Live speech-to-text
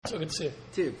So good to see you.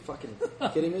 Dude, fucking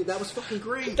kidding me? That was fucking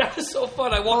great. That was so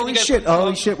fun. I walked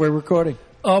Holy shit, we're recording.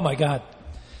 Oh, my God.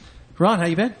 Ron, how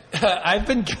you been? I've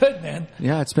been good, man.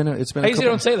 Yeah, it's been. I usually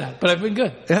don't say that, but I've been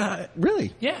good.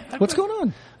 Really? Yeah. What's going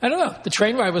on? I don't know. The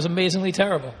train ride was amazingly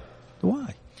terrible.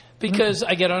 Why? Because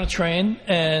I get on a train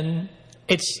and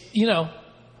it's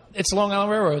Long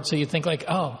Island Railroad, so you think like,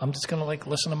 oh, I'm just going to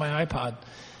listen to my iPod.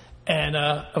 And,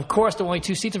 of course, there were only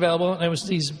 2 seats available, and there was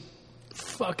these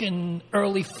fucking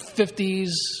early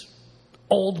 50s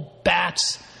old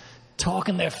bats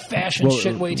talking their fashion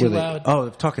shit way too loud. Oh,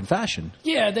 talking fashion?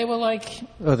 Yeah, they were like...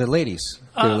 Oh, the ladies.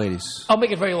 They were ladies. I'll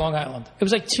make it very Long Island. It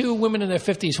was like 2 women in their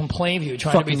 50s from Plainview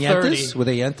trying fucking to be 30. Yentas? Were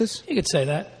they Yentas? You could say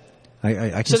that. I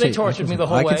can so say, they tortured me the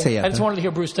whole way. I can say I just wanted to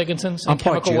hear Bruce Dickinson's I'm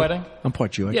part Chemical Jew. Wedding. I'm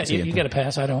part Jew. You get a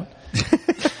pass. I don't.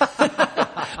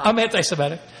 I'm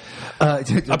anti-Semitic.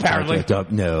 Apparently.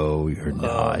 No, you're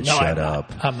not. No, Shut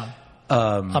up.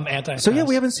 I'm anti. So yeah,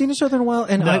 we haven't seen each other in a while,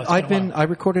 and No, I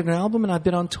recorded an album, and I've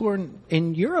been on tour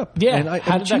in Europe. Yeah, and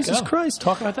how did Jesus that go? Christ,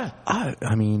 Talk about that.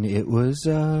 I mean, it was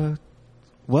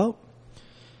well.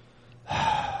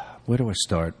 Where do I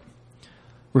start?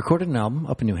 Recorded an album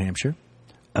up in New Hampshire.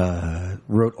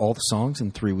 Wrote all the songs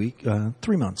in 3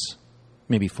 months,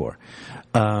 maybe 4.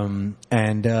 So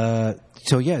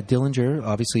yeah, Dillinger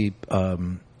obviously. How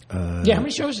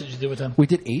many shows did you do with them? We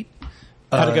did 8.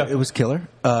 How'd it go? It was killer.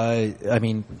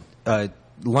 London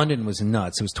was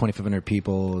nuts. It was 2,500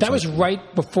 people. That was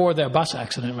right before their bus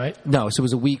accident, right? No, so it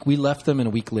was a week. We left them, and a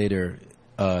week later,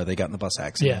 they got in the bus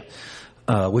accident.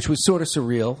 Yeah. Which was sort of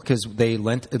surreal because they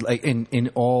lent, like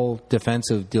in all defense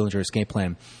of Dillinger Escape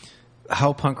Plan,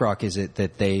 how punk rock is it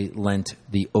that they lent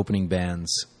the opening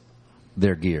bands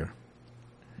their gear?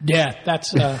 Yeah,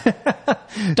 that's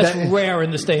rare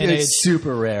in this day and age. It's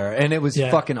super rare, and it was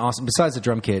fucking awesome. Besides the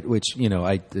drum kit, which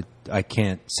I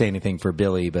can't say anything for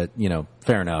Billy, but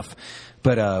fair enough.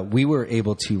 But we were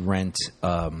able to rent.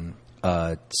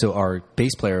 So our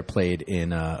bass player played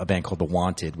in a band called The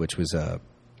Wanted, which was a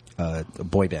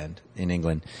boy band in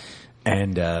England,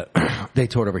 and they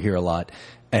toured over here a lot.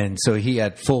 And so he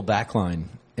had full backline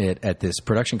at this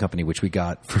production company, which we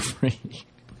got for free.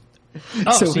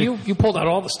 Oh, so you pulled out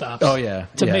all the stops. Oh, yeah.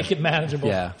 To make it manageable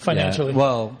financially. Yeah.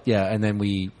 Well, yeah, and then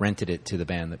we rented it to the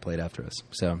band that played after us.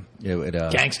 So it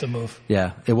gangster move.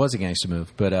 Yeah, it was a gangster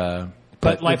move, but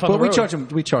life on the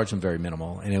road. We charged them very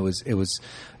minimal, and it was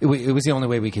the only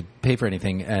way we could pay for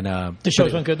anything. And the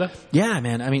shows went good though. Yeah,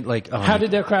 man. I mean, how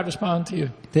did their crowd respond to you?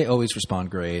 They always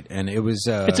respond great, and it was.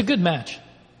 It's a good match.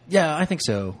 Yeah, I think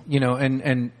so.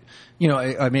 And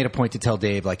I made a point to tell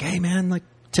Dave, like, hey, man,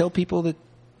 tell people that.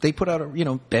 They put out,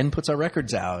 Ben puts our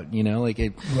records out,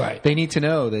 right. They need to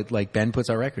know that, Ben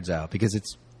puts our records out because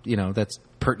it's, that's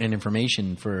pertinent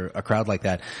information for a crowd like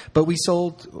that. But we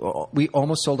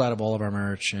almost sold out of all of our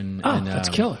merch. And that's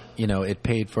killer. It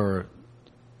paid for,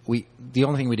 the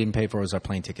only thing we didn't pay for was our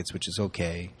plane tickets, which is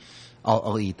okay.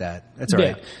 I'll eat that. That's all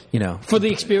right. For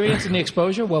the experience and the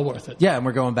exposure, well worth it. Yeah, and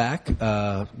we're going back.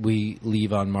 We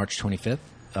leave on March 25th.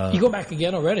 You go back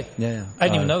again already? Yeah. I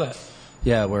didn't even know that.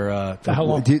 Yeah, we're... For how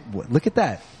long? Look at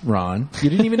that, Ron.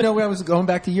 You didn't even know I was going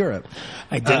back to Europe.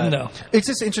 I didn't know. It's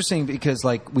just interesting because,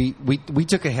 we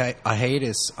took a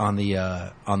hiatus on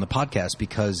the podcast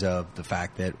because of the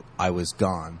fact that I was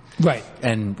gone. Right.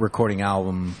 And recording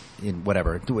album in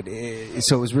whatever.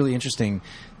 So it was really interesting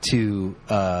to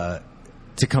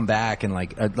come back and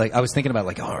I was thinking about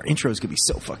our intros could be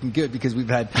so fucking good because we've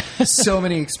had so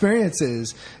many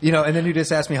experiences, and then you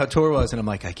just asked me how tour was and I'm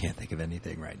like, I can't think of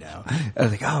anything right now. I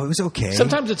was like, oh, it was okay.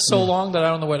 Sometimes it's so long that I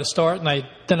don't know where to start and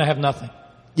then I have nothing.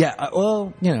 Yeah.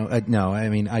 Well, no, I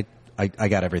mean, I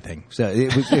got everything.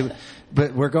 So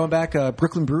but we're going back.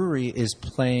 Brooklyn Brewery is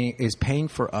paying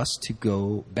for us to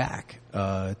go back,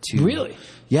 to really?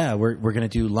 Yeah. We're going to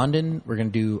do London. We're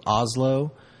going to do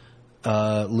Oslo.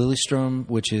 Lillestrøm,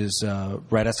 which is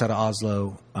right outside of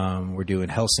Oslo. We're doing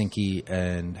Helsinki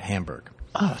and Hamburg.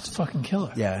 Oh, it's fucking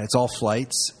killer. Yeah, it's all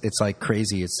flights. It's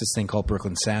crazy. It's this thing called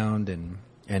Brooklyn Sound and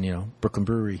Brooklyn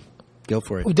Brewery. Go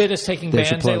for it. They're just taking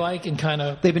bands they like and kind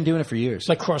of... They've been doing it for years.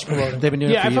 Like cross-promoting. They've been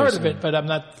doing it for years. Yeah, I've heard of it, but I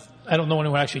don't know anyone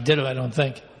who actually did it, I don't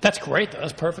think. That's great, though.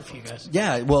 That's perfect for you guys.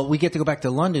 Yeah, well, we get to go back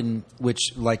to London, which,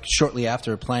 shortly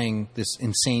after playing this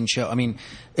insane show. I mean,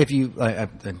 if you,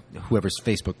 whoever's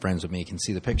Facebook friends with me can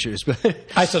see the pictures, but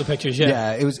I saw the pictures.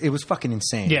 Yeah, it was fucking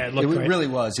insane. Yeah, it looked great. It really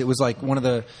was. It was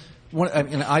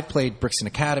I've played Brixton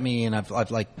Academy, and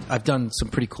I've done some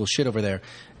pretty cool shit over there,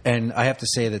 and I have to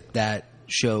say that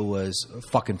show was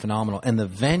fucking phenomenal. And the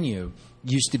venue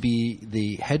used to be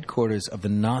the headquarters of the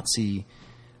Nazi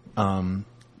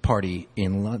party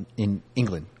in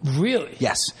England. Really?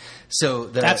 Yes. So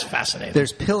that's fascinating.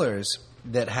 There's pillars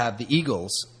that have the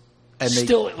eagles, and they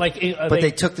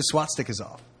took the swastikas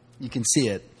off. You can see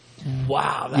it.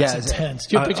 Wow, that's intense.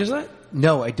 Do you have pictures of that?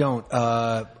 No, I don't.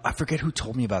 I forget who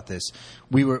told me about this.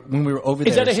 When we were over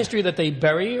there. Is that a history that they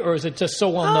bury, or is it just so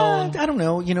well known? I don't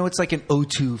know. It's like an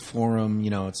O2 forum.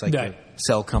 It's like a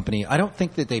cell company. I don't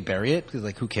think that they bury it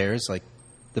because, who cares?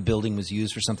 The building was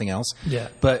used for something else. Yeah.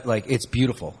 But, it's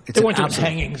beautiful. They weren't doing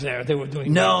hangings there. They were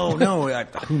doing... No.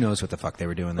 Who knows what the fuck they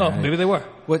were doing there? Oh, maybe they were.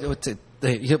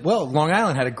 Well, Long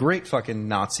Island had a great fucking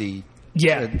Nazi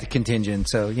contingent,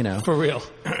 so, For real.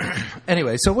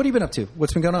 Anyway, so what have you been up to?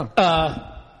 What's been going on?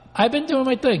 I've been doing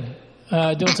my thing.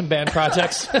 Doing some band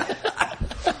projects.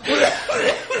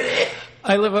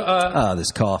 I live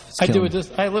this cough. I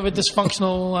live a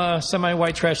dysfunctional,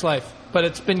 semi-white trash life, but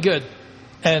it's been good.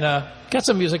 And got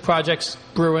some music projects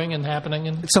brewing and happening.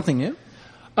 And it's something new?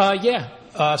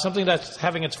 Something that's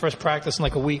having its first practice in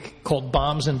a week called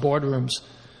Bombs in Boardrooms.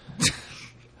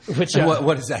 Which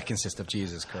what does that consist of?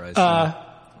 Jesus Christ.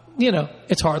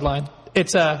 It's Hardline.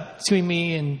 It's between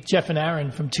me and Jeff and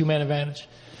Aaron from Two Man Advantage.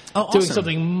 Oh, awesome. Doing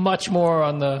something much more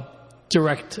on the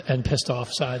direct and pissed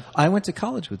off side. I went to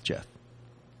college with Jeff.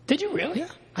 Did you really? Yeah.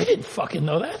 I didn't fucking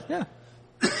know that. Yeah.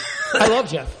 I love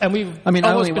Jeff, and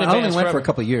I only went for a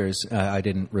couple of years. I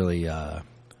didn't really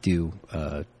do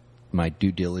my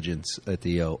due diligence at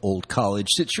the old college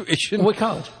situation. What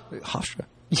college? Hofstra.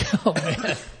 Oh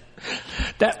man,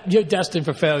 you're destined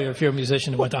for failure if you're a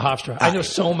musician and went to Hofstra. I know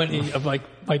so many of my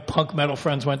punk metal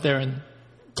friends went there and.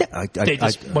 Yeah, they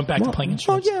just went back to playing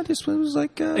instruments. Oh yeah, this was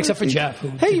except for Jeff.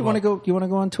 Hey, you want to go? You want to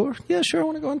go on tour? Yeah, sure. I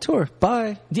want to go on tour.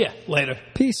 Bye. Yeah, later.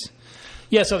 Peace.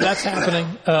 Yeah, so that's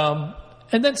happening.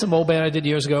 And then some old band I did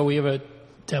years ago. We have a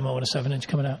demo and a 7-inch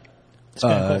coming out. It's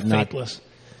called Faithless.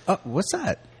 What's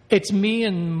that? It's me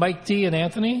and Mike D and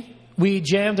Anthony. We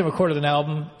jammed and recorded an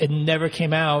album. It never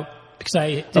came out because I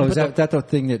didn't is that the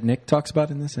thing that Nick talks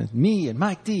about in this? Me and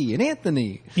Mike D and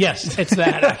Anthony. Yes, it's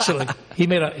that actually. He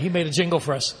made a jingle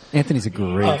for us. Anthony's a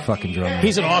great fucking drummer.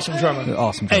 He's an awesome drummer.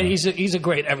 Awesome drummer. And he's a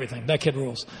great everything. That kid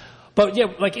rules. But yeah,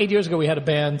 8 years ago we had a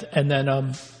band, and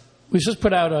then we just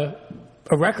put out a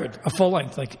record, a full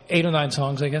length, 8 or 9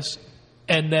 songs, I guess.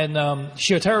 And then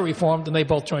Sheer Terror reformed, and they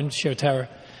both joined Sheer Terror.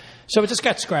 So it just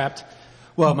got scrapped.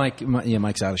 Well,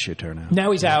 Mike's out of Sheer Terror now.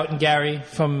 Now he's out, and Gary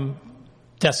from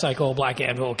Death Cycle, Black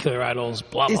Anvil, Killer Idols,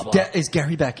 blah, blah, blah. Is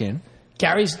Gary back in?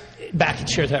 Gary's back in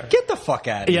Sheer Terror. Get the fuck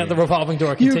out of here. Yeah, the revolving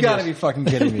door continues. You gotta be fucking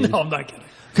kidding me. No, I'm not kidding.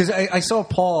 Because I saw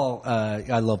Paul,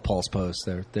 I love Paul's posts.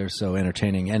 They're so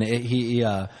entertaining. And he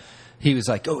was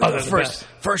like,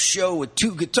 first show with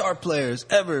 2 guitar players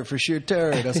ever for Sheer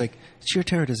Terror. And I was like, Sheer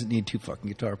Terror doesn't need 2 fucking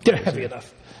guitar players. They're heavy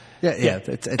enough. Yeah.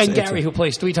 And Gary, who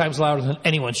plays 3 times louder than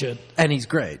anyone should. And he's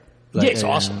great. He's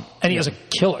awesome. And he has a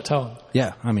killer tone.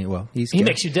 Yeah, he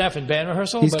makes you deaf in band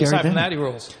rehearsal, but aside from that, he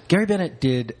rules. Gary Bennett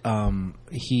did, I've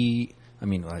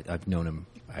known him,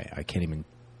 I can't even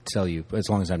tell you, as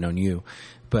long as I've known you.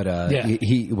 But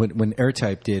when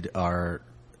Airtype did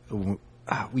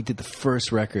we did the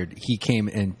first record, he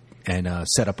came and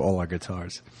set up all our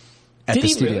guitars at the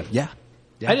studio. Really? Yeah.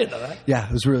 I didn't know that. Yeah,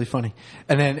 it was really funny.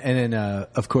 And then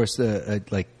of course it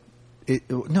wasn't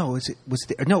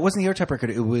the Airtype record.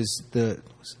 It was the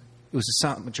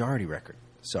Sound Majority record.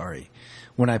 Sorry,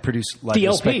 when I produced Life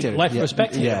DLP, Spectator. Life of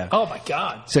Spectator. Yeah. Oh my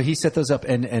God. So he set those up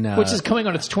and which is coming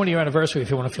on its 20-year anniversary. If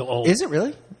you want to feel old, is it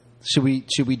really? Should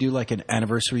we do an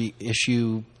anniversary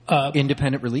issue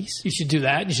independent release? You should do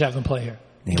that. You should have them play here.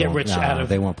 Get rich out of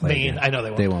they won't play Maine. Again. I know they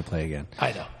won't. They won't play again.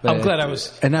 I know. But I'm glad I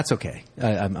was, and that's okay.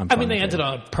 I'm I mean, they ended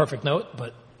on a perfect note,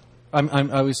 but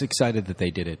I was excited that they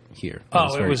did it here.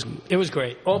 It was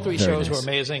great. All 3 shows nice. were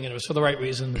amazing, and it was for the right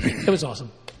reason. It was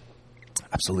awesome.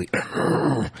 Absolutely.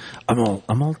 I'm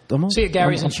all. See,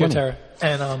 Gary's in Sheer Terror,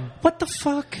 and what the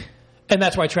fuck? And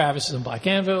that's why Travis is in Black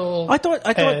Anvil. I thought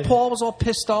Paul was all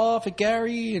pissed off at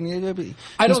Gary, and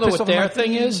I don't know what their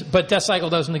thing is, but Death Cycle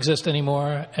doesn't exist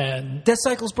anymore, and Death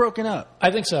Cycle's broken up.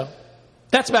 I think so.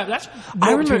 That's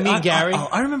more between me and Gary.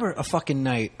 I remember a fucking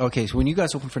night. Okay, so when you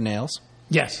guys opened for Nails,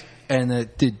 yes, and the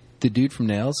dude from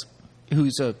Nails,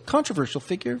 who's a controversial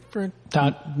figure for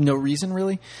no reason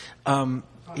really,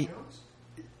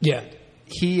 yeah,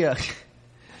 he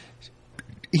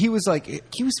was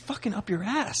he was fucking up your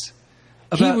ass.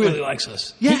 He really likes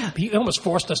us. Yeah. He almost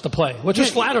forced us to play, which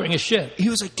was flattering as shit. He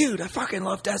was like, dude, I fucking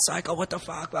love Death Cycle. What the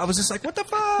fuck? I was just like, what the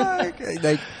fuck?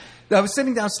 I was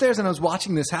sitting downstairs and I was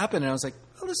watching this happen and I was like,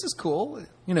 oh, this is cool.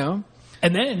 And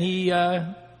then he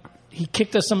he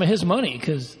kicked us some of his money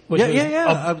because was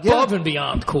above and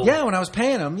beyond cool. Yeah, when I was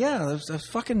paying him, it was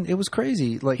fucking. It was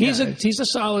crazy. Like he's a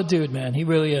solid dude, man. He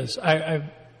really is. I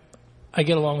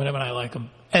get along with him and I like him.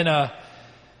 And I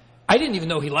didn't even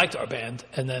know he liked our band.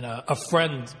 And then a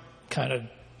friend kind of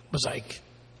was like,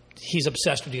 he's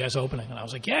obsessed with you guys opening, and I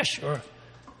was like, yeah, sure.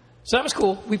 So that was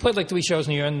cool. We played like 3 shows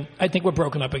in a year, and I think we're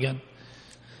broken up again.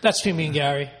 That's between me and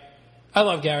Gary. I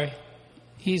love Gary.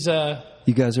 He's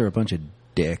You guys are a bunch of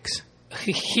dicks.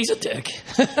 He's a dick.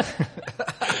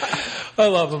 I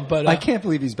love him, but I can't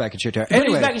believe he's back in Shit Tower.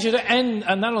 Anyway, he's back in Shit Tower, and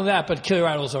not only that, but Killer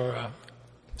Idols are.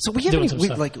 So we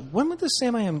haven't like when would the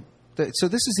Samiam? So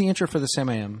this is the intro for the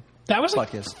Samiam. That was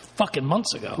like fucking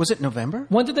months ago. Was it November?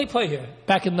 When did they play here?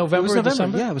 Back in November. It was November.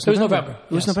 December? Yeah, it was November.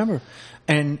 It was November.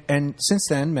 And since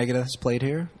then, Megadeth has played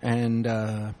here, and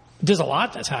there's a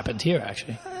lot that's happened here,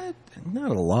 actually.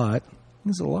 Not a lot.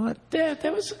 There's a lot. Yeah,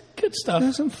 that was good stuff.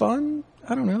 There's some fun.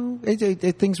 I don't know.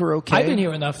 Things were okay. I've been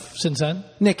here enough since then.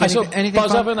 Nick, I saw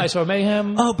Buzz Oven. I saw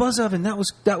Mayhem. Oh, Buzz Oven. That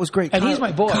was great. And he's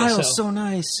my boy. Kyle's so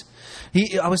nice.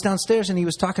 I was downstairs and he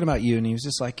was talking about you, and he was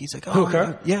just like, he's like, oh,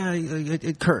 Kirk?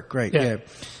 Yeah, Kirk, right? Yeah.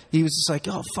 He was just like,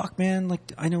 oh fuck, man, like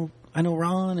I know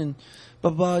Ron and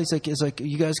blah blah. He's like,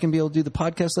 you guys gonna be able to do the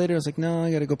podcast later? I was like, no,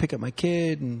 I got to go pick up my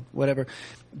kid and whatever.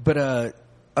 But I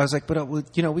was like, but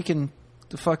we can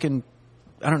fucking.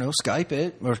 I don't know, Skype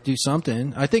it or do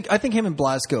something. I think him and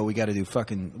Blasco, we got to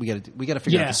figure out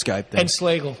the Skype thing. And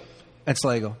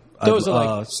Slagle. Those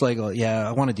are like Slagle. Yeah,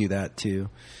 I want to do that too.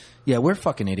 Yeah, we're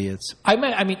fucking idiots. I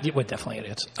mean, we're definitely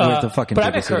idiots. We're the fucking. But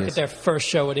I met Kirk at their first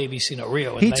show at ABC No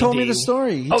Rio. He told me the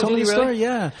story. He told me the story.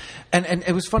 Yeah, and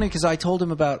it was funny because I told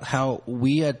him about how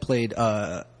we had played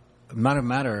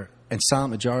Matter and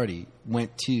Silent Majority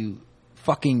went to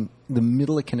fucking the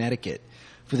middle of Connecticut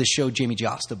for the show Jamie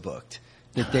Josta booked.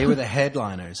 That they were the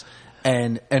headliners,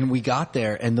 and we got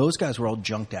there, and those guys were all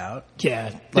junked out.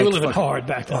 Yeah, they were living hard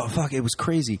back then. Oh fuck, it was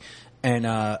crazy, and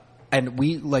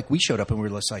we showed up and we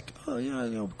were just like, oh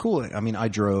yeah, cool. I mean, I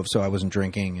drove, so I wasn't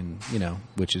drinking, and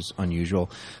which is unusual,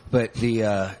 but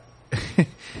the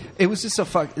it was just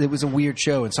it was a weird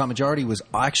show, and Silent Majority was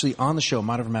actually on the show.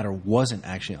 Matter of Matter wasn't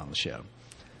actually on the show.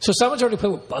 So Silent Majority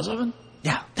played with Buzz Oven?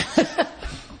 Yeah.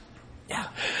 Yeah,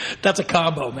 that's a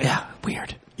combo, man. Yeah,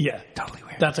 weird. Yeah, totally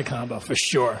weird. That's a combo for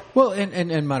sure. Well,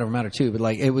 and Matter of Matter too, but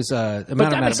like it was but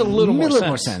that makes a little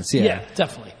more sense. Yeah,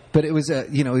 definitely. But it was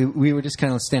we were just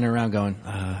kind of standing around going,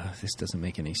 this doesn't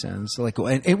make any sense. Like,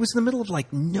 and it was in the middle of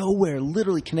like nowhere,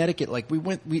 literally Connecticut. Like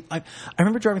I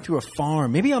remember driving through a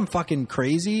farm. Maybe I'm fucking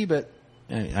crazy, but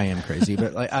I am crazy.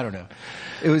 But like I don't know.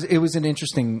 It was an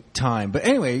interesting time. But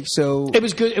anyway, so it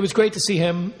was good. It was great to see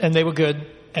him, and they were good.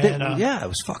 And, it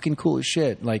was fucking cool as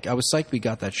shit. Like, I was psyched we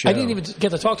got that show. I didn't even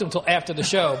get to talk to him until after the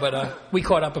show, but we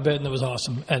caught up a bit, and it was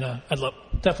awesome. And I'd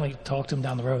definitely talk to him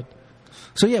down the road.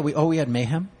 So, yeah, we had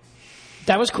Mayhem.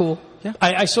 That was cool. Yeah.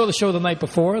 I saw the show the night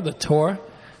before, the tour,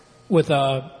 with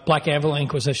Black Anvil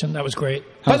Inquisition. That was great.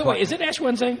 By the way, is it Ash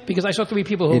Wednesday? Because I saw 3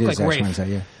 people who look like Rafe. Wednesday,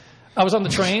 yeah. I was on the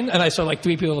train, and I saw like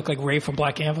 3 people look like Rafe from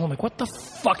Black Anvil. I'm like, what the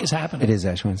fuck is happening? It is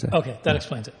Ash Wednesday. Okay, that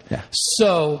explains it. Yeah.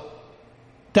 So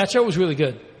that show was really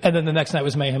good. And then the next night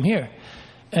was Mayhem here.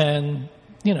 And,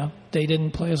 they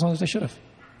didn't play as long as they should have.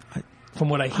 From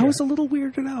what I hear. I was a little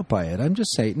weirded out by it. I'm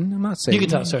just Satan. I'm not Satan. You can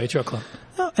tell. Sorry, it's your club.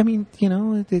 No, I mean,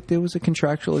 there was a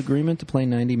contractual agreement to play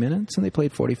 90 minutes, and they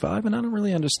played 45, and I don't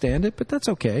really understand it, but that's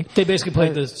okay. They basically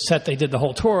played the set they did the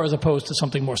whole tour as opposed to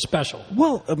something more special.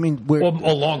 Well, I mean... Or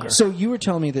longer. So you were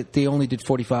telling me that they only did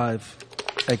 45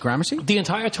 at Gramercy? The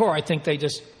entire tour, I think they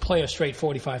just play a straight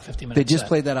 45, 50 minutes. They just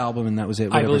played that album, and that was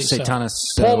it. I believe Satanist,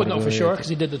 so. Paul would know for sure, because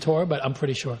he did the tour, but I'm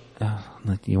pretty sure.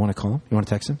 You want to call him? You want to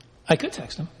text him? I could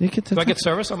text him. You could Do I get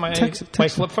service on my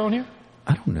flip phone here?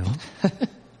 I don't know.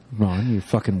 Ron, you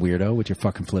fucking weirdo with your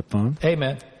fucking flip phone. Hey,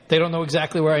 man. They don't know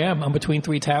exactly where I am. I'm between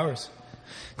 3 towers.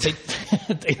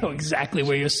 They know exactly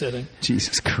where you're sitting.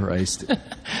 Jesus Christ. A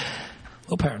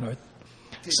little paranoid.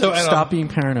 So stop being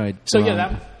paranoid. So,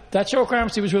 yeah, that show at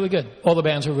Gramercy was really good. All the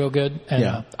bands were real good.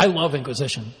 And I love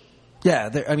Inquisition.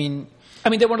 Yeah, I mean,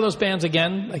 they're one of those bands,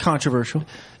 again. Like, controversial.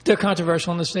 They're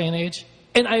controversial in this day and age.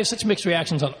 And I have such mixed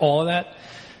reactions on all of that.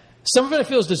 Some of it I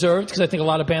feel is deserved because I think a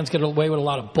lot of bands get away with a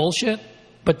lot of bullshit.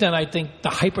 But then I think the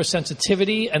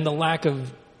hypersensitivity and the lack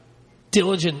of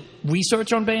diligent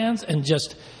research on bands and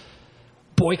just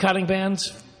boycotting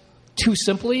bands too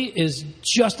simply is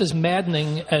just as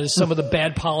maddening as some of the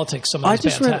bad politics some of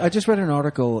these bands have. I just read an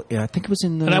article. Yeah, I think it was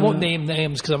in the... And I won't name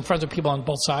names because I'm friends with people on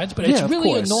both sides. But it's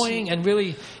really annoying and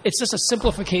really... It's just a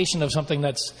simplification of something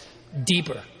that's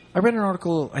deeper. I read an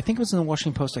article, I think it was in the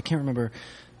Washington Post, I can't remember,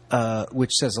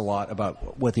 which says a lot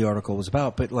about what the article was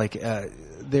about, but like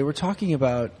they were talking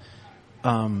about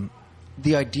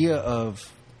the idea of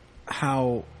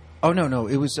how. Oh no!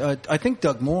 It was I think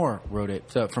Doug Moore wrote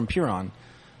it from Puron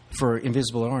for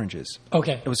Invisible Oranges.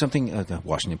 Okay, it was something. The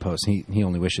Washington Post. He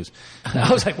only wishes.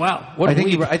 I was like, wow. What I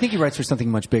think he writes for something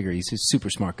much bigger. He's a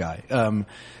super smart guy.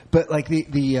 But like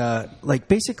the like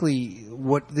basically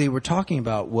what they were talking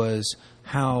about was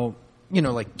how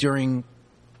like during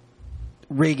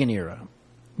Reagan era,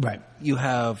 right? You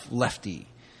have lefty,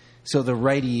 so the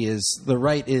right is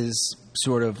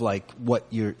sort of like what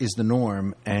is the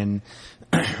norm, and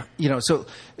so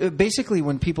basically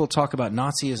when people talk about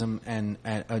Nazism and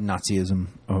Nazism,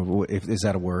 or is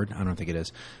that a word? I don't think it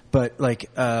is, but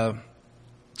like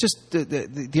just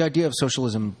the idea of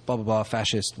socialism, blah blah blah,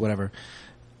 fascist, whatever,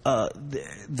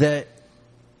 that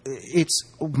it's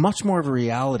much more of a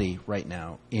reality right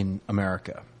now in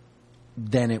America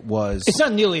than it was. It's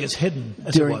not nearly as hidden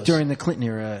as it was during the Clinton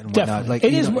era and whatnot. Definitely. Like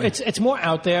it is. It's more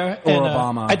out there. Or and,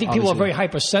 Obama. I think people obviously. are very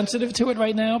hypersensitive to it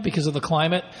right now because of the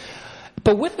climate.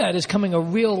 But with that is coming a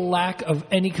real lack of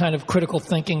any kind of critical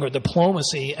thinking or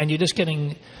diplomacy, and you're just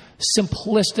getting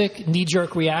simplistic,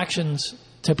 knee-jerk reactions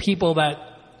to people that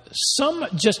some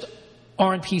just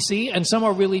aren't PC and some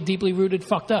are really deeply rooted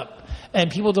fucked up. And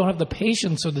people don't have the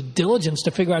patience or the diligence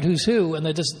to figure out who's who, and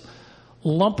they're just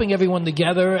lumping everyone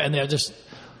together, and they're just,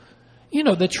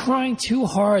 they're trying too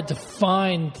hard to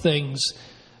find things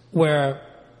where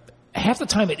half the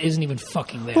time it isn't even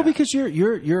fucking there. Well, because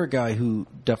you're a guy who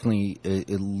definitely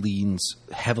leans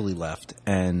heavily left,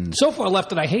 and so far left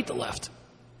that I hate the left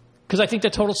because I think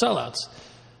they're total sellouts.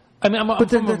 I mean,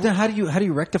 then how do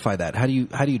you rectify that? How do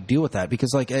you deal with that?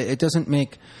 Because like it doesn't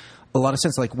make a lot of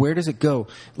sense. Like where does it go?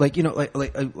 Like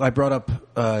like I brought up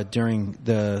during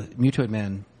the Mutoid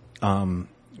Man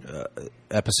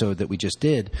episode that we just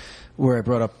did, where I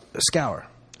brought up Scour.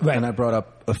 Right. And I brought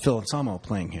up Phil and Samo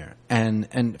playing here.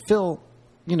 And Phil,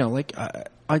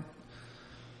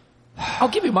 I'll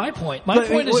give you my point. My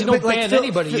point is you don't ban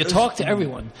anybody. You talk to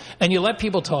everyone. And you let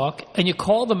people talk. And you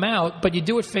call them out. But you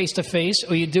do it face-to-face.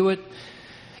 Or you do it,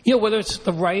 whether it's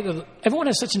the right or everyone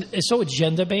has it's so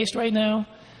agenda-based right now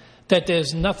that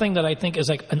there's nothing that I think is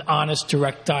like an honest,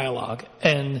 direct dialogue.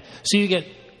 And so you get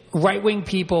right-wing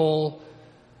people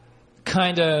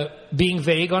kind of being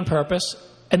vague on purpose.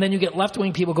 And then you get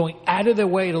left-wing people going out of their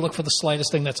way to look for the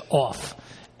slightest thing that's off.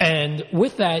 And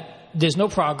with that, there's no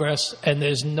progress, and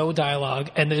there's no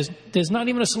dialogue, and there's not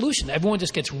even a solution. Everyone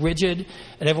just gets rigid,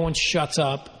 and everyone shuts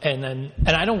up. And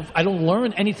I don't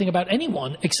learn anything about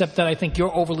anyone except that I think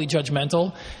you're overly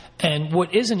judgmental, and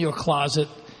what is in your closet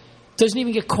doesn't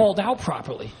even get called out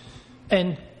properly.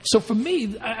 And so for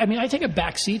me, I take a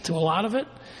backseat to a lot of it,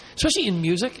 especially in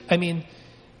music. I mean,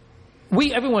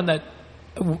 everyone that.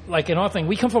 Like in our thing,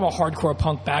 we come from a hardcore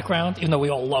punk background, even though we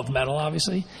all love metal,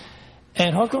 obviously.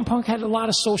 And hardcore punk had a lot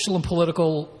of social and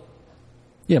political...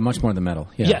 Yeah, much more than metal.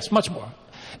 Yeah. Yes, much more.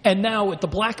 And now with the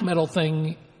black metal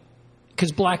thing,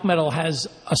 because black metal has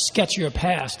a sketchier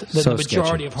past than the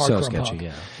majority of hardcore punk.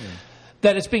 Yeah.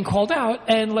 That it's being called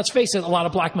out, and let's face it, a lot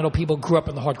of black metal people grew up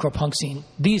in the hardcore punk scene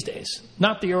these days.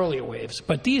 Not the earlier waves,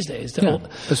 but these days.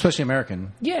 Especially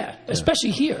American. Yeah,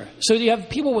 especially here. So you have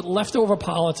people with leftover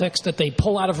politics that they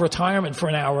pull out of retirement for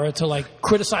an hour to like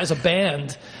criticize a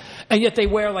band, and yet they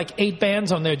wear like 8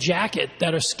 bands on their jacket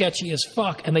that are sketchy as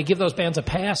fuck, and they give those bands a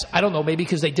pass. I don't know, maybe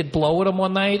because they did blow at them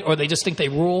one night, or they just think they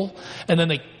rule, and then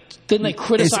they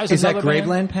criticize is another that band.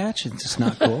 Graveland patch? It's just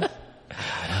not cool.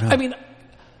 I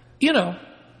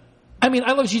mean,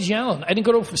 I love Gigi Allen. I didn't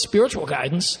go to him for spiritual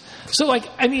guidance. So,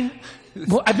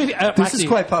 this is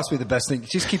quite possibly the best thing.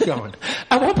 Just keep going.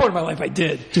 At one point in my life, I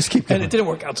did. Just keep going. And it didn't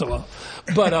work out so well.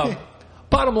 But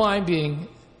bottom line being,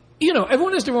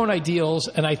 everyone has their own ideals,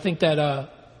 and I think that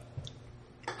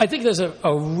I think there's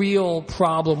a real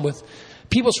problem with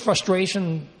people's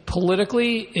frustration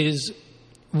politically is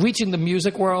reaching the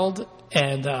music world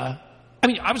and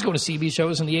I was going to CB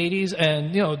shows in the 80s,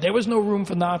 and, there was no room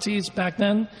for Nazis back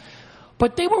then.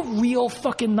 But they were real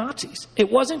fucking Nazis.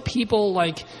 It wasn't people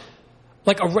like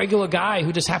a regular guy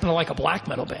who just happened to like a black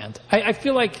metal band. I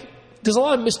feel like there's a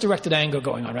lot of misdirected anger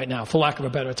going on right now, for lack of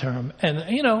a better term. And,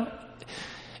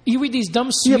 you read these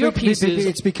dumb smear pieces.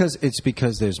 It's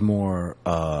because there's more...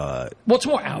 it's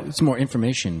more out. It's more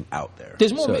information out there.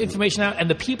 There's more information out,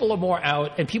 and the people are more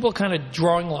out, and people are kind of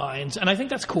drawing lines. And I think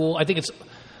that's cool. I think it's...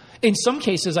 In some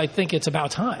cases, I think it's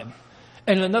about time.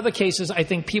 And in other cases, I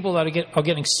think people that are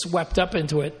getting swept up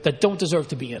into it that don't deserve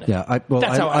to be in it. Yeah, I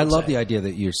love the idea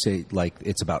that you say, like,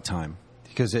 it's about time.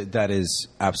 Because that is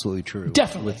absolutely true.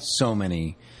 Definitely. With so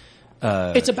many...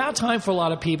 it's about time for a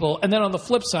lot of people. And then on the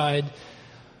flip side,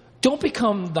 don't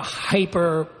become the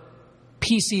hyper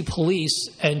PC police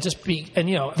and just be, and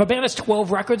if a band has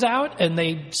 12 records out and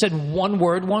they said one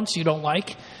word once you don't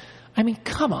like, I mean,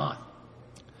 come on.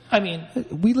 I mean,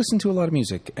 we listen to a lot of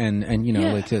music, and and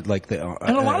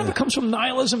a lot of it comes from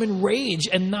nihilism and rage,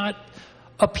 and not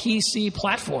a PC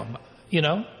platform.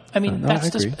 I mean, that's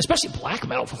just, especially black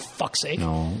metal, for fuck's sake.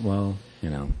 No, well,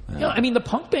 I mean, the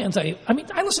punk bands. I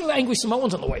listen to the Angry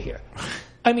Samoans on the way here.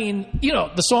 I mean,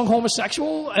 the song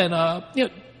 "Homosexual," and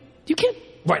you can't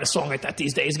write a song like that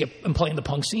these days and play in the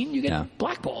punk scene. You get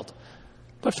blackballed.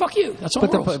 But fuck you. That's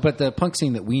all. But the punk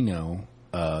scene that we know,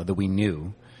 that we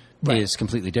knew. Right. Is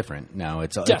completely different now.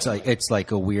 It's like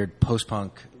a weird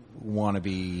post-punk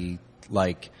wannabe,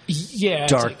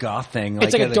 dark goth thing.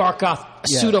 It's like a dark goth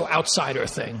pseudo outsider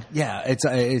thing. Yeah,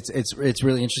 it's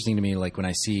really interesting to me. Like when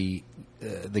I see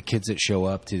the kids that show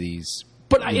up to these,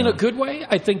 but in a good way.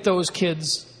 I think those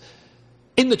kids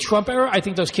in the Trump era, I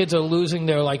think those kids are losing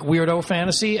their weirdo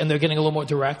fantasy and they're getting a little more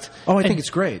direct. Oh, I think it's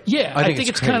great. Yeah, I think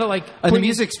it's kind of like the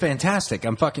music's fantastic.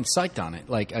 I'm fucking psyched on it.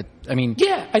 I mean,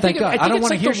 thank God. I don't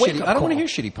want to hear shitty. I don't want to hear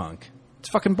shitty punk. It's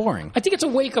fucking boring. I think it's a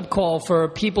wake up call for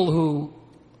people who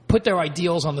put their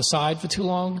ideals on the side for too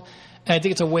long, and I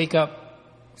think it's a wake up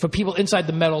for people inside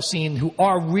the metal scene who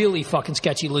are really fucking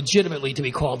sketchy, legitimately to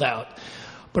be called out.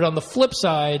 But on the flip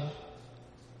side,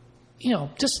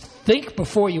 just think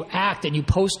before you act, and you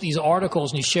post these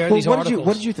articles and you share these articles.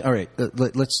 What did you? All right,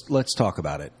 let's talk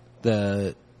about it.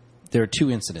 There are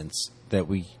two incidents that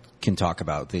we can talk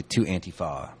about. The two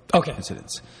Antifa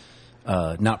incidents,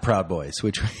 not Proud Boys,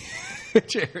 which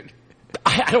aired.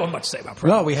 I don't have much to say about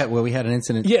Proud Boys. No, we had an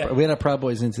incident. Yeah, we had a Proud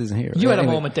Boys incident here. You had a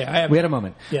moment there. We had a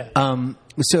moment. Yeah.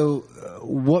 So,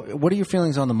 what are your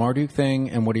feelings on the Marduk thing,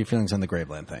 and what are your feelings on the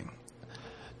Graveland thing?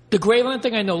 The Graveland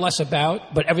thing I know less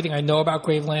about, but everything I know about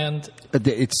Graveland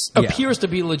appears to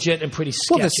be legit and pretty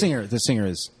sketchy. Well, the singer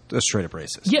is a straight up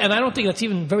racist. Yeah, and I don't think that's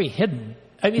even very hidden.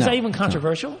 I mean, is that even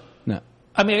controversial? No.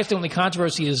 I mean, I guess the only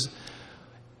controversy is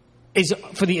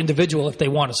for the individual if they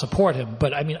want to support him.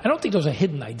 But I mean, I don't think those are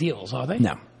hidden ideals, are they?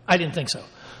 No. I didn't think so.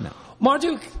 No.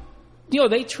 Marduk,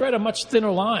 they tread a much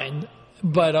thinner line,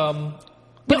 but I'll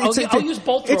use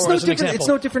Bolt Thrower as an example. It's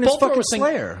no different as fucking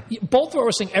Slayer. Bolt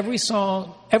Thrower sing every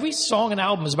song and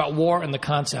album is about war and the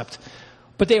concept.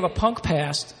 But they have a punk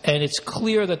past, and it's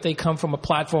clear that they come from a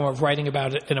platform of writing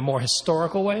about it in a more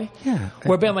historical way. Yeah.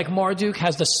 Where a band like Marduk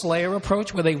has the Slayer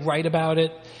approach, where they write about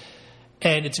it,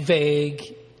 and it's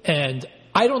vague, and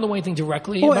I don't know anything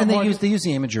directly about Marduk. They use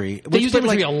the imagery. They use the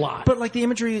imagery a lot. But the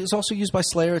imagery is also used by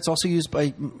Slayer. It's also used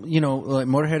by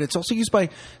Motorhead. It's also used by I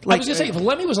was going to say, if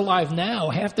Lemmy was alive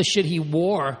now, half the shit he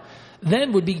wore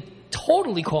then would be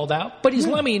totally called out. But he's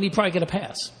Lemmy, and he'd probably get a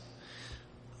pass.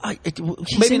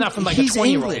 Maybe not from a 20-year-old.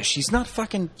 English. He's not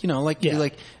fucking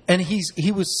and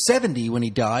he was 70 when he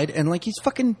died, and he's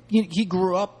fucking he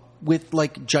grew up with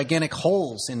gigantic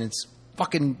holes in his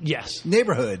fucking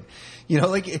neighborhood.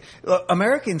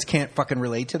 Americans can't fucking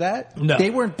relate to that. No. They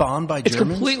weren't bombed by Germans.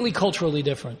 It's completely culturally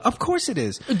different. Of course it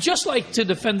is. Just like to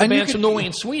defend the bands from Norway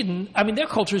and Sweden, I mean, their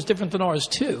culture is different than ours,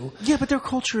 too. Yeah, but their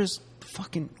culture is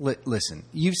fucking... Listen,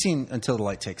 you've seen Until the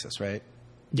Light Takes Us, right?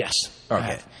 Yes.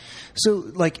 Okay.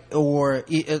 So, I've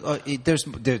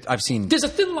seen... There's a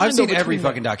thin line. I've seen every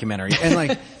fucking documentary.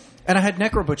 And, and I had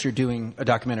Necro Butcher doing a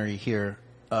documentary here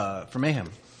for Mayhem.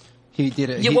 He did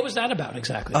it. Yeah, what was that about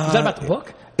exactly? Was that about the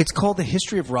book? It's called The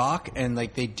History of Rock, and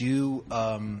they do.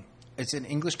 It's an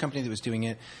English company that was doing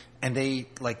it, and they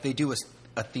do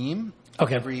a theme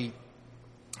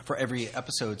for every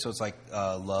episode. So it's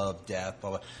love, death, blah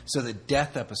blah. So the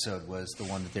death episode was the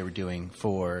one that they were doing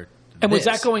for. And was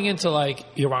that going into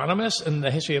Euronymous and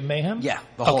the history of Mayhem? Yeah,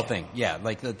 the whole thing. Yeah,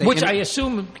 which I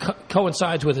assume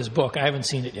coincides with his book. I haven't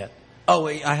seen it yet. Oh,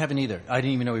 wait, I haven't either. I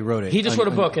didn't even know he wrote it. He just wrote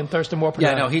a book, and Thurston Moore.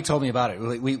 Yeah, no, he told me about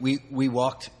it. We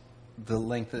walked the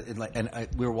length,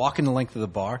 we were walking the length of the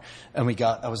bar, and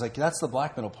I was like, that's the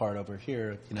black metal part over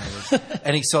here,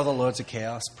 and he saw the Lords of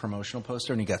Chaos promotional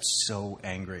poster, and he got so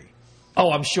angry.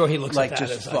 Oh, I'm sure he looks at that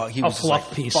just as he was a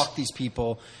fluff piece. Fuck these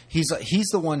people. He's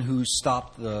the one who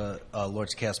stopped the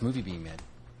Lords of Chaos movie being made.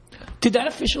 Did that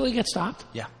officially get stopped?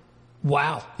 Yeah.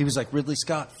 Wow. He was like, Ridley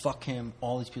Scott, fuck him.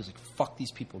 All these people, fuck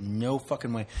these people. No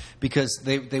fucking way. Because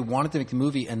they wanted to make the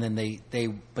movie, and then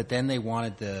they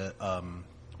wanted the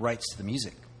rights to the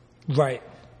music. Right.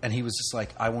 And he was just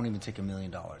like, I won't even take $1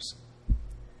 million. Wow.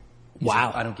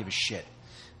 Like, I don't give a shit.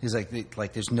 He's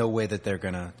like, there's no way that they're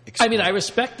gonna. I mean, I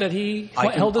respect that he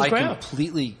held his ground. I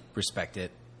completely respect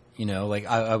it.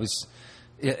 I was.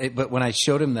 But when I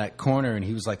showed him that corner, and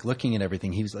he was looking at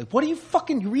everything, he was like, "What are you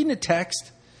fucking? You reading a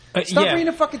text? Stop reading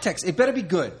a fucking text. It better be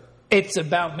good." It's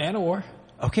about Manowar.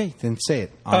 Okay, then say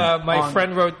it. My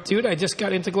friend wrote, dude, I just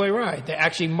got into Glory Ride. They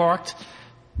actually marked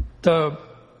the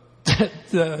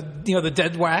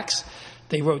dead wax.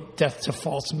 They wrote Death to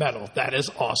False Metal. That is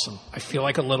awesome. I feel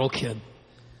like a little kid.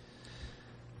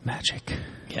 Magic.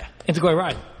 Yeah. Into Glory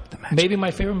Ride. Maybe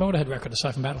my favorite Motorhead record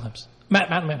aside from Battle Hymns.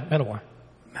 Manowar.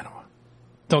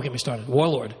 Don't get me started.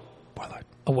 Warlord.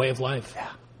 A Way of Life. Yeah.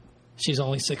 She's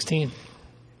only 16.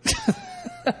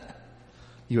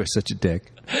 You are such a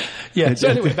dick. Yeah. So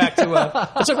anyway, back to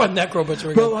let's talk about Necro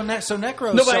Butcher again. Well, so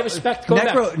Necro. No, but I respect going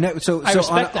back. I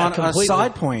respect that completely. A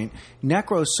side point,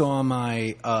 Necro saw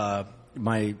my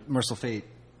my Merciful Fate.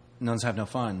 Nuns Have No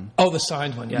Fun. Oh, the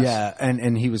signed one, yes. Yeah,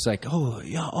 and he was like,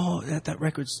 that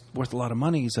record's worth a lot of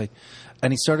money. He's like,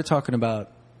 and he started talking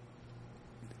about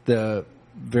the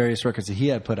various records that he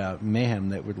had put out, Mayhem,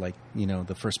 that were like,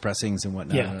 the first pressings and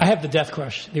whatnot. Yeah, I have the Death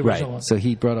Crush, the original one. So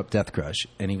he brought up Death Crush,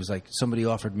 and he was like, somebody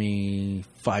offered me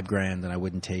 $5,000 and I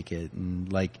wouldn't take it.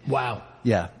 And like, wow.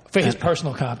 Yeah. For his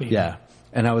personal copy. Yeah.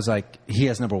 And I was like, he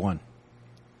has number one.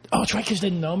 Oh, it's right, because they're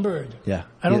numbered. Yeah.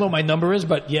 I don't know what my number is,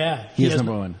 but yeah. He has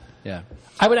number one. Yeah.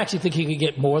 I would actually think he could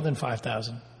get more than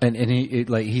 5,000. And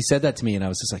he said that to me, and I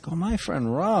was just like, oh, my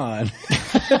friend Ron.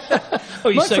 Oh,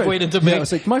 you segued into me. Yeah, I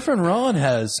was like, my friend Ron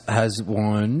has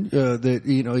one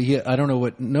that I don't know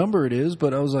what number it is,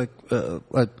 but I was like, I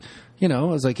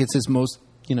was like, it's his most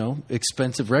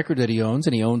expensive record that he owns,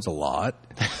 and he owns a lot.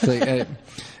 Like,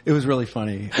 it was really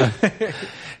funny.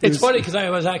 It's funny because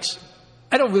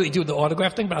I don't really do the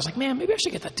autograph thing, but I was like, man, maybe I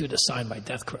should get that dude to sign my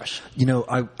Death Crush.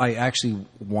 I actually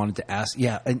wanted to ask,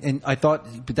 and I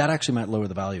thought, but that actually might lower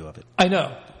the value of it. I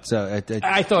know. So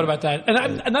I thought about that,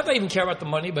 and not that I even care about the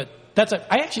money, but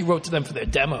I actually wrote to them for their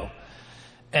demo,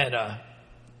 and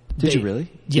did you really?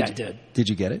 Yeah, I did. Did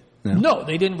you get it? No,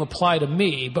 they didn't reply to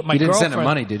me, but my girlfriend... You didn't girlfriend... send them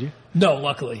money, did you? No,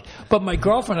 luckily. But my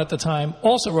girlfriend at the time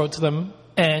also wrote to them,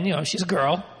 and, she's a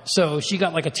girl, so she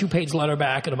got like a 2-page letter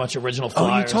back and a bunch of original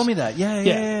flyers. Oh, you told me that.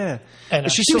 Yeah.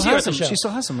 And she still has them. She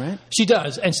still has them, right? She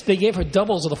does, and they gave her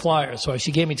doubles of the flyers, so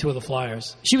she gave me 2 of the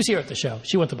flyers. She was here at the show.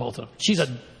 She went to both of them. She's a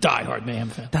diehard Mayhem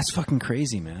fan. That's fucking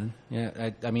crazy, man.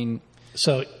 Yeah, I mean...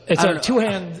 So it's a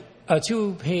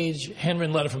 2-page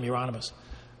handwritten letter from Euronymous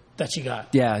that she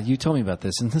got. Yeah, you told me about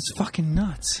this, and that's fucking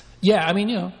nuts. Yeah, I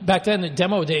mean, back then, the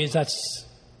demo days, that's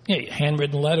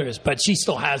handwritten letters, but she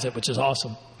still has it, which is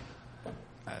awesome.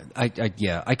 I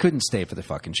couldn't stay for the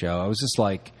fucking show. I was just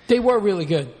like... They were really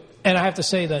good. And I have to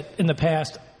say that in the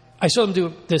past, I saw them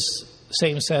do this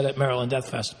same set at Maryland Death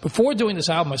Fest. Before doing this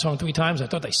album, I saw them 3 times. I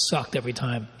thought they sucked every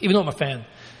time, even though I'm a fan.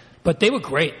 But they were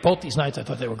great. Both these nights, I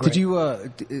thought they were great. Did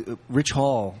you... Rich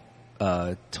Hall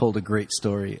told a great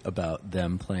story about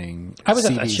them playing I was CDs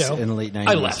at that show. In the late 90s.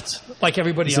 I left, like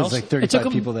everybody else. Like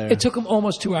 35 people there. It took them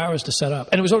almost 2 hours to set up.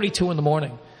 And it was already 2 in the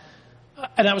morning.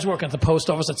 And I was working at the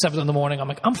post office at 7 in the morning. I'm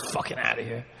like, I'm fucking out of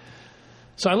here.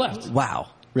 So I left. Wow.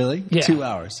 Really? Yeah. 2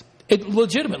 hours. It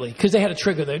legitimately, because they had to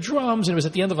trigger their drums, and it was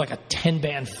at the end of like a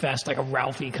 10-band fest, like a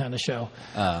Ralphie kind of show.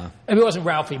 I mean, it wasn't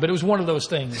Ralphie, but it was one of those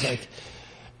things. Like,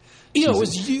 it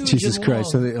was huge. Jesus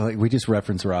Christ! So we just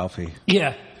referenced Ralphie.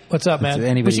 Yeah. What's up,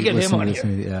 man? We should get him on here.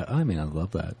 Yeah. I mean, I'd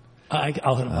love that.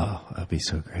 I'll hit him up. Oh, that'd be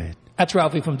so great. That's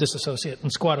Ralphie from Disassociate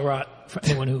and Squad of Rot for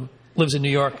anyone who lives in New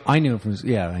York. I knew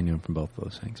him from both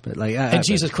those things, but like and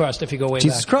Jesus Crust, if you go way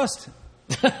Jesus back. Crust.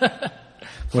 Yeah.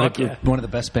 One of the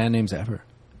best band names ever.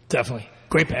 Definitely.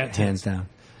 Great band. Hands down.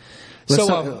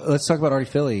 Let's talk about Artie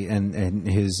Philly and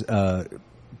his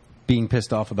being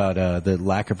pissed off about the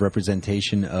lack of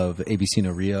representation of ABC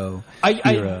No Rio.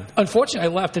 Unfortunately,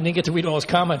 I left and didn't get to read all his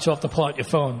comments. You'll have to pull out your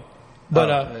phone.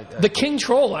 But the King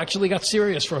Troll actually got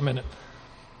serious for a minute.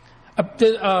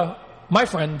 My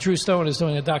friend, Drew Stone, is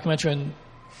doing a documentary on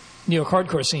New York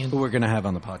hardcore scene. Who we're going to have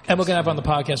on the podcast. And we're going to have on the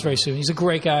podcast very soon. He's a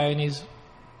great guy, and he's a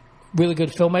really good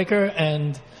filmmaker,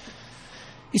 and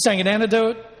he sang an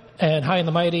Antidote and High and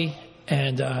the Mighty,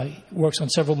 and he works on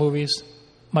several movies.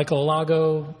 Michael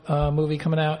Alago movie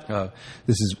coming out. But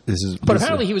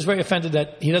apparently he was very offended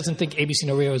that he doesn't think ABC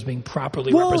No Rio is being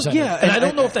properly represented. Yeah, and I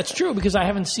don't know if that's true because I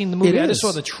haven't seen the movie. I just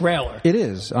saw the trailer. It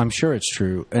is. I'm sure it's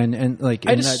true. And like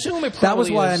I'd assume it probably that was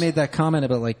why is. I made that comment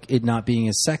about like it not being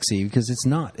as sexy because it's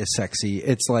not as sexy.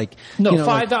 It's like no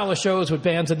 $5 shows with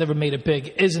bands that never made it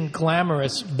big isn't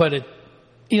glamorous, but it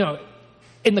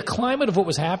in the climate of what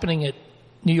was happening at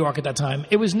New York at that time,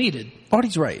 it was needed.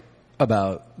 Artie's right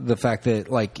about the fact that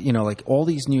like all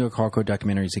these New York hardcore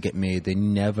documentaries that get made, they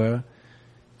never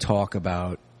talk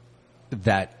about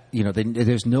that.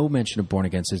 There's no mention of Born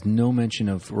Against. There's no mention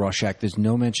of Rorschach. There's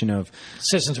no mention of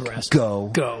Citizen's Arrest. Go.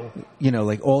 Go.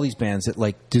 Like all these bands that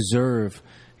like deserve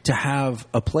to have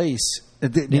a place.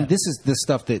 This is the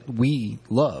stuff that we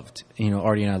loved.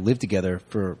 Artie and I lived together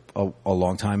for a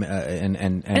long time,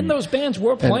 and those bands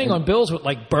were playing on bills with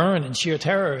like Burn and Sheer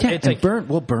Terror. Yeah, it's like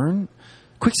Burn.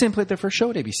 Quicksand played their first show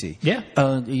at ABC. Yeah,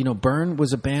 Burn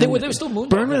was a band. They were still moving.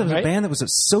 Burn was a band that was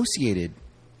associated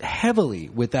heavily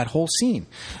with that whole scene,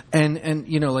 and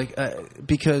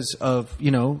because of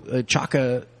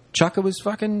Chaka was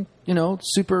fucking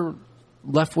super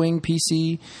left wing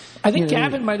PC. I think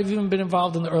Gavin might have even been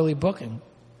involved in the early booking,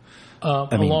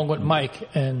 along with Mike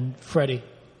and Freddie.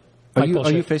 Are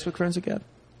you Facebook friends with Gavin?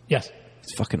 Yes,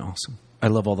 it's fucking awesome. I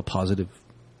love all the positive.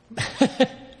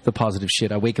 The positive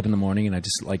shit. I wake up in the morning and I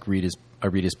just like read his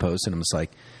posts and I'm just like,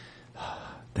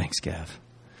 thanks, Gav.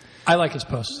 I like his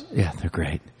posts. Yeah, they're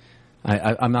great.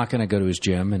 I'm not going to go to his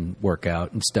gym and work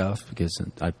out and stuff because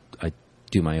I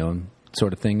do my own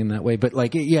sort of thing in that way. But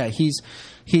like, yeah, he's.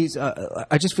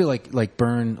 I just feel like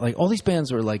Burn, like all these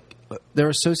bands are like they're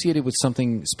associated with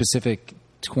something specific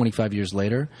 25 years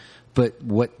later, but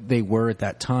what they were at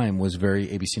that time was very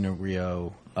ABC No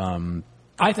Rio.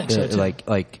 I think so too.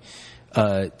 Like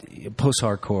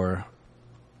post-hardcore,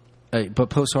 but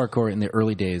post-hardcore in the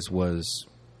early days was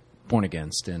Born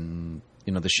Against and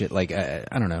the shit like I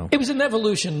don't know. It was an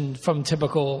evolution from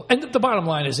typical, and the bottom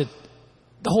line is that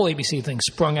the whole ABC thing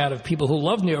sprung out of people who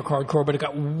loved New York hardcore, but it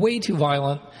got way too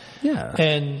violent. Yeah,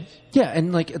 and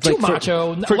too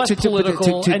macho, less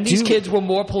political, and these kids were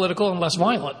more political and less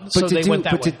violent. So they went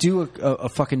that way. But to do a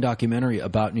fucking documentary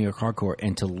about New York hardcore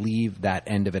and to leave that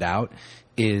end of it out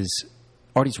is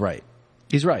Artie's right.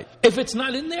 He's right. If it's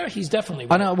not in there, he's definitely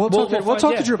right. I know. We'll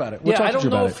talk to Drew about it. I don't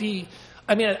know if he.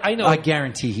 I mean, I know. I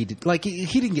guarantee he did. Like, he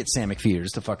didn't get Sam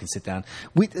McPheeters to fucking sit down.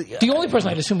 The only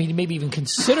person I'd assume he'd maybe even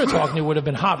consider talking to would have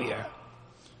been Javier.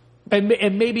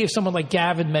 And maybe if someone like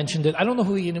Gavin mentioned it, I don't know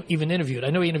who he even interviewed. I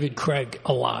know he interviewed Craig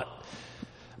a lot.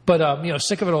 But,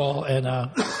 sick of it all, and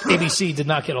ABC did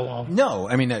not get along. No,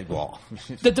 I mean,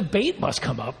 the debate must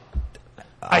come up.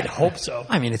 I'd hope so.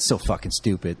 I mean, it's so fucking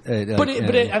stupid.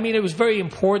 It was very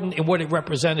important in what it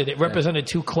represented. It represented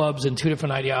two clubs and two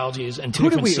different ideologies and two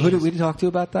different scenes. Who did we talk to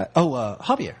about that? Oh,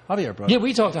 Javier. Javier, bro. Yeah,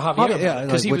 we talked to Javier.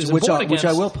 Because he was Born Against. Which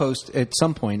I will post at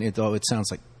some point. It sounds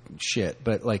like shit.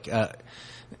 But,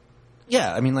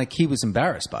 yeah, I mean, like, he was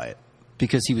embarrassed by it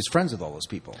because he was friends with all those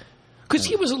people. Because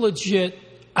he was a legit,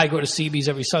 I go to CB's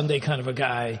every Sunday kind of a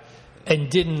guy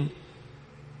and didn't...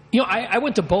 I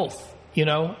went to both.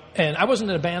 And I wasn't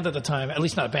in a band at the time, at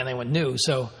least not a band anyone knew.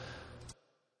 So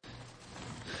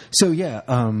yeah,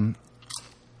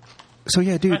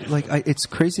 dude. Like, it's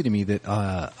crazy to me that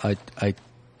I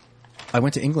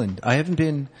went to England. I haven't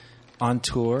been on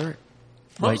tour.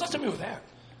 When was the last time you were there?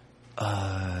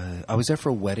 I was there for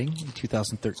a wedding in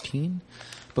 2013,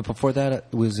 but before that, it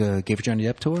was a Gay for Johnny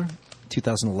Depp tour,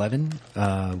 2011,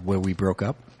 where we broke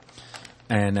up,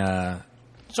 and.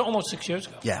 So almost 6 years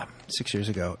ago. Yeah, 6 years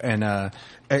ago, and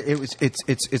it's.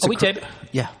 We taped?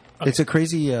 Yeah, okay. It's a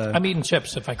crazy. I'm eating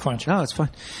chips if I crunch. No, it's fine.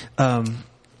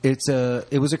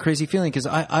 It was a crazy feeling because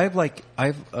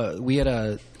we had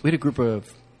a group of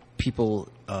people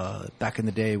back in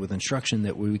the day with Instruction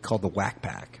that we called the Whack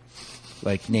Pack,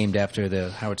 like named after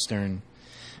the Howard Stern.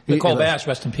 Nicole Bass,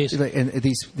 rest in peace. And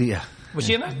was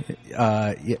she in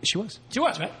that? Yeah, she was. She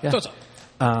was, right? Yeah. Thought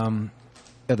so.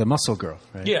 The muscle girl,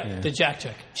 right? Yeah, the Jack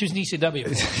chick. She was in ECW.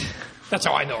 That's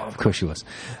how I know her. Of course she was.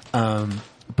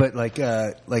 But like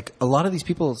a lot of these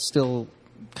people still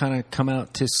kind of come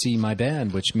out to see my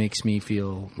band, which makes me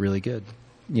feel really good.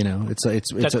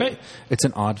 It's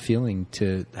an odd feeling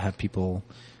to have people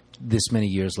this many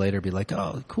years later be like,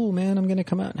 "Oh, cool, man, I'm going to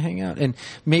come out and hang out." And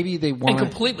maybe they want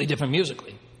completely different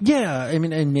musically. Yeah, I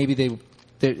mean, and maybe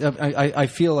I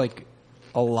feel like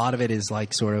a lot of it is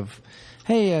like sort of.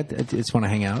 Hey, I just want to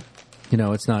hang out.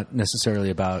 It's not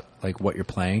necessarily about like what you're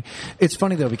playing. It's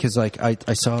funny though because like I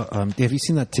saw. Have you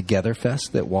seen that Together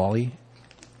Fest that Wally?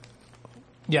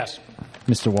 Yes.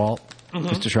 Mr. Walt,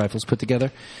 Mr. Trifles put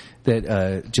together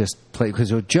that just played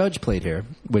because a Judge played here,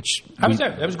 which I was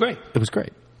there. That was great. It was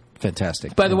great,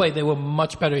 fantastic. By the way, they were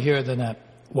much better here than at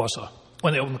Warsaw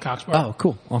when they opened the Coxburg. Oh,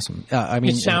 cool, awesome. I mean,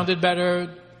 it sounded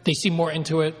better. They seemed more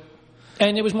into it.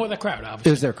 And it was more their crowd, obviously.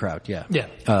 It was their crowd, yeah. Yeah.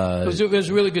 It was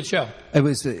a really good show. It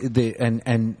was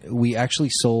and we actually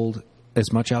sold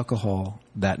as much alcohol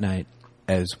that night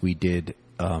as we did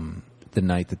the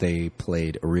night that they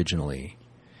played originally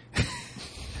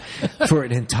for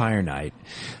an entire night.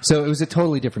 So it was a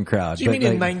totally different crowd. So you mean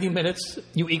in 90 minutes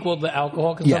you equaled the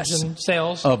alcohol consumption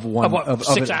sales of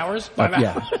 6 hours? 5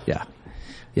 hours? Yeah.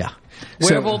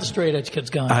 Where have all the straight edge kids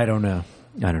gone? I don't know.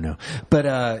 But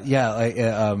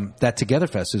that Together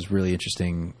Fest is really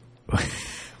interesting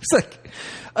It's like,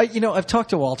 I've talked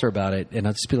to Walter about it, and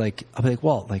I'll be like,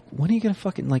 Walt, like, when are you going to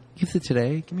fucking, like, give it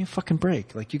today? Give me a fucking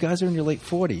break. Like, you guys are in your late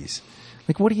 40s.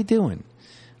 Like, what are you doing?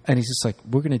 And he's just like,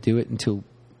 we're going to do it until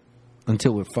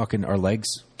we're fucking, our legs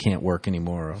can't work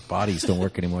anymore, our bodies don't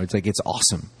work anymore. It's like, it's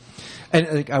awesome.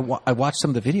 And like, I watched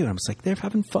some of the video, and I was like, they're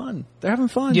having fun.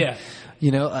 Yeah.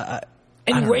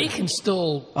 And Ray can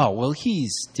still... Oh, well,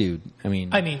 dude, I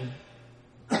mean...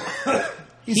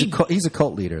 he's a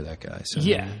cult leader, that guy. So,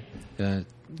 yeah.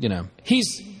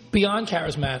 He's beyond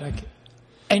charismatic,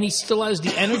 and he still has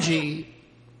the energy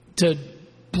to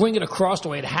bring it across the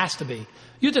way it has to be.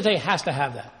 Youth today has to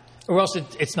have that, or else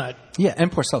it's not. Yeah,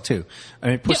 and Porcel too. I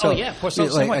mean, Porcel.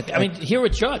 Porcel. I mean, here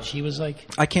with Judge, he was like.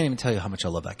 I can't even tell you how much I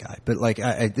love that guy, but like,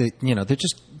 they're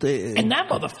just. And that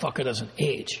motherfucker doesn't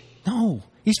age. No,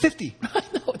 he's 50. I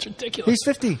know, it's ridiculous. He's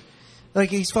 50. Like,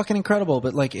 he's fucking incredible,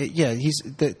 but like,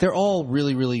 they're all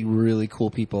really, really, really cool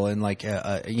people, and like,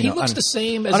 he looks the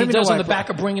same as he does on the back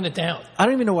of Bringing It Down. I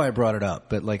don't even know why I brought it up,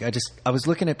 but like, I was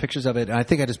looking at pictures of it, and I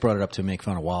think I just brought it up to make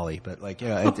fun of Wally, but like,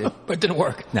 but it didn't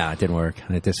work. Nah, it didn't work.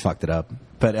 It just fucked it up.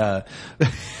 But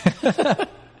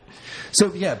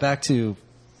so yeah, back to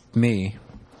me.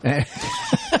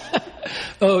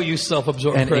 Oh, you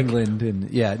self-absorbed and prick. England,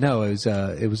 and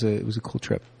it was a cool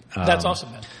trip. That's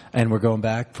awesome, man. And we're going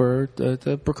back for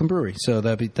the Brooklyn Brewery, so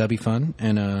that'd be fun.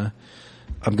 And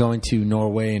I'm going to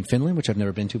Norway and Finland, which I've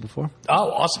never been to before.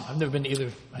 Oh, awesome! I've never been to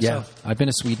either myself. Yeah, I've been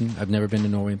to Sweden. I've never been to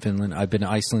Norway and Finland. I've been to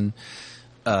Iceland.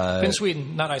 Been to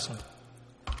Sweden, not Iceland.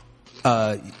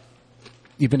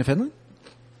 You've been to Finland?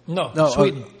 No,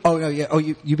 Sweden. Yeah. Oh,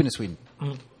 you've been to Sweden.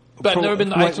 Mm-hmm. But I've never been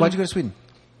to Iceland. Why'd you go to Sweden?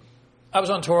 I was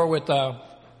on tour with Kill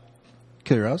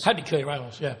Your Idols? How did you Kill Your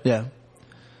Idols? Yeah. Yeah.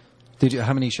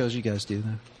 How many shows did you guys do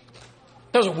there?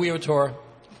 That was a weird tour.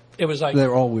 It was like... They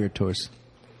were all weird tours.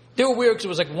 They were weird because it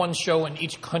was like one show in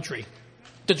each country.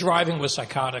 The driving was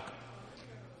psychotic.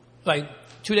 Like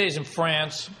 2 days in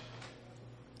France.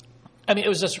 I mean, it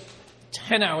was just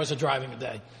 10 hours of driving a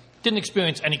day. Didn't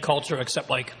experience any culture except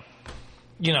like,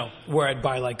 where I'd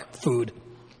buy like food.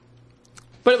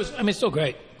 But it was, it's still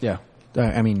great. Yeah.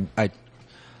 I mean, I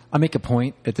make a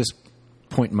point at this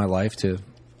point in my life to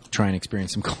try and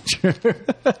experience some culture.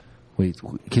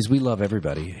 Because we love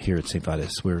everybody here at St.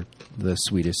 Vitus. We're the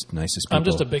sweetest, nicest people. I'm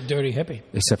just a big dirty hippie.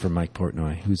 Except for Mike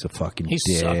Portnoy, who's a fucking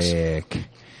dick. Sucks.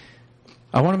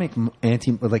 I want to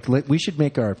make we should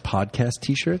make our podcast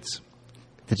T-shirts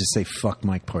that just say "fuck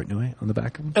Mike Portnoy" on the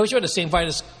back of them. I wish you had a St.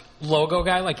 Vitus logo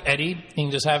guy like Eddie. You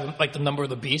can just have like the number of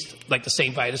the beast, like the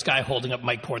St. Vitus guy holding up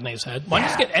Mike Portnoy's head. Why don't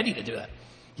you just get Eddie to do that?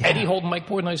 Yeah. Eddie holding Mike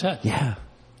Portnoy's head. Yeah,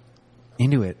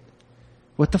 into it.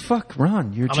 What the fuck,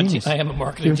 Ron? You're a genius. I am a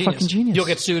marketing You're genius. A fucking genius. You'll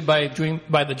get sued by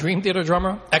the Dream Theater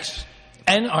drummer X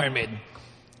and Iron Maiden.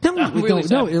 No,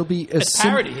 it'll be a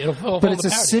parody. But it's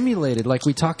a simulated, like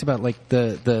we talked about, like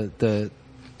the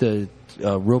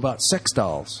robot sex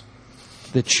dolls,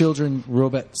 the children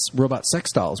robot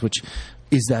sex dolls. Which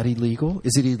is that illegal?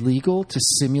 Is it illegal to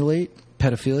simulate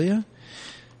pedophilia?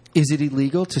 Is it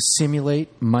illegal to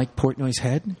simulate Mike Portnoy's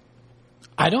head?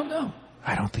 I don't know.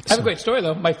 I don't think so. I have a great story,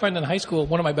 though. My friend in high school,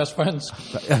 one of my best friends.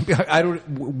 I don't.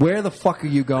 Where the fuck are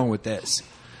you going with this?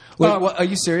 Are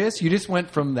you serious? You just went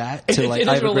from that to like. It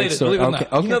is related. Believe it or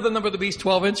not. Okay. You know the Number of the Beast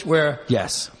 12-inch where?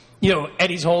 Yes.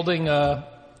 Eddie's holding the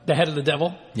head of the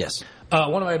devil. Yes.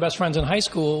 One of my best friends in high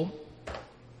school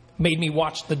made me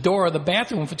watch the door of the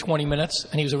bathroom for 20 minutes,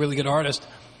 and he was a really good artist.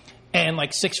 And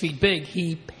like 6 feet big,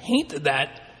 he painted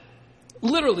that.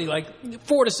 Literally, like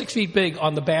 4 to 6 feet big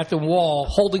on the bathroom wall,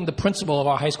 holding the principal of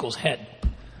our high school's head.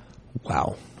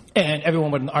 Wow! And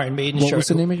everyone with an Iron Maiden shirt. What was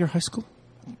the name of your high school?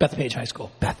 Bethpage High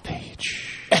School.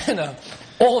 Bethpage. And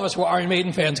all of us who were Iron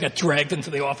Maiden fans got dragged into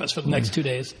the office for the next 2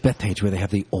 days. Bethpage, where they have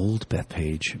the old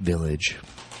Bethpage village.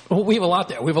 Well, we have a lot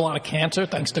there. We have a lot of cancer,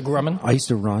 thanks to Grumman. I used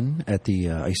to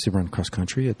run cross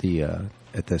country at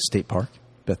the state park,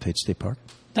 Bethpage State Park.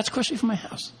 That's across street from my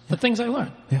house. The things I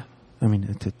learned. Yeah. I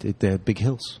mean, they had big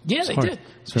hills. Yeah, they did.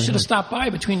 You should have stopped by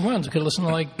between runs. We could have listened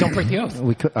to, like, Don't Break the Oath.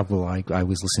 We could. Well, I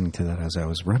was listening to that as I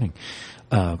was running.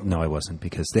 No, I wasn't,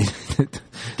 because those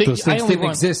things didn't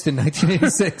exist in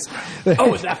 1986. Oh,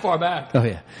 it was that far back? Oh,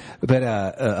 yeah. But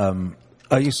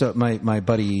I used to, my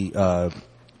buddy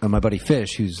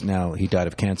Fish, who's now, he died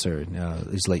of cancer in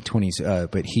his late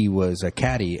 20s, but he was a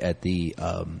caddy at the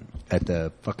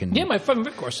fucking... Yeah, my friend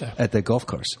Rick works there. At the golf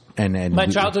course. And my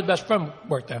childhood best friend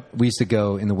worked there. We used to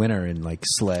go in the winter and like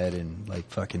sled and like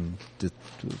fucking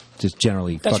just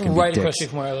generally That's fucking right be across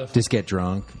dicks. from where I live. Just get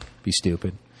drunk, be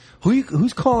stupid.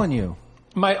 Who's calling you?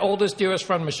 My oldest, dearest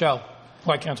friend, Michelle,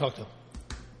 who I can't talk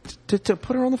to. To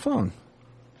put her on the phone.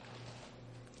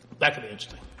 That could be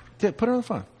interesting. Put her on the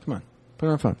phone. Come on. Put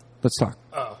her on the phone. Let's talk.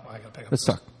 Oh, I got to pick up. Let's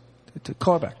talk.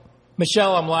 Call her back.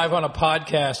 Michelle, I'm live on a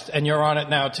podcast, and you're on it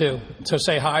now, too. So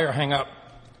say hi or hang up.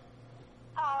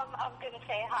 I'm going to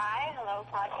say hi. Hello,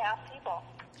 podcast people.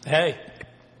 Hey.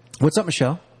 What's up,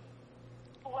 Michelle?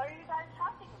 What are you guys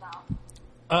talking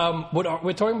about?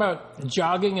 We're talking about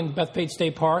jogging in Bethpage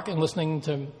State Park and listening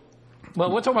to...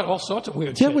 Well, we're talking about all sorts of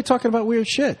weird shit. Yeah, we're talking about weird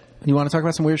shit. You want to talk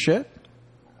about some weird shit?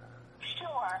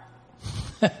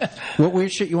 Sure. What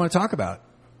weird shit you want to talk about?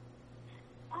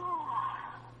 You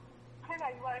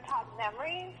want to talk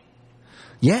memories?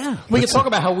 Yeah. We can talk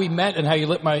about how we met and how you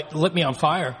lit me on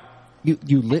fire.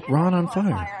 You lit Ron on fire.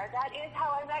 That is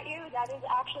how I met you. That is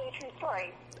actually a true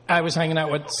story. I was hanging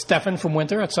out with Stefan from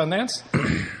Winter at Sundance,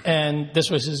 and this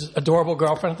was his adorable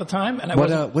girlfriend at the time. And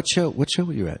what show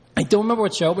were you at? I don't remember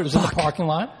what show, but it was in the parking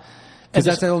lot. Because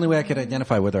that's the only way I could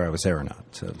identify whether I was there or not.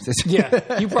 So.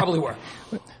 Yeah, you probably were.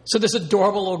 So this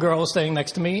adorable little girl is standing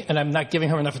next to me, and I'm not giving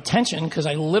her enough attention because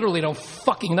I literally don't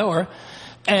fucking know her.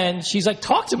 And she's like,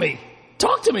 talk to me.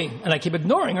 And I keep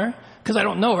ignoring her because I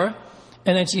don't know her.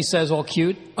 And then she says, all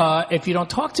cute, if you don't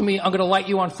talk to me, I'm going to light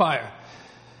you on fire.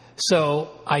 So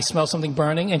I smell something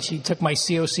burning, and she took my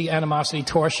COC Animosity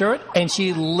tour shirt, and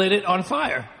she lit it on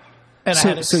fire.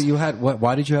 And so you had what?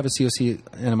 Why did you have a COC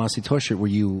Animosity tour shirt?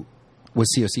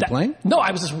 Was COC playing? No,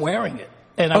 I was just wearing it.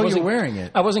 And you were wearing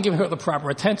it. I wasn't giving her the proper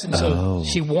attention, so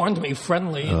she warned me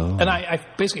friendly. And I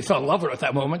basically fell in love with her at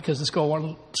that moment because this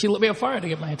girl she lit me on fire to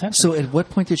get my attention. So at what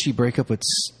point did she break up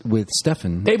with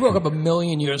Stefan? They broke up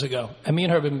 1,000,000 years ago. And me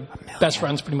and her have been best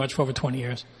friends pretty much for over 20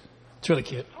 years. It's really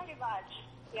cute. Pretty much.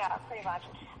 Yeah, pretty much.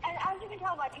 And as you can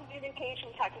tell, my communication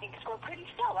techniques were pretty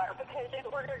stellar because in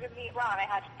order to meet Ron, I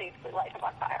had to basically light him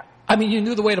on fire. I mean, you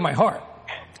knew the way to my heart.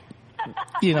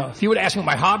 You know, if you would ask me what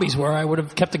my hobbies were, I would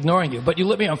have kept ignoring you. But you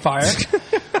lit me on fire.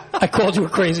 I called you a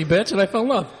crazy bitch, and I fell in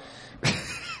love.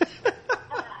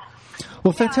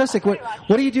 Well, fantastic. What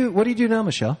do you do? What do you do now,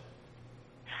 Michelle?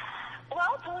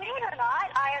 Well, believe it or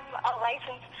not, I am a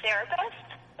licensed therapist,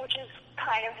 which is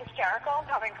kind of hysterical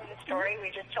coming from the story we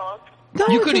just told. No,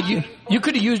 you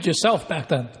could have used yourself back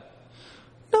then.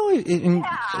 No,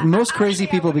 most crazy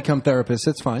people become therapists.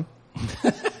 It's fine.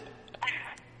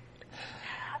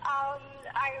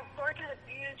 I worked with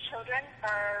abused children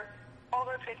for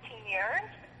over 15 years,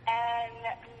 and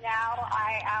now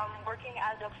I am working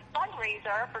as a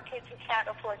fundraiser for kids who can't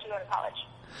afford to go to college.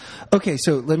 Okay,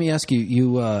 so let me ask you.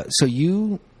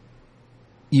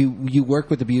 You work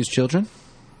with abused children?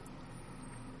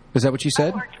 Is that what you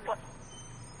said?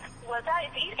 Was that?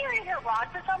 It's easier to hear Ron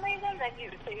for some reason than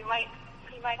you, so you might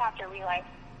have to relay.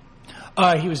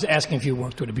 He was asking if you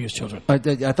worked with abused children. I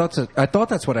thought so. I thought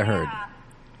that's what I heard. Yeah.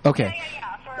 Okay. Yeah.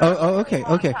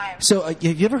 Okay. Time. So, have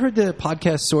you ever heard the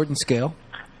podcast Sword and Scale?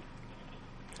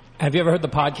 Have you ever heard the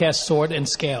podcast Sword and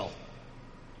Scale?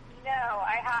 No,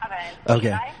 I haven't.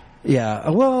 Okay. Yeah.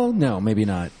 Well, no, maybe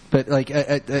not. But like,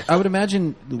 I would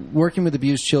imagine working with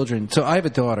abused children. So I have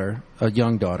a daughter, a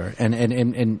young daughter, and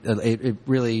it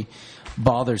really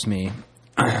bothers me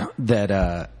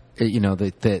that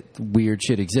that weird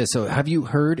shit exists. So have you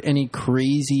heard any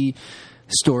crazy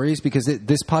stories? Because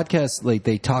this podcast, like,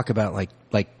 they talk about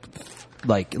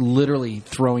like literally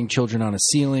throwing children on a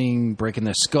ceiling, breaking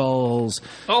their skulls.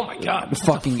 Oh my god!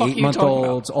 Fucking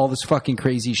 8-month-olds, all this fucking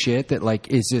crazy shit that like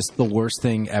is just the worst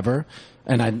thing ever.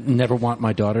 And I never want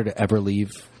my daughter to ever leave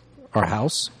our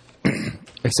house,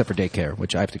 except for daycare,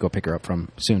 which I have to go pick her up from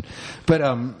soon. But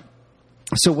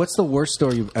so what's the worst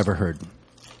story you've ever heard?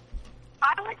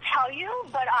 I would tell you,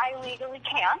 but I legally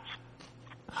can't.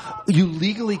 You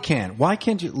legally can. Why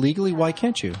can't you? Legally, why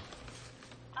can't you?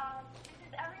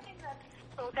 Because everything that's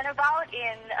spoken about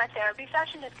in a therapy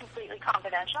session is completely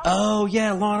confidential. Oh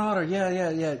yeah, Law and Order.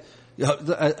 Yeah.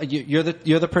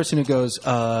 You're the person who goes,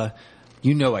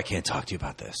 you know, I can't talk to you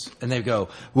about this, and they go,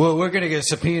 well, we're going to get a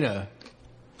subpoena,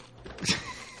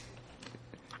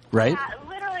 right? Yeah,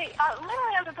 literally,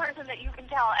 I'm the person that you can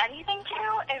tell anything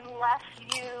to unless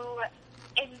you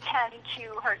intend to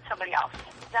hurt somebody else.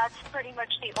 That's pretty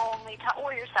much the only time,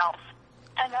 or yourself.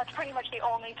 And that's pretty much the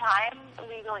only time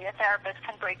legally a therapist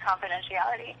can break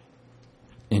confidentiality.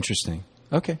 Interesting.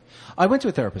 Okay. I went to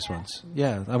a therapist once.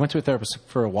 Yeah, I went to a therapist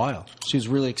for a while. She was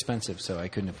really expensive, so I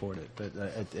couldn't afford it. But so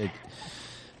unfortunate.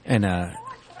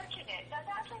 That's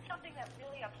actually something that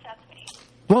really upsets me.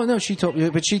 Well, no, she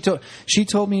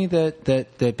told me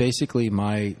that basically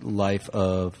my life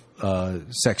of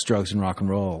sex, drugs, and rock and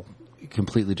roll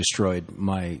completely destroyed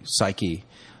my psyche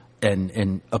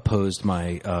and opposed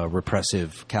my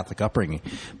repressive Catholic upbringing.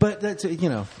 But that's,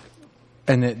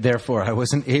 And therefore, I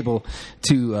wasn't able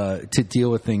to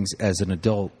deal with things as an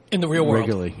adult in the real world.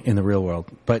 Regularly in the real world.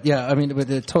 But yeah, I mean, but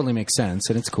it totally makes sense,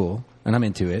 and it's cool, and I'm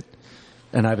into it.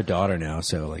 And I have a daughter now,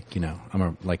 so like, you know, I'm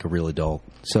a real adult.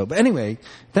 So, but anyway,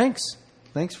 thanks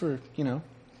for, you know,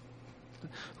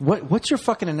 what's your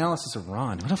fucking analysis of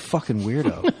Ron? What a fucking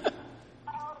weirdo.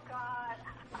 Oh God,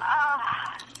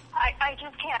 I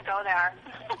just can't go there.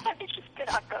 I just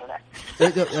cannot go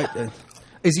there.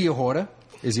 Is he a hoarder?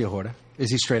 Is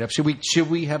he straight up? Should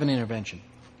we have an intervention?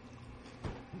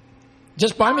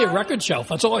 Just buy me a record shelf.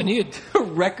 That's all I need. A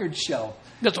record shelf.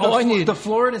 That's all I need. The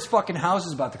floor in his fucking house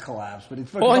is about to collapse. But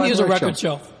it's all I need is a record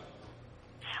shelf.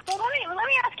 Well, let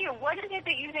me ask you, what is it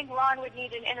that you think Ron would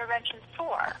need an intervention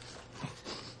for?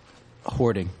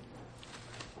 Hoarding.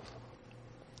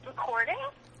 Recording?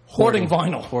 Hoarding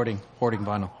vinyl. Hoarding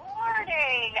vinyl.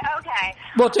 Hoarding. Okay.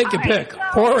 Well, take your pick.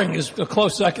 Whoring is a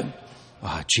close second.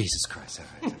 Oh, Jesus Christ.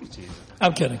 Jesus.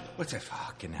 I'm kidding. What's that?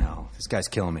 Fucking hell. This guy's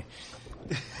killing me.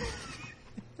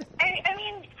 I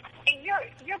mean,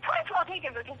 your point's well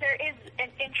taken because there is an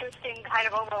interesting kind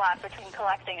of overlap between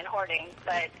collecting and hoarding,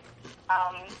 but...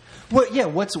 Well, yeah,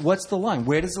 what's the line?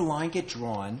 Where does the line get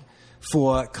drawn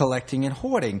for collecting and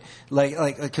hoarding?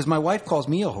 Like, because my wife calls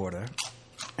me a hoarder,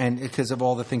 and because of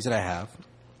all the things that I have.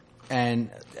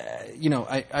 And, you know,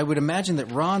 I would imagine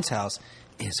that Ron's house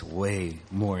is way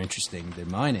more interesting than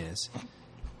mine is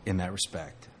in that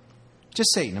respect.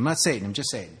 Just Satan. I'm not Satan. I'm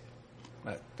just Satan.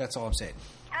 That's all I'm saying.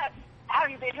 Have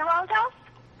you been to Ron's house?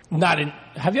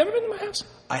 Have you ever been to my house?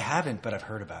 I haven't, but I've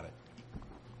heard about it.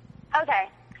 Okay.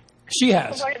 She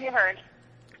has. So what have you heard?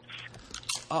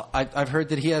 I've heard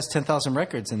that he has 10,000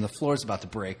 records and the floor's about to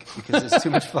break because there's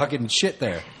too much fucking shit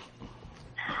there.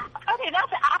 Okay,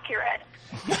 that's accurate.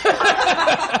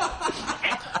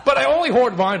 But I only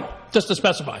hoard vinyl, just to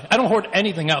specify. I don't hoard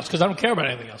anything else because I don't care about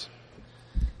anything else.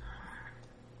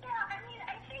 Yeah, I mean,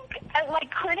 I think,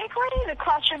 like, clinically, the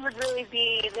question would really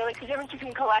be, the difference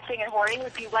between collecting and hoarding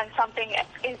would be when something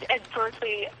is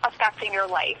adversely affecting your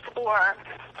life or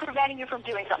preventing you from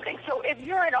doing something. So if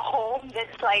you're in a home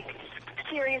that's, like,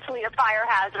 seriously a fire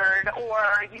hazard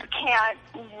or you can't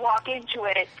walk into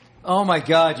it. Oh, my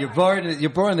God, you're boring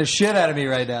the shit out of me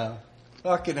right now.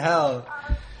 Fucking hell.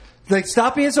 Like,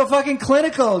 stop being so fucking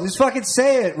clinical. Just fucking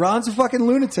say it. Ron's a fucking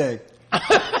lunatic.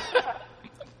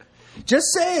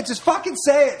 Just say it. Just fucking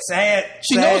say it. Say it.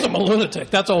 She knows I'm a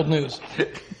lunatic. That's old news.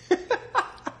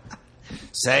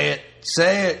 Say it.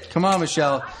 Say it. Come on,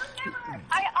 Michelle.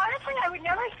 I would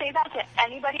never say that to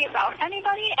anybody about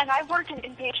anybody, and I've worked in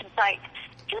inpatient psych.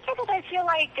 Just because I feel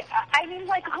like, I mean,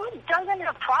 like, who doesn't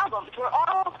have problems? We're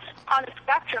all on a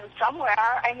spectrum somewhere.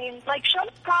 I mean, like, show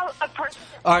a person...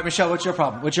 All right, Michelle, what's your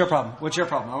problem? What's your problem? What's your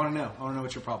problem? I want to know. I want to know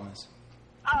what your problem is.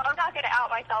 Oh, I'm not going to out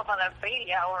myself on a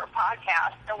radio or a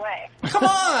podcast. No way. Come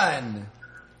on!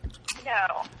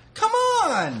 No. Come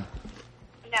on!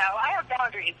 No, I have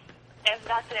boundaries, and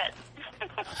that's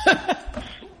it.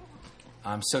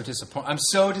 I'm so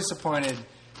disappointed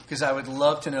because I would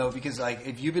love to know, because like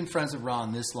if you've been friends with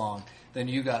Ron this long, then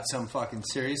you got some fucking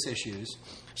serious issues.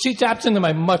 She taps into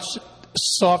my much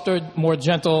softer, more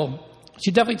gentle.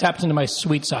 She definitely taps into my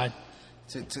sweet side.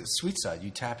 To sweet side,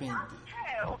 you tap in.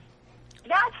 True.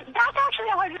 That's actually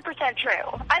 100%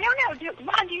 true. I don't know,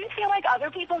 Ron, do you feel like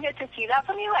other people get to see that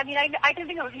from you? I mean, I can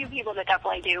think of a few people that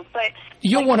definitely do, but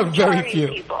you're like, one of very few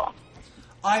people.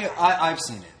 I've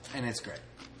seen it, and it's great.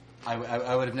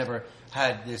 I would have never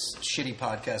had this shitty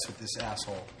podcast with this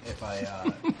asshole if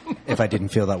I didn't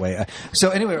feel that way. So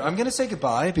anyway, I'm going to say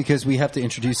goodbye because we have to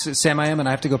introduce Samiam, and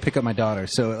I have to go pick up my daughter.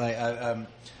 So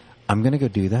I'm going to go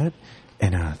do that.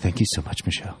 And thank you so much,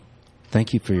 Michelle.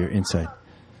 Thank you for your insight.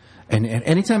 And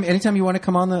anytime you want to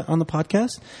come on the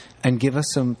podcast and give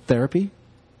us some therapy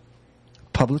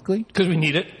publicly, because we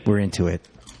need it, we're into it.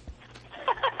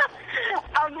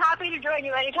 I'm happy to join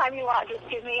you anytime you want. Just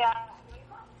give me a...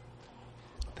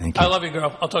 Thank you. I love you,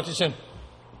 girl. I'll talk to you soon.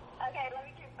 Okay, love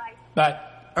you too. Bye. Bye.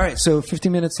 All right, so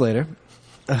 15 minutes later,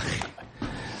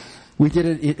 we did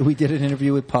an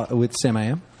interview with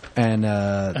Samiam and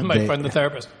my friend, the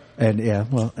therapist. And yeah,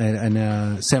 well, and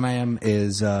Samiam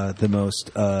is the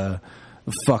most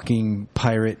fucking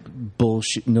pirate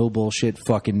bullshit, no bullshit,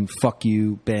 fucking fuck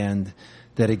you band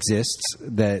that exists,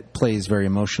 that plays very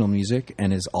emotional music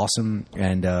and is awesome.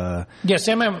 And yeah,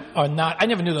 Samiam are not. I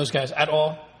never knew those guys at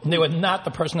all. They were not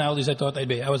the personalities I thought they'd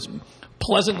be. I was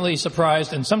pleasantly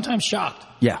surprised and sometimes shocked.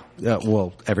 Yeah,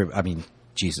 well, I mean,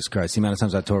 Jesus Christ, the amount of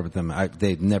times I toured with them,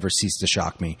 they never cease to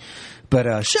shock me.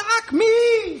 But shock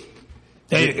me.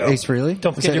 There you go. Ace Frehley?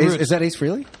 Don't forget your roots. Is that Ace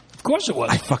Frehley? Of course it was.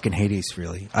 I fucking hate Ace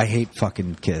Frehley. I hate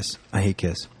fucking Kiss. I hate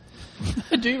Kiss.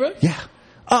 Do you really? Yeah.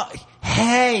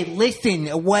 Hey, listen,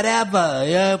 whatever.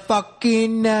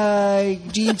 Gene's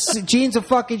a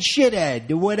fucking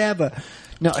shithead, whatever.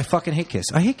 No, I fucking hate Kiss.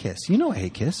 I hate Kiss. You know I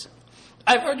hate Kiss.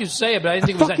 I've heard you say it, but I didn't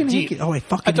think it was that deep. I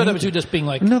fucking I thought hate it was you just being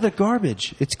like... No, they're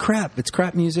garbage. It's crap. It's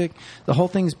crap music. The whole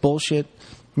thing's bullshit.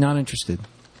 Not interested.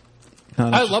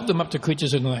 I loved them up to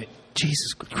Creatures in the Night.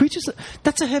 Jesus. Creatures...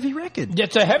 That's a heavy record.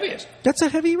 It's the heaviest. That's a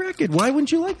heavy record. Why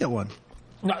wouldn't you like that one?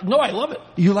 No, I love it.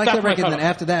 You like that record, then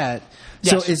after that...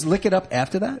 Yes. So is Lick It Up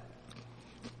after that?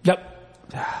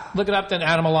 Yep. Look It Up, then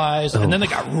Animalized, and then they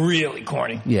got really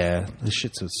corny. Yeah, this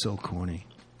shit's so corny.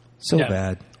 So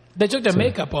bad. They took their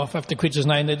makeup off after Creatures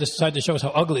Night, and they decided to show us how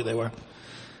ugly they were.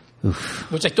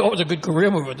 Oof. Which I thought was a good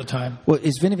career move at the time. Well,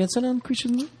 is Vinnie Vincent on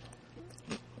Creatures Night?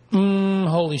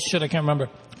 Holy shit, I can't remember.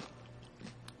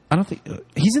 I don't think...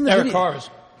 he's in the Eric video.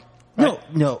 Carr's.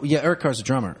 Right? No. Yeah, Eric Carr's a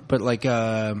drummer. But like...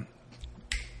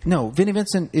 no, Vinnie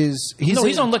Vincent is...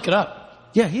 He's on Lick It Up.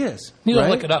 Yeah, he is. He's on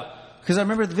Lick It Up. Because I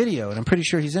remember the video, and I'm pretty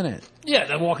sure he's in it. Yeah,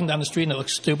 they're walking down the street, and it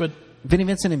looks stupid. Vinnie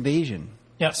Vincent Invasion.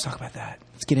 Yeah. Let's talk about that.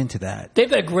 Let's get into that. They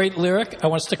have that great lyric, I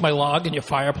want to stick my log in your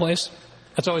fireplace.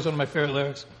 That's always one of my favorite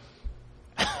lyrics.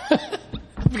 I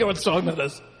forget what song that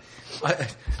is.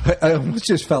 I almost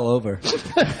just fell over.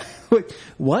 Wait,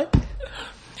 what?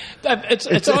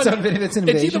 It's on Vinnie Vincent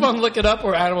Invasion? It's either on Lick It Up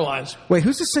or Animalized. Wait,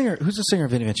 who's the singer? Who's the singer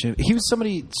of Vinnie Vincent? He was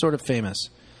somebody sort of famous.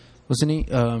 Wasn't he?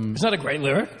 Isn't that a great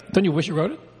lyric? Don't you wish you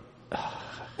wrote it?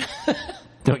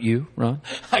 Don't you, Ron?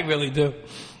 I really do.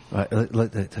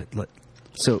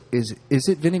 So is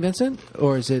it Vinnie Vincent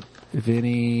or is it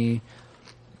Vinnie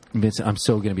Vincent? I'm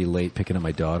so going to be late picking up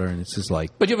my daughter, and it's just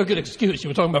like... But you have a good excuse. You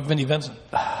were talking about Vinnie Vincent.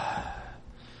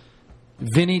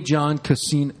 Vinnie John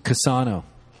Cassano,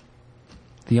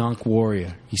 the Ankh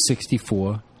Warrior. He's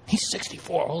 64. He's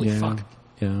 64. Holy fuck.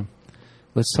 Yeah.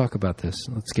 Let's talk about this.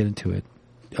 Let's get into it.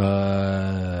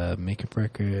 Makeup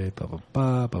record, blah, blah,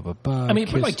 blah, blah, blah, blah. I mean,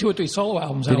 he put like 2 or 3 solo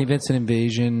albums Vinnie out. Vincent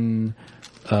Invasion.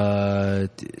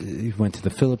 He went to the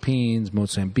Philippines,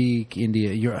 Mozambique,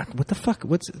 India. What the fuck?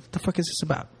 What the fuck is this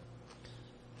about?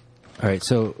 All right,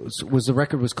 so was the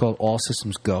record called All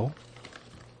Systems Go?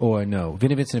 Or no?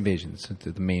 Vinnie Vincent Invasion,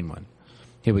 the main one.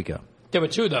 Here we go. There were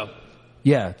 2, though.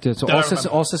 Yeah, so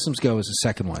All Systems Go is the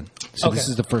second one. So this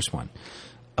is the first one.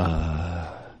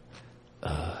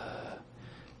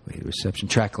 Wait, reception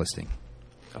track listing.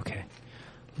 Okay.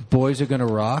 Boys Are Gonna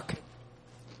Rock.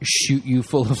 Shoot You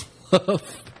Full of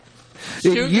Love.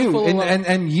 Shoot You Full of Love.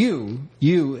 And you.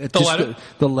 The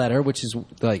letter, which is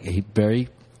like a very,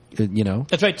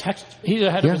 That's right. He's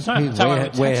ahead of his time. He's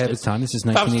way ahead of his time. This is 1986.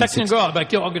 If I was texting a girl, I'd be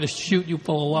like, yo, I'm going to shoot you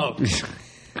full of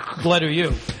love. Letter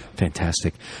U.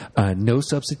 Fantastic. No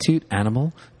Substitute,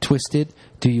 Animal, Twisted,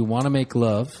 Do You Want to Make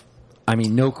Love? I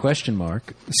mean, no question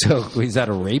mark. So is that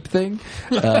a rape thing?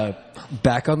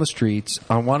 Back on the Streets.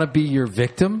 I Want to Be Your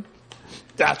Victim.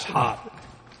 That's hot.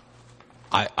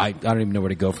 I don't even know where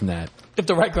to go from that. If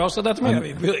the right girl said that to me, I'd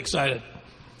be really excited.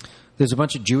 There's a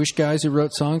bunch of Jewish guys who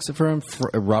wrote songs for him.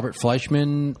 Robert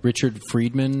Fleischman, Richard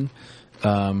Friedman.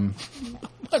 Bunch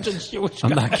of Jewish guys.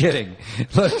 I'm not kidding.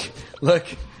 Look.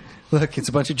 It's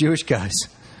a bunch of Jewish guys.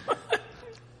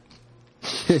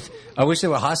 I wish they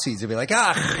were Hussies. They'd be like,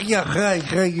 fucking... Yeah.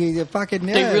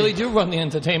 They really do run the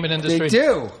entertainment industry. They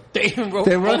do. They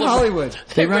run Hollywood.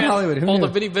 They run Hollywood. Who all knew?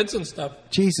 the Vinnie Vincent stuff.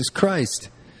 Jesus Christ.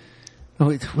 Oh,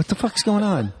 wait, what the fuck's going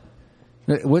on?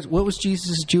 What was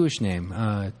Jesus' Jewish name?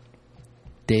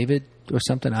 David or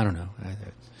something? I don't know.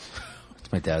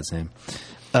 It's my dad's name.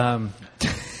 How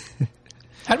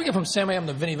do we get from Samiam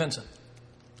to Vinnie Vincent?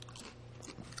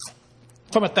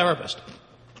 From a therapist.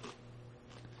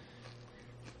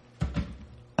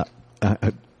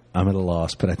 I'm at a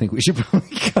loss, but I think we should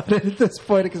probably cut it at this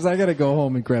point because I got to go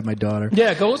home and grab my daughter.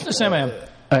 Yeah, go listen to Samiam.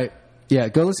 All right. Yeah,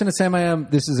 go listen to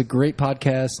Samiam. This is a great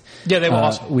podcast. Yeah, they were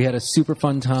awesome. We had a super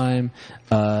fun time,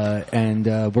 and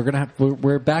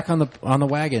we're back on the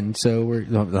wagon. So we're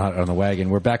not on the wagon.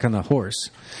 We're back on the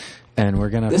horse, and we're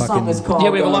gonna. This song is called. Yeah,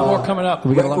 we have a lot more coming up.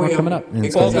 We got a lot more coming up.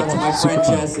 It goes out to my friend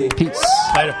Jesse. Peace.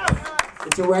 Later.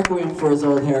 It's a requiem for his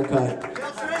old haircut.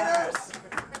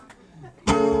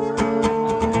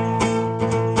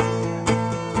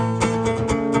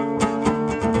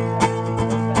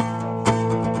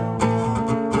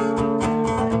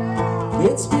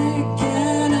 It's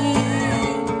beginning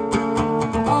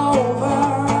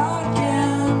over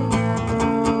again.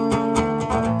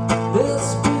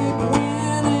 This big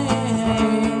winning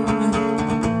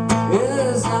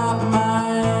is not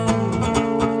mine,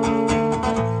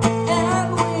 and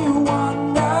we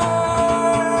wonder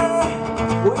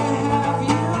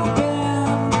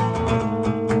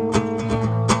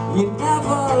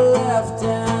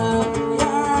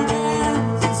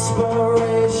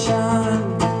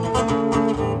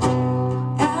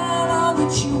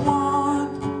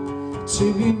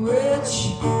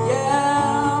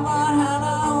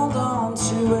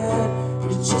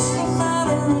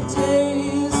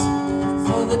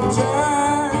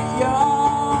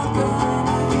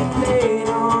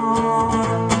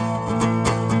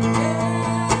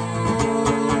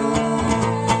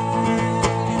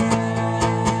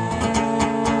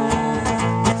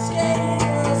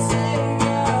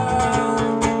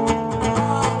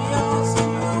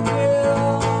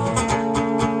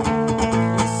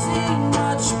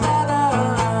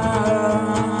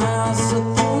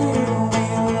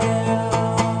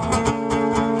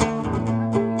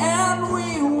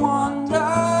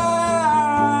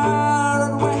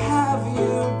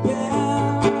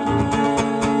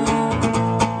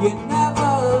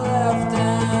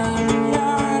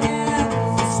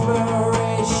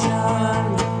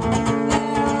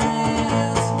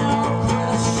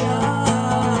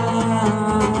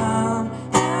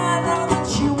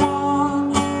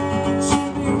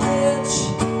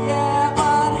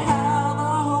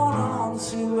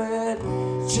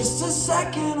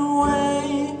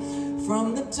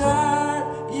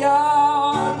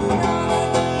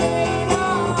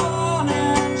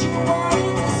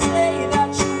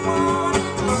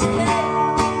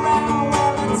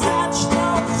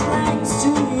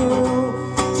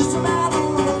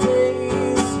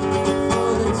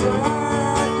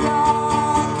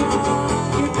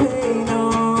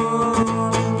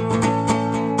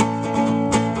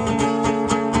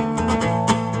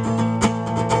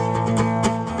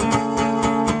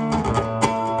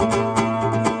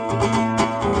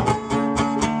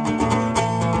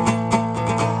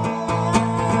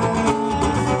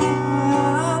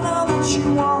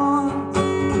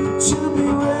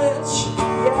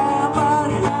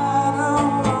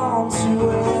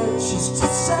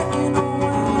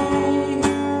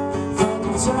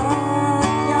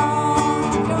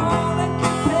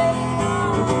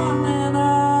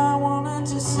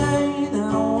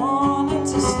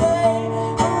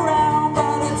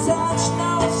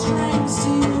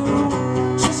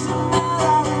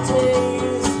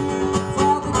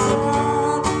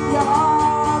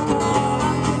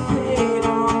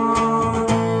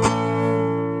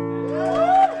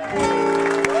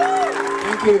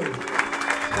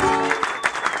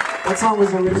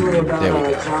was originally about There we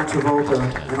go. John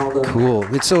Travolta and all the.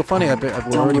 Cool. It's so funny. We're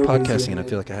already movies podcasting, he and I did.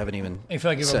 feel like I haven't even I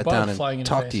feel like you have a sat bug down flying in and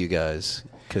your talked face. to you guys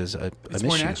because I It's miss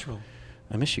more you. natural.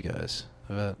 I miss you guys.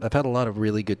 I've had a lot of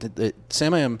really good.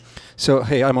 Samiam. So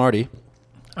hey, I'm Arty,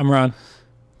 I'm Ron.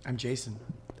 I'm Jason.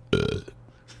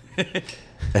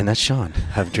 and that's Sean.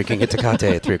 I'm drinking a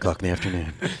Tecate at 3:00 in the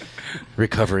afternoon,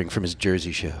 recovering from his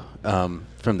Jersey show,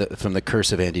 from the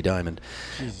curse of Andy Diamond.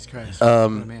 Jesus Christ. What a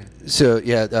man. So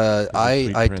yeah,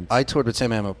 I Prince. toured with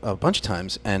Samiam a bunch of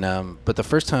times, and but the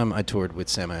first time I toured with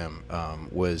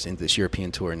Samiam was in this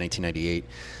European tour in 1998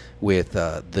 with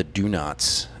the Do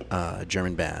Nots,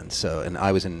 German band. So, and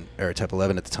I was in Aerotype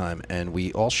 11 at the time, and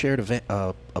we all shared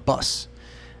a bus.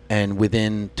 And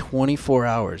within 24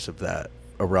 hours of that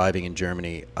arriving in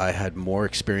Germany, I had more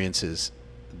experiences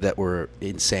that were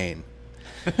insane.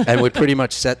 And would pretty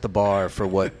much set the bar for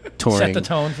what touring, Set the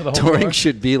tone for the whole touring tour.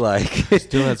 should be like.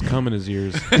 Still has cum in his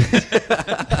ears.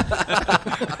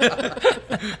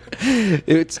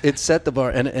 It set the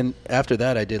bar, and after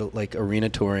that, I did like arena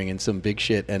touring and some big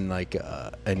shit, and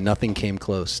and nothing came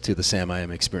close to the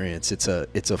Samiam experience. It's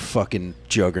a fucking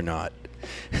juggernaut.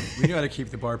 We know how to keep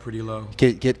the bar pretty low.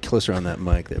 Get closer on that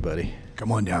mic there, buddy.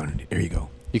 Come on down. There you go.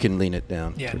 You can lean it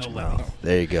down. Yeah, towards no your level. mouth.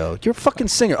 There you go. You're a fucking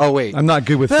singer. Oh wait, I'm not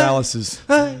good with phalluses.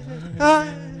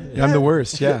 Yeah, I'm the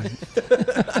worst. Yeah,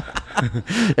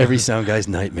 every sound guy's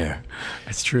nightmare.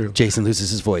 that's true. Jason loses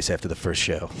his voice after the first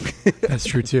show. That's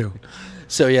true too.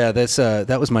 So yeah,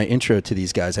 that was my intro to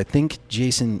these guys. I think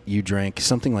Jason, you drank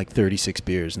something like 36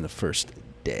 beers in the first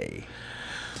day.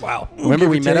 Wow. Remember,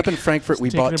 we or met take. up in Frankfurt. We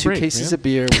Just taking bought a 2 break, cases man. of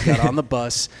beer. We got on the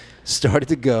bus, started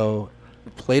to go,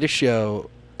 played a show,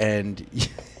 and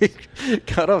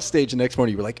got off stage the next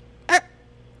morning. You were like, "Ah,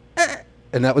 ah,"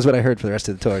 and that was what I heard for the rest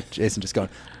of the tour. Jason just going,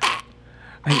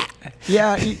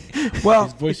 Yeah. His Well,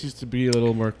 voice used to be a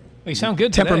little more. You sound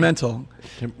good today. temperamental.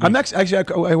 I'm actually.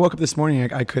 I woke up this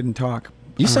morning. I couldn't talk.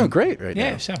 "You sound great right Yeah,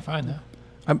 now." you sound fine though.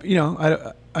 I'm.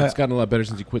 It's gotten a lot better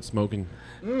since you quit smoking.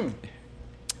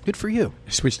 Good for you.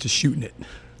 I switched to shooting it.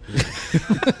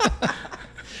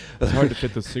 It's hard to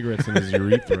fit the cigarettes in his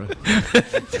urethra.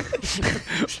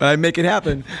 But I make it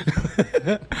happen.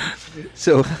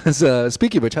 So,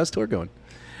 speaking of which, how's tour going?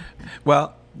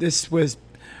 Well, this was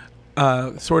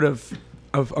sort of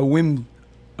a whim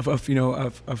of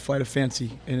a flight of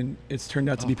fancy, and it's turned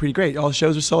out to be pretty great. All the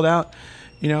shows are sold out.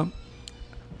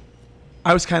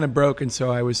 I was kind of broke, and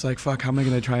so I was like, "Fuck, how am I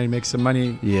going to try and make some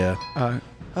money Yeah.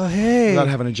 Oh hey. without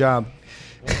having a job?"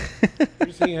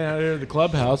 You're sitting out here at the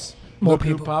clubhouse. More Look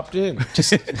who people. popped in.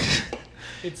 Just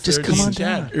It's Just come Sergey on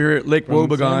Chad down. You're at Lake from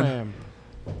Wobegon.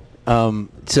 Samiam.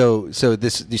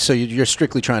 So you're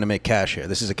strictly trying to make cash here.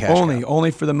 This is a cash cow.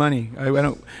 Only for the money. I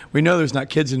don't. We know there's not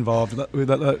kids involved.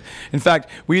 In fact,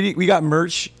 we got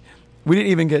merch. We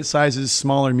didn't even get sizes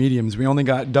small or mediums. We only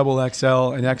got double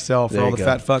XL and XL for There all you the go.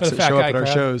 fat fucks For the that fat show up guy at our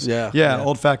crowd. shows. Yeah, yeah, yeah.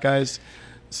 old fat guys.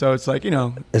 So it's like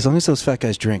As long as those fat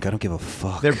guys drink, I don't give a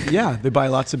fuck. they buy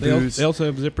lots of booze. They also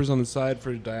have zippers on the side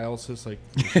for dialysis. Like,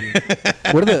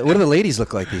 What do the ladies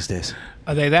look like these days?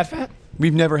 Are they that fat?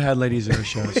 We've never had ladies at our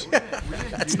shows.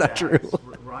 That's not true.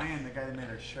 Ryan, the guy that made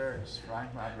our shirts, Ryan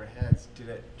Robert Heads, did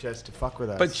it just to fuck with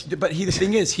us. But the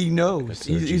thing is, he knows.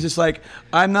 He's just like,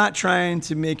 I'm not trying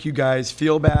to make you guys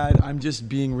feel bad. I'm just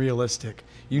being realistic.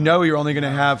 You know, you're only going to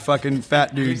have fucking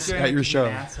fat dudes at your show.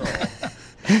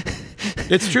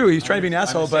 It's true. He's trying to be an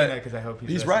asshole, but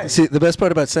he's right. See, the best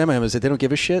part about Samiam is that they don't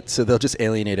give a shit, so they'll just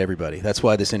alienate everybody. That's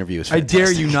why this interview is I fantastic.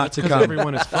 dare you not to because come.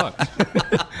 everyone is fucked.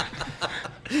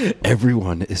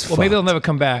 Everyone is Well, maybe they'll fucked. never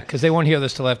come back because they won't hear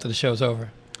this till after the show's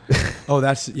over. Oh,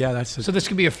 that's So this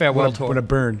could be a farewell tour. what a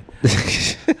burn.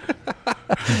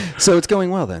 So it's going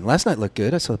well then. Last night looked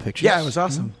good. I saw the pictures. Yeah, it was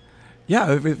awesome. Yeah,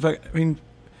 I mean,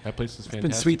 That place is it's fantastic.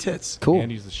 been sweet tits. Cool.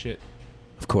 Andy's the shit.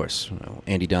 Of course. Well,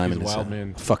 Andy Diamond He's a is wild a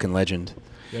man. fucking legend.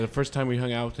 Yeah, the first time we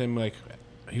hung out with him, like,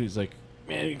 he was like,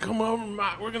 "Man, you come over,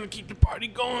 we're gonna keep the party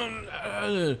going."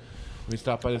 We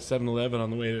stopped by the 7-Eleven on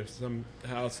the way to some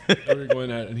house that we were going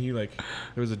at, and he there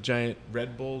was a giant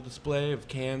Red Bull display of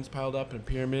cans piled up in a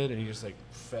pyramid, and he just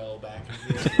fell back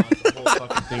and knocked the whole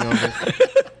fucking thing over.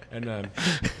 And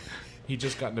he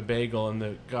just gotten a bagel, and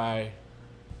the guy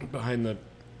behind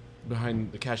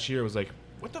the cashier was like,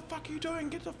 "What the fuck are you doing?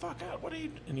 Get the fuck out! What are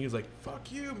you?" And he was like,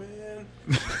 "Fuck you, man!"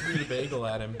 Threw the bagel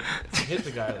at him, hit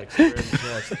the guy square in the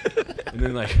chest, and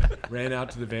then ran out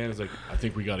to the van. And was like, "I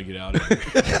think we got to get out of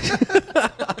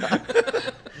here."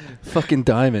 Fucking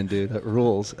Diamond, dude. That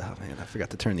rules. Oh, man, I forgot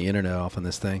to turn the internet off on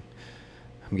this thing.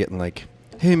 I'm getting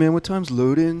 "Hey, man, what time's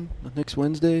load-in next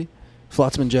Wednesday?"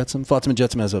 Flotsam and Jetsam. Flotsam and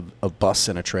Jetsam has a bus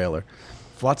and a trailer.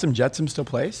 Flotsam Jetsam still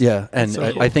plays? Yeah, and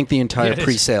So cool. I think the entire Yeah, it is.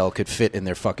 pre-sale could fit in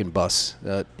their fucking bus.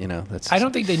 That's. I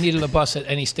don't think they needed a bus at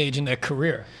any stage in their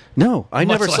career. No, I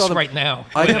Much never less saw them right now.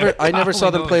 I never saw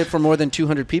them Probably play not. it for more than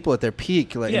 200 people at their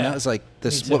peak. Like, and Yeah. that was like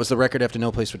this. Me too. What was the record after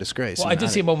No Place for Disgrace? Well, You I know, did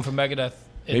see him open for Megadeth.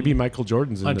 Maybe Michael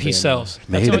Jordan's in on the Peace band. Cells.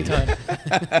 That's the only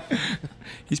Maybe. time.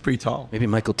 He's pretty tall. Maybe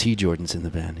Michael T. Jordan's in the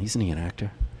band. Isn't he an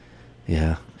actor?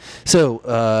 Yeah.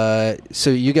 So, so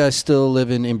you guys still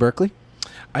live in Berkeley?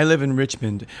 I live in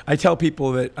Richmond. I tell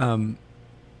people that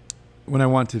when I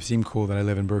want to seem cool that I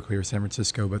live in Berkeley or San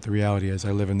Francisco, but the reality is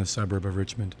I live in the suburb of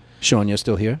Richmond. Sean, you're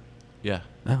still here? Yeah,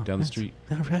 Oh, down the nice. street.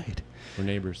 All right. We're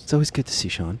neighbors. It's always good to see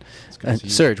Sean. good to see you.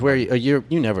 Serge, where are you?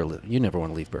 You never you never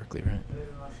want to leave Berkeley, right? I live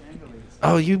in Los Angeles.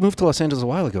 Oh, you moved to Los Angeles a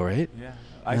while ago, right? Yeah.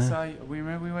 I saw you. We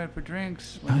remember we went for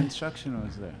drinks when Instruction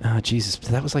was there. Oh, Jesus.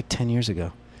 That was like 10 years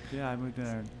ago. Yeah, I moved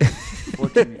there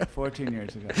 14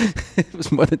 years ago. It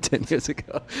was more than 10 years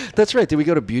ago. That's right. Did we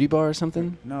go to Beauty Bar or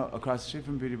something? No, across the street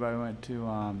from Beauty Bar, we went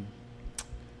to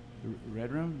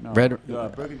Red Room? No, Red-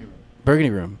 Burgundy Room. Burgundy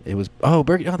Room. It was,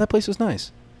 Burgundy. Oh, that place was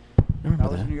nice. I remember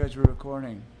That was that. when you guys were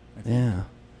recording. I think. Yeah.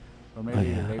 Or maybe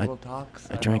yeah. the label talks.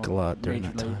 I drank don't a know. lot during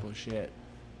Major that time. label shit.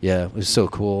 Yeah, it was so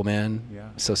cool, man. Yeah.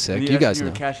 So sick. And You guys you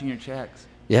know. were cashing your checks.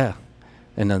 Yeah.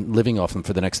 And then living off them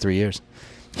for the next 3 years.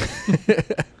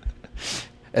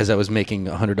 As I was making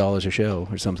 $100 a show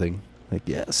or something. Like,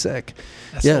 yeah, sick.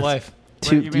 That's yeah. the life.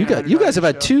 Two, Wait, you made you guys have $100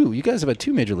 had a two. You guys have had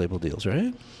two major label deals,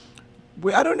 right?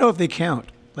 I don't know if they count.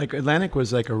 Like Atlantic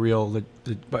was like a real,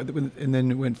 and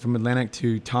then it went from Atlantic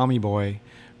to Tommy Boy,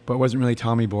 but it wasn't really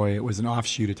Tommy Boy. It was an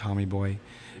offshoot of Tommy Boy,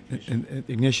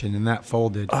 Ignition, and that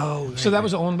folded. Oh, So that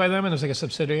was owned by them, and it was like a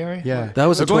subsidiary. Yeah, That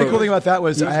was the a only tour- cool thing about that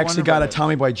was He was I actually Warner got a Brothers.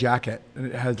 Tommy Boy jacket, and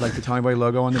it had like the Tommy Boy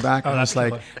logo on the back. Oh, and I that's was like,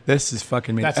 killer. this is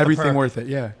fucking made That's the everything perk. worth it.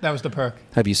 Yeah. That was the perk.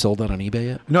 Have you sold that on eBay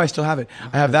yet? No, I still have it.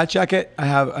 I have that jacket. I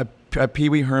have a Pee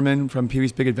Wee Herman from Pee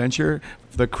Wee's Big Adventure,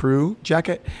 the crew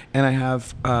jacket, and I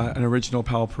have an original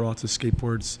Powell Peralta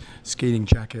skateboards skating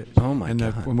jacket. Oh, my and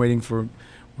God. I'm waiting for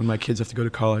when my kids have to go to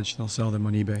college. They'll sell them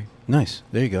on eBay. Nice.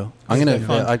 There you go. I'm gonna. That's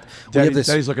fun. we Daddy, have this.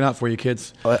 Daddy's looking out for you,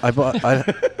 kids. I bought.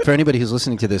 For anybody who's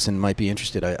listening to this and might be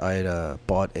interested, I had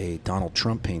bought a Donald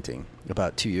Trump painting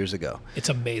about 2 years ago, It's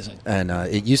amazing. and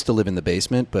it used to live in the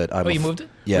basement, but I'm Oh, you moved it?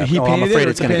 Yeah, Wait, he I'm painted it, afraid or it's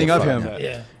it's a going to painting get of fucked him? up.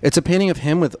 Yeah. It's a painting of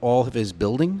him with all of his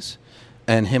buildings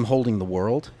and him holding the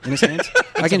world in his hands.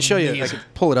 I can show you. I amazing. can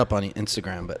pull it up on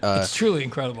Instagram, but It's truly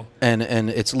incredible. and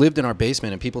it's lived in our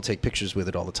basement, and people take pictures with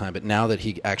it all the time. But now that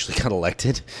he actually got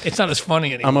elected, It's not as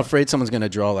funny anymore. I'm afraid someone's going to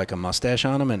draw like a mustache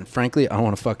on him. And frankly, I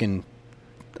want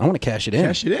to cash it in.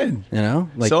 Cash it in. You know,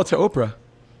 like Sell it to Oprah.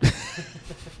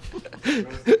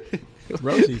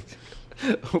 Rosie.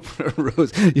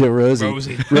 Rose, yeah, Rosie.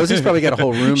 Rosie. Rosie's probably got a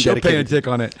whole room She'll paint a dedicated. dick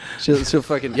on it. She'll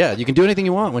fucking you can do anything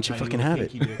you want once you fucking have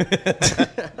it.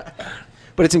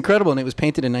 But it's incredible, and it was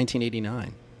painted in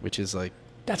 1989, which is like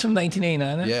That's from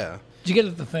 1989. yeah. Did you get it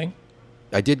at the thing?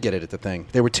 I did get it at the thing.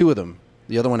 There were two of them.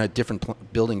 The other one had different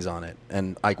buildings on it,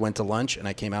 and I went to lunch, and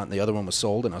I came out, and the other one was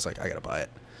sold, and I was like, I gotta buy it.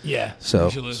 Yeah. So,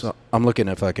 You should lose. so I'm looking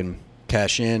if I can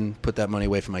cash in, put that money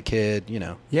away for my kid,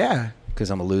 Yeah. because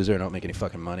I'm a loser and I don't make any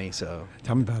fucking money. So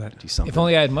Tell me about it. do something. If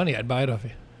only I had money, I'd buy it off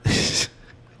you.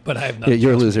 But I have yeah, nothing.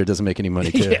 you're a loser. Doesn't make any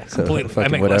money too. Yeah, so completely. I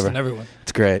fucking make whatever. less than everyone.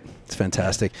 It's great. It's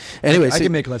fantastic. Anyway, I so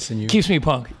can make less than you. Keeps me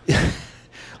punk.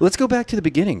 let's go back to the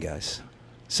beginning, guys.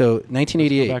 So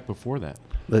 1988. Back before that.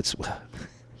 Let's.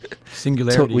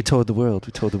 Singularity. We toured the world.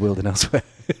 We toured the world and elsewhere.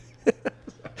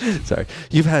 Sorry,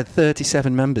 you've had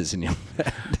 37 members in your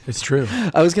band. It's true.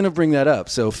 I was going to bring that up.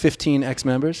 So 15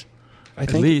 ex-members. I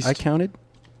think least. I counted.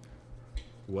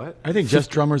 What? I think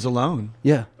just drummers alone.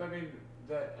 Yeah. I mean,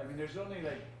 there's only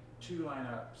like two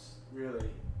lineups really,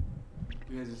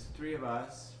 because it's three of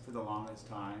us for the longest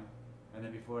time, and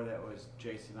then before that was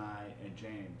Jason, I, and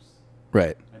James,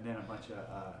 Right. and then a bunch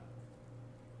of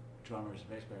drummers and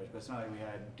bass players. But it's not like we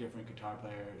had different guitar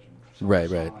players and Right.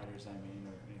 songwriters. I mean,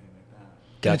 or anything like that.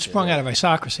 It Gotcha. sprung out of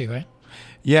isocracy, right?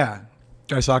 Yeah.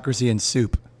 Isocracy and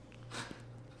soup.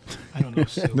 I don't know.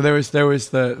 Sue. There was the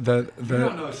You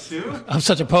don't know Sue? I'm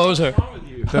such a poser. What's wrong with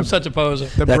you? I'm such a poser.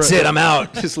 That's it. I'm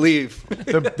out. Just leave.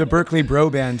 The Berkeley Bro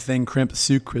Band thing, Crimp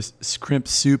Soupcracy.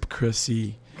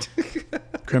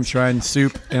 Crimp Shrine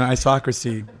Soup and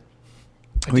Isocracy.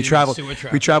 I We do traveled. sewer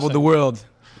trap We traveled the world,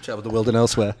 Travel the world and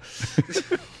elsewhere.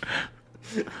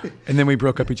 and then we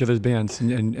broke up each other's bands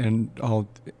and all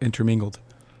intermingled.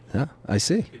 Yeah, I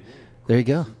see. There you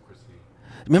go.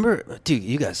 Remember, dude,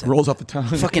 you guys. Rolls off the tongue.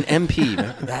 Fucking MP,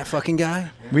 man. That fucking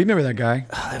guy. We remember that guy.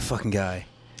 That fucking guy.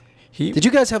 He. Did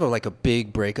you guys have a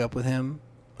big breakup with him,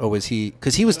 or was he?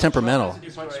 Because he was temperamental.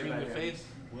 You punched me in the face.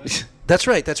 That's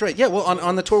right. Yeah. Well,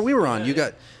 on the tour we were on,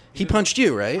 he punched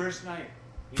you, right? First night.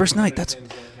 First night. That's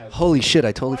holy shit.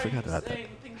 I totally forgot about that.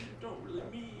 Things you don't really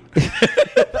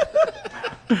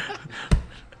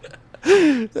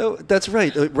mean. That's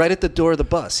right. Right at the door of the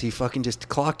bus, he fucking just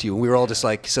clocked you, and we were all just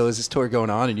like, "So is this tour going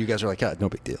on?" And you guys were like, "Yeah, no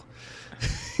big deal."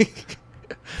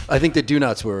 I think the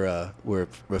Do-Nots were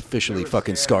officially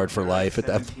fucking scarred for life at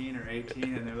that. 17 or 18,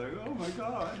 and they were like, "Oh my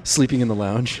god!" Sleeping in the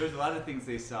lounge. There's a lot of things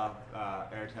they saw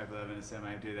Airtype 11 and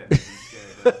Semi do that made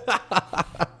them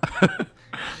scared.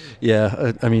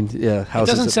 Yeah, I mean, yeah. It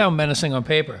doesn't sound menacing on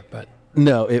paper, but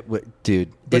No,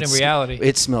 dude. But in reality,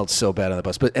 it smelled so bad on the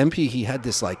bus. But MP, he had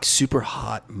this like super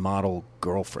hot model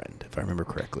girlfriend, if I remember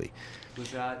correctly.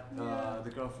 Was that the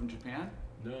girl from Japan?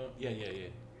 No, yeah.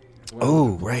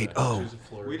 Oh, right. Oh,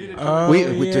 We did a tour.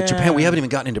 to Japan. We haven't even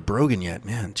gotten into Brogan yet,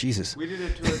 man. Jesus. We did a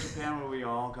tour of Japan where we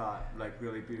all got like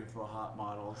really beautiful hot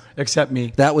models. Except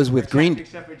me. That was with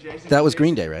Except for Jason. That was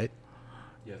Green Day, right?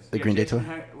 Yes. The Green Day tour.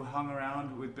 Jason hung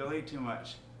around with Billy too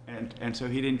much, and so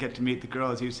he didn't get to meet the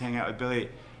girls. He was hanging out with Billy,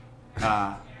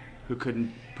 who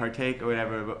couldn't partake or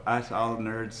whatever. But us, all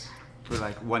nerds, for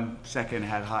like 1 second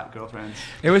had hot girlfriends.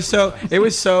 It was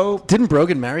so. Didn't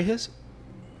Brogan marry his?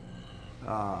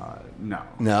 No.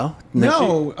 No.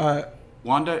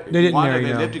 Wanda. They didn't marry,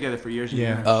 They no. lived together for years. And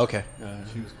Yeah. years. Oh, okay.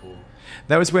 She was cool.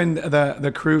 That was when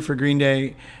the crew for Green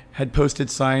Day had posted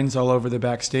signs all over the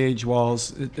backstage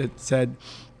walls. It said,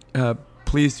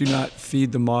 "Please do not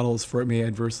feed the models, for it may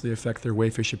adversely affect their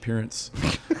wayfish appearance."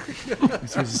 So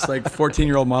it's just like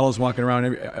 14-year-old models walking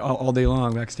around all day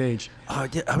long backstage.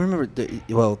 Yeah, I remember.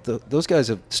 Those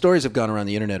guys stories have gone around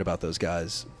the internet about those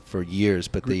guys for years.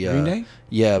 But Green Day?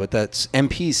 Yeah, but that's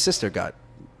MP's sister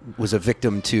was a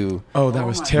victim to. Oh, that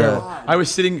was terrible. God. I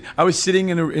was sitting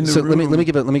in the So room. let me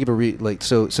give a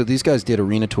so these guys did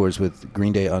arena tours with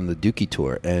Green Day on the Dookie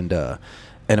tour, and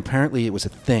apparently it was a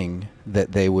thing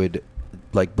that they would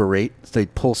like berate.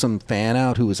 They'd pull some fan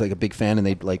out who was like a big fan, and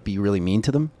they'd like be really mean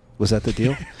to them. Was that the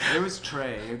deal? It was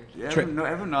Trey.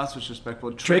 Everyone else was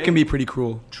respectful. Trey can be pretty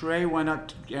cruel. Trey went up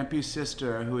to MP's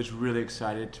sister, who was really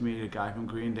excited to meet a guy from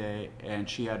Green Day, and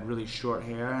she had really short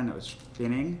hair and it was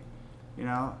thinning, you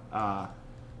know.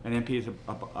 And MP is a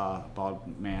bald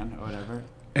man or whatever.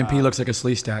 MP looks like a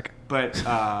slee stack. But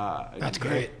That's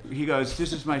great. He goes,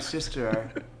 "This is my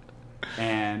sister,"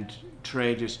 and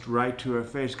Trey just right to her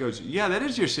face goes, "Yeah, that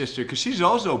is your sister, because she's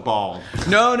also bald."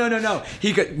 No.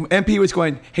 MP was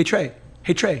going, "Hey Trey,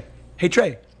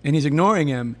 and he's ignoring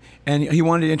him, and he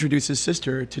wanted to introduce his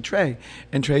sister to Trey,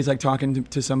 and Trey's like talking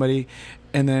to somebody,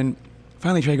 and then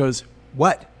finally Trey goes,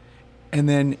 "What?" And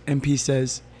then MP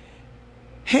says,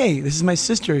 "Hey, this is my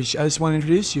sister. I just want to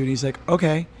introduce you." And he's like,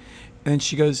 "Okay," and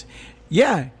she goes,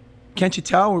 "Yeah, can't you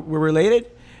tell we're related?"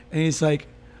 And he's like,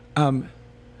 it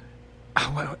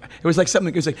was like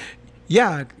something. It was like,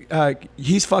 "Yeah,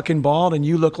 he's fucking bald, and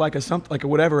you look like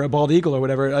a bald eagle or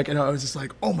whatever." Like, and I was just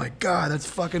like, "Oh my god, that's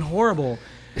fucking horrible."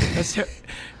 That's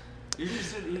He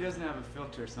doesn't have a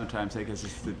filter sometimes. I guess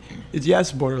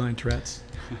it's borderline Tourette's.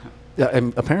 Yeah,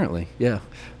 apparently, yeah.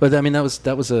 But I mean, that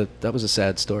was a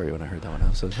sad story when I heard that one.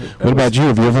 What about you?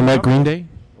 Have you ever met Green Day?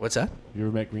 What's that? You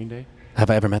ever met Green Day? Have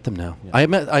I ever met them? No. Yeah.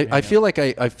 I feel like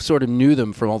I sort of knew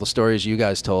them from all the stories you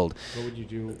guys told. What would you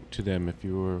do to them if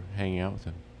you were hanging out with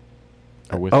them?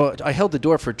 Or with Oh, I held the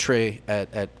door for Trey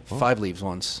at Five Leaves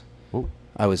once. Oh,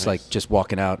 I was nice. like just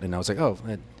walking out, and I was like, "Oh,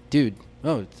 dude,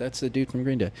 that's the dude from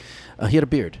Green Day." He had a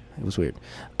beard. It was weird.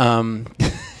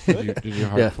 Did your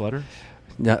heart flutter?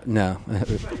 No. You might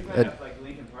have like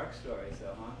Linkin Park stories,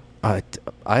 though, huh?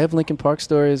 I have Linkin Park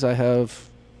stories. I have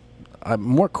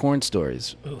more Korn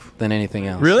stories than anything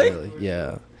else. Really?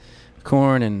 Yeah.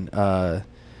 Korn and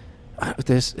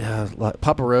there's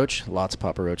Papa Roach. Lots of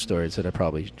Papa Roach stories that I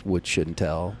probably shouldn't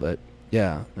tell. But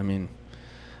yeah, I mean,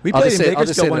 We I'll played just in say- I'll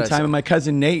just say Bakersfield one that I- time, and my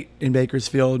cousin Nate in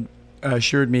Bakersfield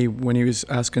assured me when he was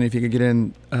asking if he could get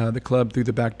in the club through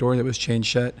the back door that was chained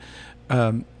shut.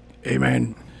 "Hey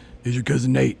man, this is your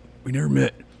cousin Nate. We never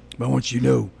met, but I want you to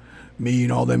know, me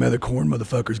and all them other Korn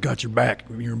motherfuckers got your back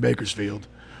when you're in Bakersfield."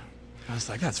 I was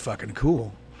like, "That's fucking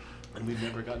cool." And we've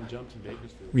never gotten jumped in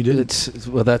Bakersfield. We did.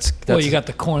 that's well, you got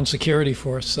the Korn security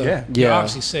force, so Yeah. you're Yeah.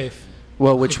 obviously safe.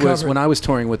 Well, which You're was covered. when I was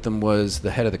touring with them was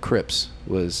the head of the Crips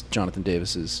was Jonathan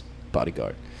Davis's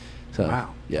bodyguard. So, Wow.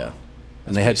 Yeah,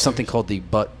 and they had something called the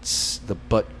butt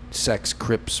sex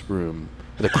Crips room.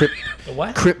 The Crip The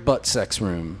what? Crip butt sex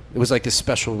room. It was like this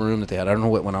special room that they had. I don't know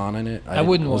what went on in it. I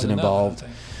wouldn't wasn't want to know, I don't involved.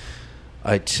 think.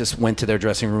 I just went to their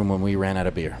dressing room when we ran out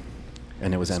of beer,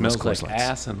 and it was endless Smells like clotheslines.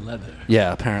 ass and leather.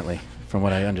 Yeah, apparently, from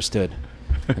what I understood.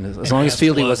 And as long as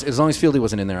Fieldy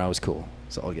wasn't in there, I was cool.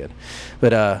 It's all good.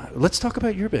 But let's talk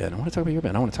about your band. I want to talk about your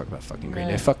band. I want to talk about fucking Green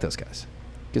Day. Fuck those guys.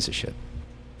 Gives a shit.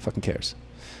 Fucking cares.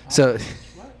 So,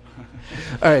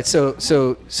 all right.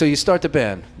 So you start the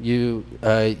band. You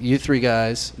three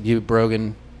guys. You,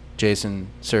 Brogan, Jason,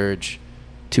 Serge,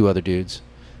 2 other dudes.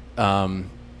 What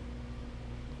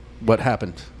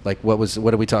happened? Like,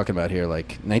 what are we talking about here?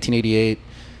 Like 1988.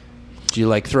 Did you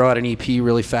like throw out an EP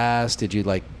really fast? Did you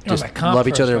like just love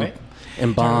each other right?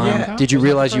 and bond? Yeah. Did you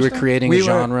realize you were creating a We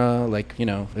genre? Like, you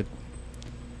know.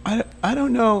 I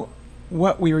don't know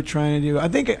what we were trying to do. I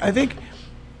think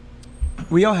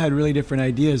we all had really different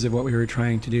ideas of what we were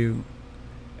trying to do.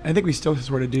 I think we still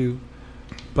sort of do,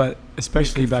 but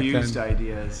especially back then. Confused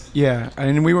ideas. Yeah,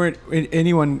 and we weren't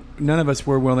none of us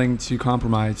were willing to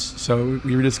compromise. So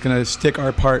we were just going to stick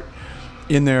our part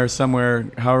in there somewhere,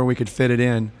 however we could fit it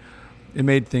in. It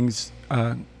made things,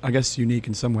 I guess, unique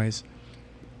in some ways.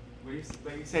 When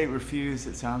you say refused,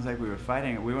 it sounds like we were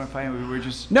fighting. We weren't fighting. We were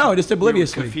just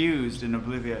obliviously. We were confused and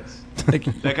oblivious.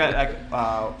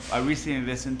 I recently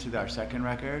listened to our second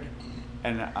record,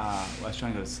 and I was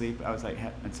trying to go to sleep. I was like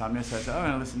insomnia, so I said, "Oh, I'm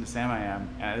gonna listen to Samiam,"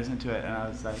 and I listened to it, and I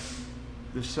was like,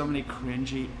 "There's so many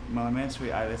cringy moments."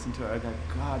 I listened to it. I was like,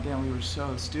 "God damn, we were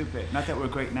so stupid." Not that we're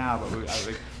great now, but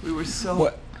we were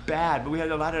so. Bad, but we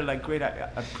had a lot of like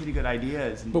pretty good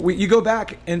ideas. But you go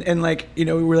back and like, you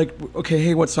know, we were like, okay,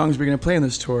 hey, what songs are we going to play on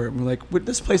this tour? And we're like,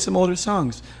 let's play some older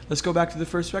songs. Let's go back to the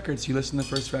first record. So you listen to the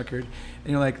first record,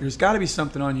 and you're like, there's got to be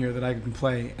something on here that I can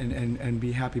play and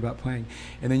be happy about playing.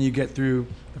 And then you get through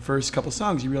the first couple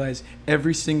songs, you realize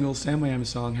every single Samiam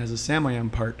song has a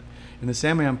Samiam part. And the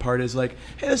Samiam part is like,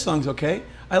 hey, this song's okay.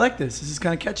 I like this. This is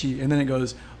kind of catchy. And then it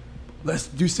goes, let's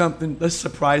do something, let's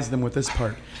surprise them with this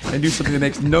part and do something that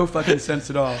makes no fucking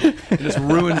sense at all. It just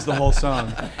ruins the whole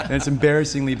song, and it's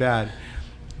embarrassingly bad.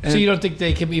 And so you don't think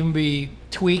they can even be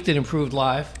tweaked and improved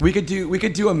live? We could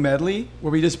do a medley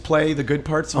where we just play the good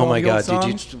parts of all the old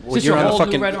songs. Is this your whole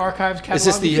New Red Archives catalog? Is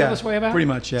this the this way about? Pretty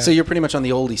much, yeah. So you're pretty much on the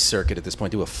oldies circuit at this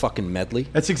point. Do a fucking medley.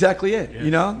 That's exactly it. Yeah.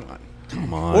 You know.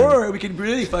 Come on. Or we could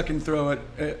really fucking throw it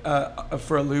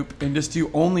for a loop and just do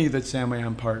only the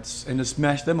Samiam parts and just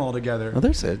smash them all together. Oh,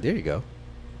 there you go.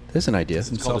 There's an idea.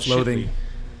 Some self-loathing.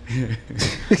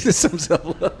 Some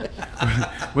self-loathing.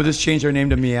 We'll just change our name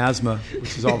to Miasma,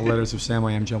 which is all the letters of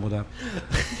Samiam jumbled up.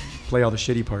 Play all the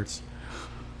shitty parts.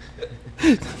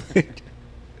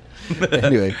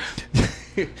 Anyway,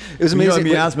 it was amazing.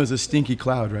 You know, Miasma is a stinky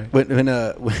cloud, right?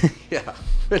 Yeah.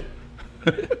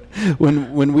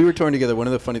 When we were touring together, one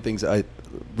of the funny things I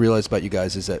realized about you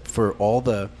guys is that for all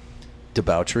the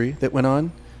debauchery that went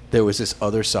on, there was this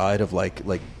other side of like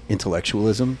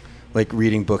intellectualism, like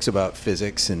reading books about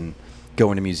physics and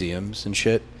going to museums and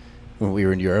shit when we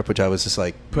were in Europe, which I was just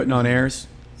like putting on airs.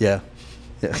 Yeah.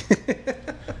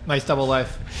 Nice double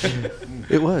life.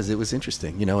 It was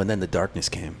interesting, you know, and then the darkness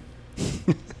came.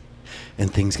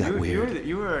 And things got weird.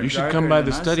 You should come by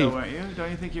the study. Weren't you?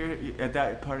 Don't you think you're at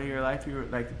that part of your life? You were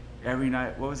like every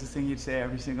night. What was the thing you'd say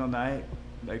every single night?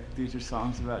 Like these are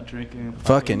songs about drinking. And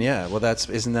fucking yeah. Well,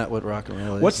 isn't that what rock and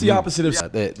roll is? What's the opposite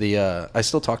of? I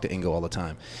still talk to Ingo all the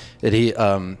time. That he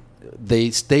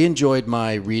they enjoyed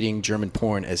my reading German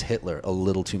porn as Hitler a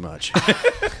little too much.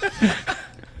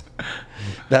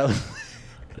 That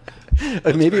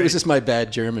was, maybe it was just my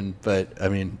bad German, but I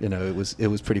mean, you know, it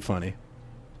was pretty funny.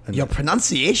 And your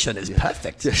pronunciation is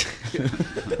perfect.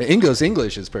 Ingo's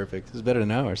English is perfect. It's better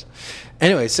than ours.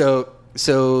 Anyway, so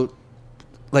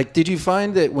like, did you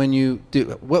find that when you do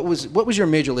what was your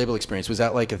major label experience? Was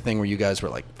that like a thing where you guys were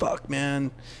like, "Fuck, man,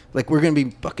 like we're gonna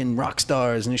be fucking rock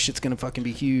stars and this shit's gonna fucking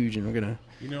be huge and we're gonna."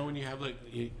 You know, when you have like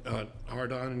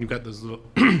hard on and you've got those little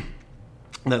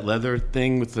that leather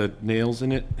thing with the nails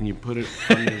in it, and you put it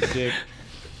on your dick.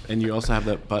 And you also have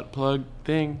that butt plug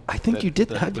thing. I think you did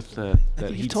that.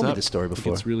 That you told me this story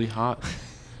before. It's really hot,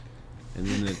 and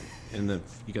then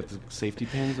you got the safety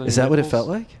pins on. Is your that what it nipples. felt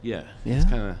like? Yeah. Yeah. It's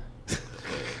kind of.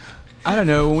 I don't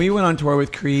know. When we went on tour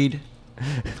with Creed,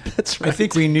 that's right. I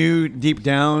think we knew deep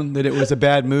down that it was a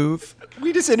bad move.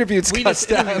 We just interviewed Scott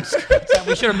Stapp.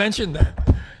 We should have mentioned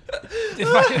that.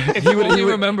 If he would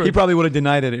remember, he probably would have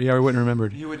denied it. Yeah, he wouldn't have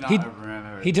remembered. He would not have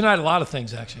remembered. He denied a lot of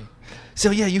things, actually. So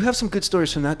yeah, you have some good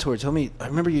stories from that tour. Tell me. I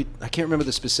can't remember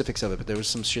the specifics of it, but there was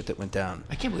some shit that went down.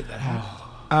 I can't believe that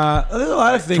happened. There's a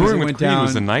lot of things Touring that with went Creed down.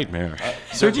 was a nightmare.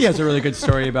 Sergi has a really good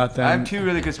story about that. I have two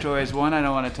really good stories. One I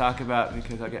don't want to talk about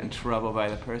because I'll get in trouble by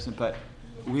the person, but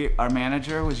our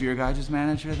manager was your guys'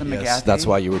 manager, the Yes, McGathy. that's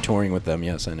why you were touring with them.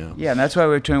 Yes, I know. Yeah, and that's why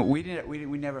we were touring.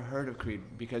 We never heard of Creed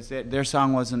because their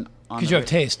song wasn't on. Because you have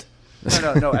taste.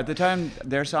 No. At the time,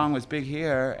 their song was big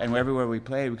here, and everywhere we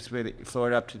played, because we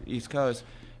Florida up to the East Coast,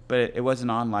 but it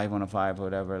wasn't on Live 105 or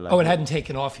whatever. Like, it hadn't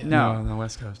taken off yet. No, on the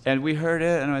West Coast. And we heard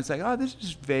it, and I was like, oh, this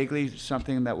is vaguely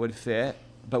something that would fit.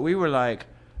 But we were like,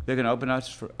 they're gonna open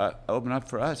up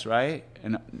for us, right?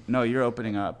 And no, you're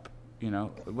opening up. You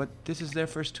know, this is their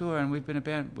first tour, and we've been a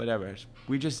band, whatever.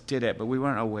 We just did it, but we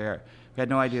weren't aware. We had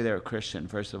no idea they were Christian,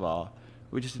 first of all.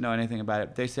 We just didn't know anything about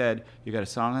it. They said, you got a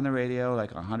song on the radio,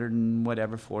 like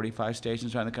 45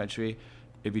 stations around the country.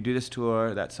 If you do this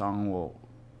tour, that song will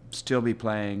still be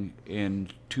playing in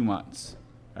 2 months,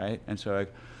 right? And so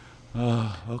like,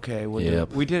 oh, okay. We'll do it.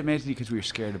 We did it mainly because we were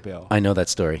scared of Bill. I know that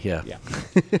story, yeah.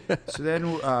 So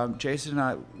then Jason and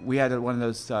I, we had one of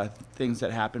those things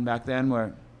that happened back then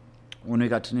where when we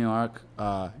got to New York,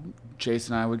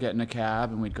 Jason and I would get in a cab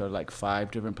and we'd go to like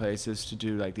 5 different places to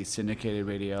do like these syndicated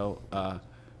radio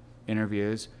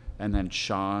interviews, and then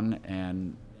Sean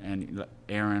and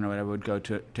Aaron or whatever would go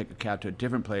to take a cab to a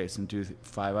different place and do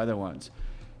 5 other ones.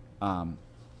 And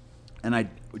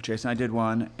Jason and I did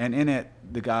one, and in it,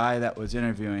 the guy that was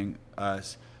interviewing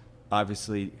us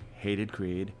obviously hated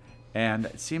Creed, and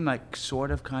it seemed like sort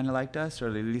of kind of liked us, or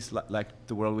at least like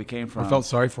the world we came from. Or felt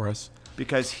sorry for us.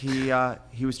 Because he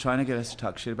was trying to get us to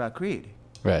talk shit about Creed.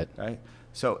 Right.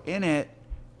 So in it,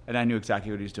 and I knew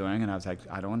exactly what he was doing, and I was like,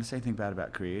 I don't want to say anything bad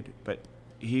about Creed, but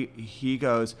he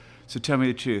goes, so tell me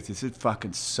the truth, is it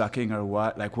fucking sucking or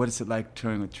what? Like, what is it like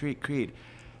touring with Creed?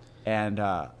 And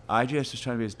I just was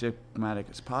trying to be as diplomatic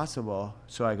as possible,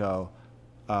 so I go,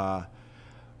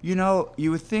 you know,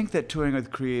 you would think that touring with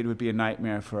Creed would be a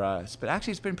nightmare for us, but actually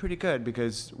it's been pretty good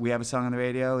because we have a song on the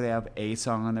radio, they have a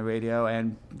song on the radio,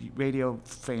 and radio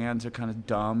fans are kind of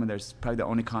dumb, and there's probably the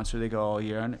only concert they go all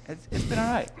year, and it's been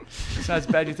all right. It's not as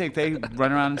bad as you think. They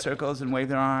run around in circles and wave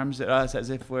their arms at us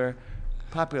as if we're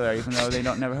popular, even though they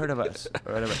never heard of us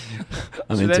or whatever.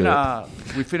 So then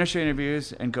we finish the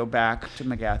interviews and go back to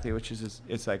McGathy, which is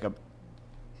it's like a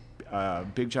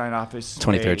big giant office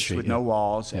 23rd Street, with no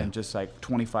walls and just like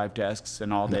 25 desks,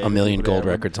 and all day 1 million gold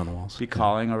records on the walls. Be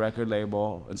calling a record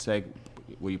label and say,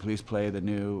 will you please play the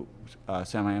new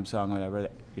Samiam song or whatever.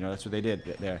 You know, that's what they did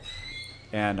there.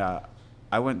 And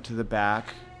I went to the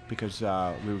back because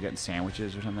we were getting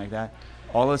sandwiches or something like that.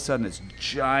 All of a sudden, it's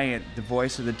giant, the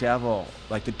voice of the devil,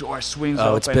 like the door swings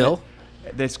open. Oh, it's Bill?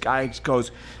 This guy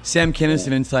goes, Sam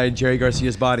Kinison inside Jerry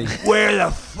Garcia's body. where the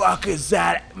fuck is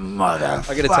that motherfucker?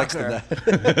 I get a text of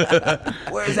that.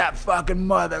 Where's that fucking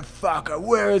motherfucker?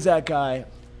 Where is that guy?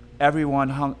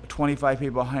 Everyone 25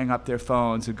 people hang up their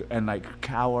phones and like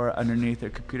cower underneath their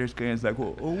computer screens like,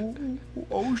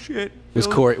 oh shit. Was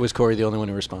Corey the only one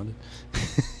who responded?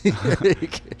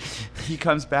 He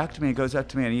comes back to me, goes up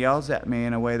to me, and yells at me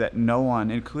in a way that no one,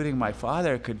 including my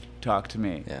father, could talk to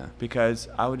me. Yeah. Because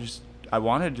I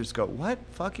wanted to just go, what?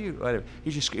 Fuck you? Whatever. He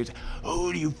just screams,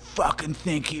 who do you fucking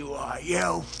think you are?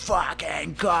 You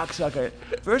fucking cocksucker.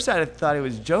 First I thought he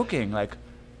was joking, like,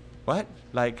 what?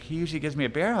 Like, he usually gives me a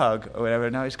bear hug or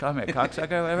whatever. Now he's calling me a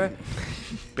cocksucker or whatever.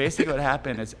 Basically what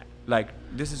happened is, like,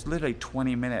 this is literally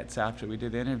 20 minutes after we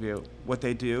did the interview. What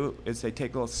they do is they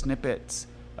take little snippets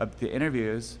of the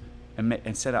interviews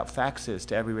and send out faxes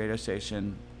to every radio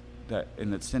station that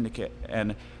in the syndicate.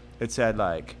 And it said,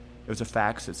 like, it was a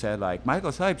fax that said, like,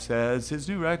 Michael Stipe says his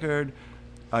new record,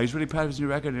 he's really proud of his new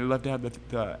record, and he'd love to have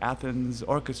the Athens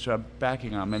Orchestra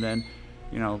backing him. And then,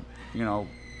 you know,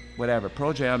 whatever.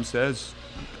 Pearl Jam says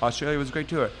Australia was a great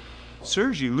tour.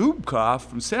 Sergei Lubkov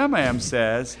from Samiam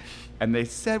says, and they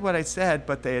said what I said,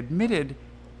 but they admitted,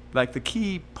 like, the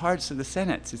key parts of the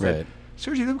sentence. He said,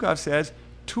 Sergei Lubkov says,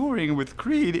 touring with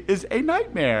Creed is a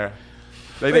nightmare.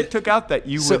 Like, they took out that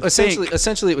you would essentially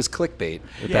it was clickbait.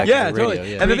 Yeah,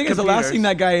 totally. And the thing is, the last thing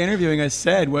that guy interviewing us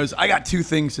said was, I got 2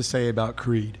 things to say about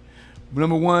Creed.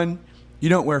 Number 1, you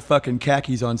don't wear fucking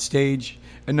khakis on stage.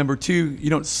 And number 2, you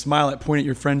don't smile point at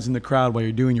your friends in the crowd while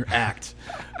you're doing your act.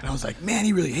 And I was like, man,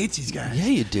 he really hates these guys. Yeah,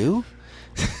 you do.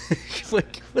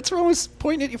 Like, what's wrong with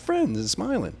pointing at your friends and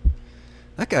smiling?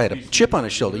 That guy had a chip on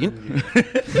his shoulder. You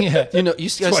know, you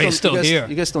guys still here.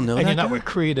 You guys still know and that you're not guy? where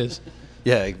Creed is.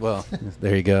 Yeah, well,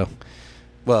 there you go.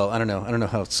 Well, I don't know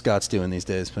how Scott's doing these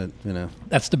days, but you know,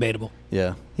 that's debatable.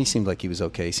 Yeah, he seemed like he was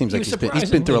okay. He seems like he's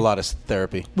been through a lot of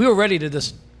therapy. We were ready to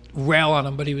just rail on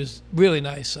him, but he was really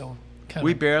nice. So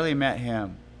we barely met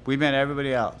him. We met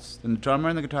everybody else. And the drummer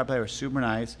and the guitar player were super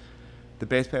nice. The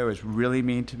bass player was really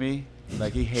mean to me.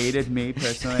 Like, he hated me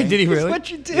personally. Did he really? What'd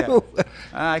you do? Yeah.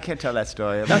 I can't tell that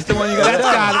story. That's the one you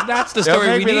got. That's the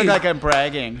story we need. Look like I'm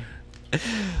bragging.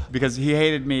 Because he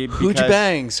hated me. Who'd you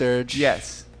bang, Serge?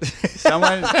 Yes.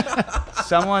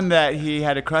 Someone that he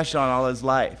had a crush on all his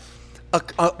life.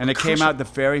 And it came out the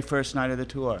very first night of the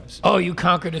tour. Oh, you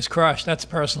conquered his crush. That's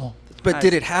personal. But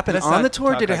did it happen Let's on not the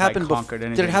tour? talk Did it like I happen conquered before?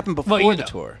 anything. Did it happen before Well, the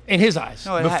tour? In his eyes.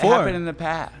 No, it Before. happened in the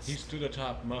past. He stood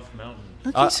atop Muff Mountain.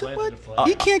 What?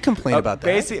 He can't complain about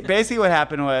that. Basically, what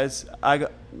happened was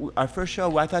our first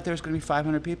show. I thought there was going to be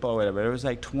 500 people or whatever. There was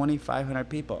like 2,500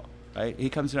 people. Right?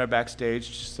 He comes in our backstage,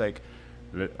 just like,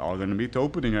 all going to meet the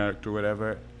opening act or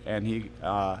whatever. And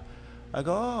I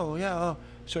go, oh yeah, oh.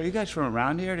 So are you guys from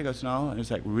around here? And he goes, no. And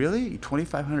it's like, really?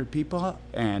 2,500 people?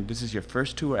 And this is your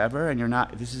first tour ever? And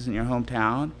this isn't your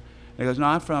hometown? And he goes, no,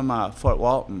 I'm from Fort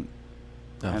Walton.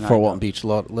 Fort Walton Beach,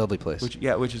 lovely place.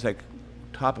 Which is like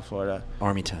top of Florida.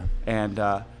 Army town. And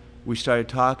we started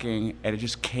talking, and it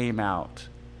just came out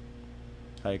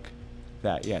like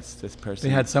that. Yes, this person.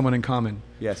 They had someone in common.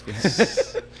 Yes, we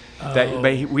had. But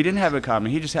we didn't have it in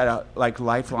common. He just had a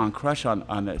lifelong crush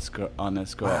on this girl.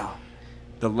 Wow.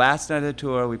 The last night of the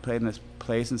tour, we played in this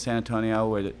place in San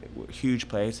Antonio, huge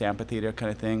place, amphitheater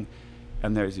kind of thing,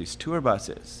 and there's these tour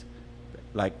buses,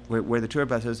 like where the tour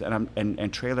buses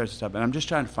and trailers and stuff, and I'm just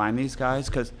trying to find these guys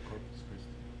because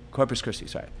Corpus Christi,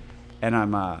 sorry, and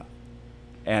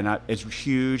it's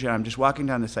huge, and I'm just walking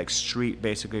down this like street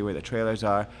basically where the trailers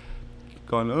are,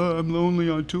 going, oh, I'm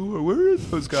lonely on tour. Where are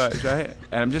those guys, right?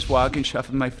 And I'm just walking,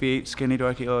 shuffling my feet, skinny,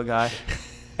 dorky little guy.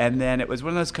 And then it was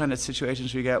one of those kind of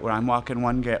situations we get where I'm walking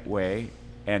one way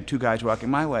and two guys walking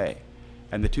my way.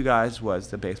 And the two guys was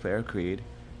the bass player, Creed,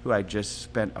 who I just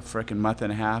spent a frickin' month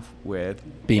and a half with.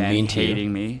 Being and mean to you.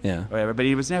 hating me. Yeah. Whatever. But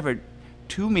he was never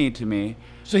too mean to me.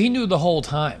 So he knew the whole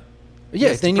time.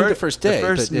 Yeah, they knew the first day. The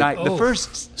first night. The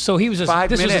first So he was just, 5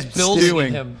 this was minutes just building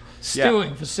stewing. him.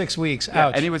 Stewing for 6 weeks. Yeah,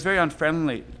 Ouch. and he was very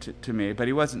unfriendly to me, but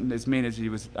he wasn't as mean as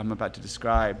I'm about to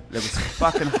describe. It was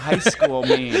fucking high school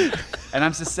mean. And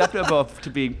I'm susceptible to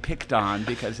being picked on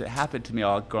because it happened to me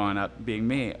all growing up being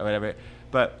me or whatever.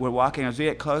 But we're walking, as we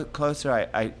get closer,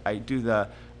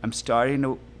 I'm starting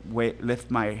to lift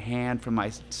my hand from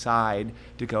my side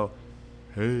to go,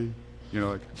 hey,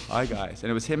 like, hi guys.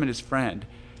 And it was him and his friend.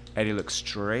 And he looked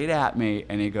straight at me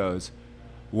and he goes,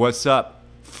 what's up,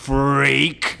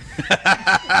 freak?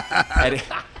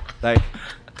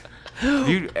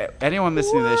 Anyone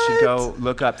listening to this should go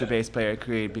look up the bass player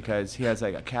Creed because he has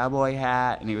like a cowboy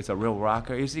hat and he was a real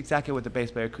rocker. He was exactly what the bass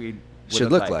player Creed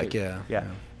should look like. Yeah.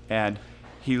 And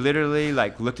he literally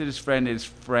like looked at his friend and his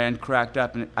friend cracked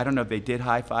up, and I don't know if they did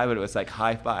high five, but it was like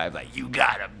high five, like, you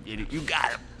got him, you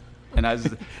got him. And I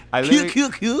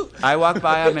literally, I walked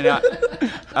by him, and I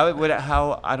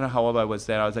don't know how old I was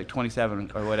then. I was like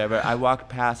 27 or whatever. I walked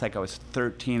past like I was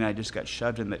 13. I just got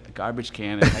shoved in the garbage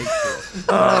can in high school.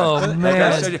 Oh,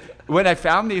 man. When I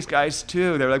found these guys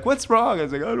too, they were like, "What's wrong?" I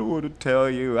was like, "I don't want to tell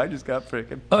you. I just got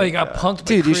freaking." Oh, you got punked,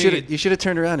 dude. by Creed. You should have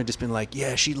turned around and just been like,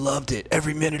 "Yeah, she loved it,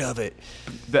 every minute of it."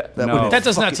 That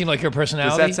does not seem like your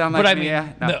personality. Does that sound like me?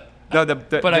 Yeah. No. No,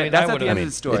 that's not the end of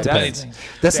the story.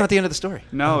 That's not the end of the story.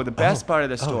 No, the best part of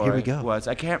the story here we go. was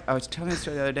I was telling the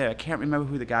story the other day. I can't remember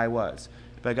who the guy was,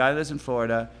 but a guy that lives in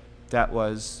Florida that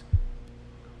was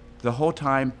the whole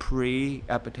time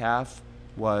pre-Epitaph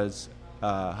was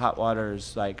Hot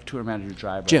Water's like tour manager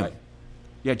driver. Jim. Right?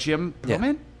 Yeah, Jim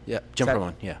Perlman? Yeah, Jim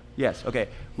Perlman. Yeah. Yes. Okay.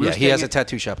 He has a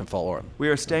tattoo shop in Fort Walton. We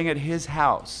were staying at his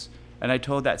house. And I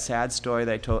told that sad story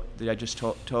that I just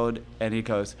told, and he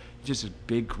goes, just a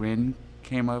big grin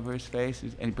came over his face,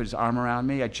 and he put his arm around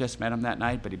me. I just met him that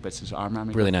night, but he puts his arm around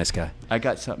me. Really nice guy. I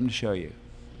got something to show you,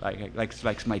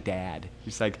 like my dad.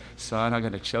 He's like, son, I'm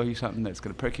gonna show you something that's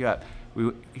gonna perk you up.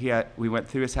 We went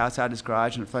through his house, out his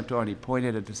garage, and the front door, and he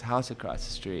pointed at this house across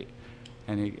the street,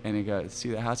 and he goes,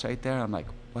 see the house right there? I'm like,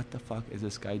 what the fuck is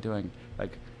this guy doing?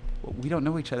 Like, we don't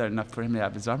know each other enough for him to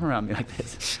have his arm around me like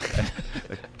this.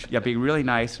 Being really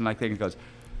nice and like things. He goes,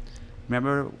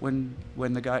 remember when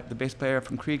the bass player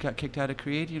from Creed got kicked out of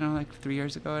Creed, like 3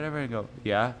 years ago or whatever? And I go,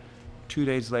 yeah. 2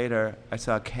 days later, I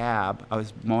saw a cab. I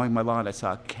was mowing my lawn. I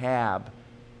saw a cab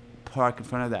park in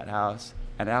front of that house,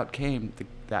 and out came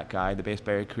that guy, the bass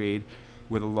player Creed,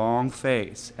 with a long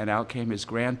face, and out came his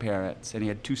grandparents, and he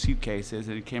had 2 suitcases,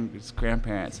 and he came with his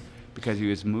grandparents because he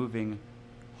was moving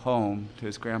home to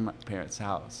his grandparents'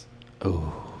 house.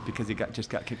 Oh. Because he just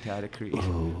got kicked out of Creed.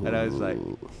 Ooh. And I was like,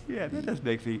 yeah, that does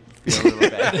make me feel a little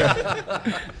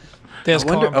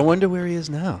bad. I wonder where he is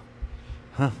now.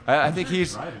 Huh. I think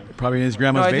he's probably in his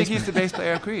grandma's basement. I think he's the bass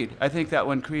player of Creed. I think that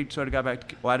when Creed sort of got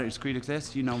back, why does Creed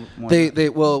exist? More.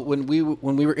 When we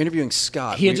were interviewing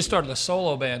Scott, he had just started a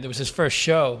solo band. It was his first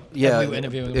show. Yeah, we were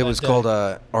interviewing it was called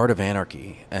Art of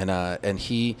Anarchy, and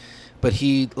he. But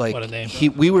what a name.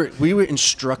 We were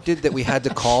instructed that we had to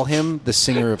call him the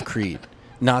singer of Creed,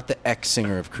 not the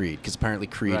ex-singer of Creed, because apparently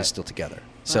Creed is still together.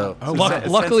 So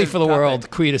Luckily for the world,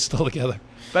 Creed is still together.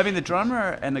 But I mean, the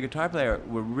drummer and the guitar player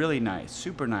were really nice,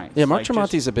 super nice. yeah, Mark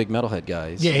Tremonti's a big metalhead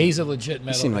guy. He's a legit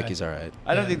metal He seemed guy. like he's all right.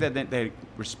 I don't think that they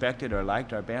respected or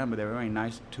liked our band, but they were very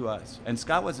nice to us. And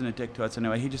Scott wasn't a dick to us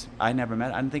anyway. I never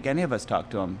met. I don't think any of us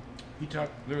talked to him.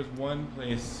 There was one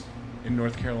place in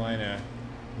North Carolina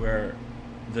where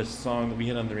the song that we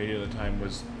had on the radio at the time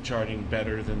was charting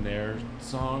better than their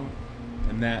song,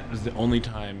 and that was the only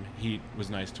time he was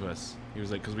nice to us. He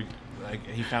was like, because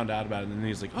he found out about it, and then he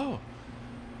was like, oh.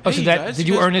 Oh, so did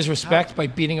you earn his respect by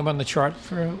beating him on the chart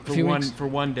for a few weeks? For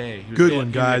one day. Good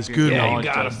one, guys. Good Yeah, one. you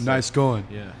got him. Nice going.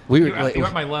 Yeah. You're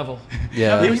at my level.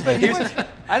 Yeah. I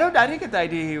didn't get the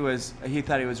idea he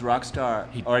thought he was rock star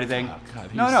or anything. Oh,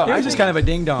 God, no. He I was just kind of a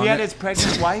ding dong. He had his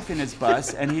pregnant wife in his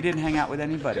bus, and he didn't hang out with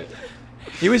anybody.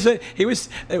 He was in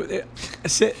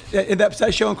that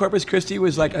show in Corpus Christi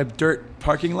was like a dirt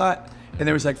parking lot, and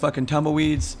there was like fucking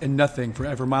tumbleweeds and nothing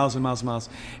for miles and miles and miles.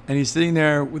 And he's sitting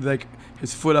there with like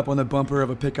his foot up on the bumper of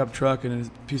a pickup truck and a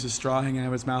piece of straw hanging out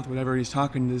of his mouth, whatever. And he's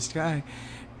talking to this guy,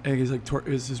 and he's like,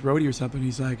 "Is this roadie or something?"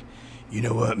 He's like, "You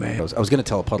know what, man?" I was going to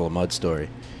tell a Puddle of Mud story,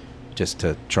 just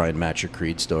to try and match your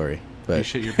Creed story. But You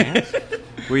shit your pants?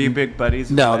 Were you big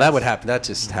buddies? no, that would happen. That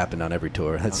just happened on every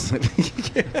tour. That's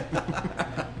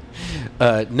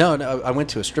no. I went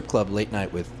to a strip club late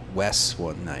night with Wes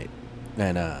one night,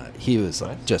 and he was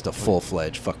like just a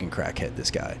full-fledged fucking crackhead.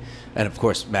 This guy, and of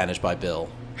course managed by Bill.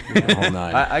 The whole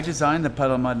nine. I designed the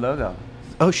Puddle of Mud logo.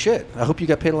 Oh shit! I hope you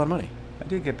got paid a lot of money. I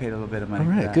did get paid a little bit of money. All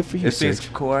right, for that. good for you, It's because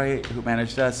Serge. Corey, who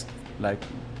managed us,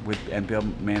 and Bill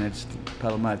managed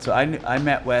Puddle of Mud. So I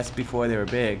met Wes before they were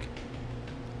big.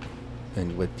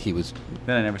 And what he was,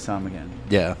 Then I never saw him again.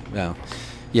 yeah.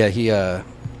 He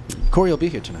Corey will be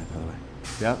here tonight, by the way.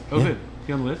 Yep. Oh, Yeah. good. Is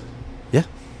he on the list? Yeah.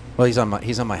 Well, he's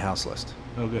on my house list.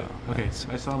 Oh, good. Okay.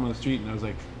 I saw him on the street, and I was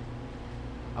like,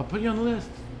 I'll put you on the list.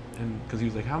 And because he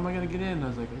was like, how am I going to get in? And I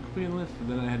was like, I'll put you on the list. But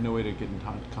then I had no way to get in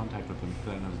contact with him because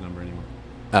I didn't have his number anymore.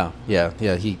 Oh, yeah.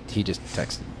 He just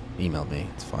emailed me.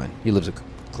 It's fine. He lives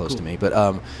close to me. But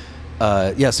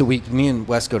so me and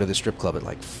Wes go to the strip club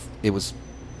at it was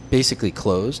basically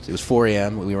closed. It was 4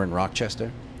 a.m. We were in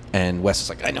Rochester, and Wes is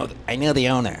like, I know the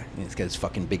owner. And he's got his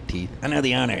fucking big teeth. I know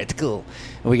the owner. It's cool.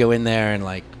 And we go in there and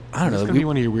I don't know. Is this going to be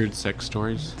one of your weird sex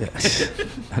stories?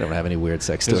 I don't have any weird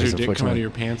sex Does stories, your dick come out of unfortunately. your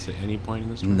pants at any point in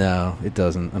this story? No, it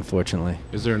doesn't, unfortunately.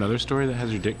 Is there another story that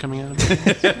has your dick coming out of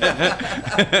it?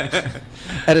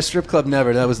 At a strip club,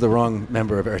 never. That was the wrong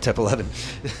member of Airtep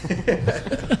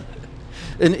 11.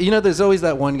 And there's always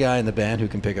that one guy in the band who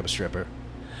can pick up a stripper.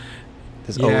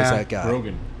 There's always that guy.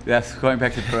 Rogan. Yes, going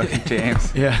back to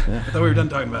James. Yeah. I thought we were done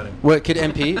talking about him. What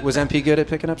was MP good at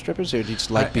picking up strippers, or did you just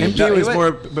like being? MJ was he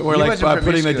more he like wasn't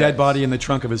putting the dead promiscuous. body in the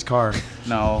trunk of his car.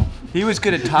 No, he was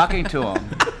good at talking to him.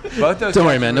 Both those Don't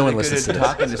worry, guys man, were no really one good listens at to this.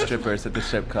 talking to strippers at the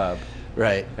strip club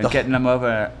Right. and getting them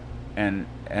over. And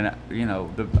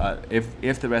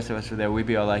if the rest of us were there, we'd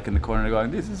be all like in the corner going,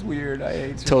 "This is weird. I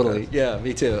hate strippers." Totally. Yeah,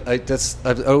 me too.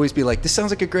 I'd always be like, this sounds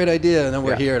like a great idea, and then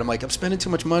we're Yeah. here, and I'm like, I'm spending too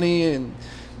much money, and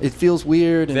it feels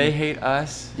weird. And They hate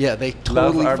us. yeah, they Love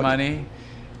totally our fucking- money.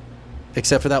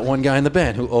 except for that one guy in the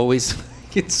band who always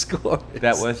gets scores.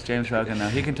 That was James Rogan. Though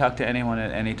he can talk to anyone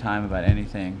at any time about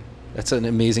anything. That's an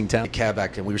amazing town. Cab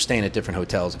back, and we were staying at different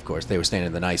hotels, of course. They were staying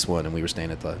in the nice one, and we were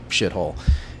staying at the shithole.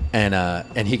 And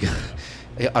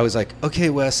I was like, okay,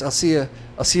 Wes, I'll see you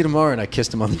tomorrow. And I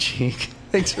kissed him on the cheek.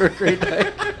 Thanks for a great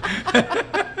night.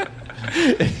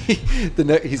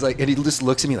 He's like, and he just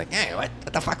looks at me like, hey, what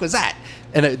the fuck was that?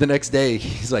 And the next day,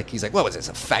 he's like, what was this,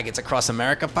 a Faggots Across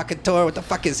America fucking tour? What the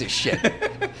fuck is this shit?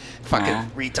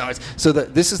 Fucking retards. So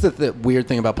this is the weird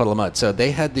thing about Puddle of Mud. So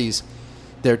they had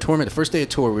their tour, the first day of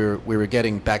tour, we were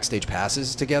getting backstage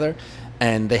passes together,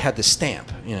 and they had this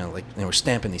stamp, like they were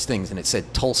stamping these things, and it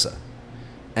said Tulsa.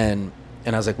 And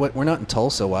I was like, what? We're not in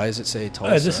Tulsa. Why does it say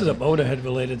Tulsa? This is a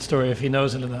Motorhead-related story, if he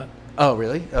knows it or not. Oh,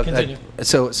 really? Continue.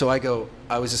 So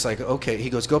I was just like, okay. He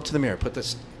goes, go up to the mirror, put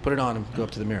it on, and go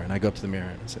up to the mirror. And I go up to the mirror,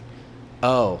 and I said,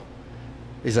 oh.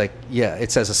 He's like, yeah,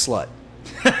 it says a slut.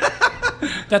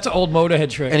 That's an old Motorhead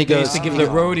trick. And he They goes, used to give the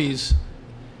roadies,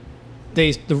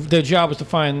 their job was to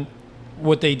find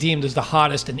what they deemed as the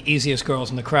hottest and easiest girls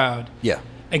in the crowd. Yeah.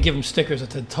 And give them stickers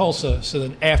that said Tulsa, so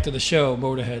then after the show,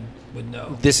 Motorhead would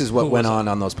know. This is what who went was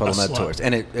on those Puddle a Mud slut. tours,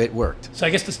 and it worked. So I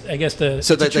guess the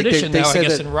So it's a tradition now, I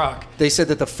guess, in rock. They said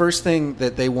that the first thing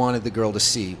that they wanted the girl to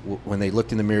see when they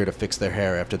looked in the mirror to fix their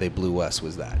hair after they blew Wes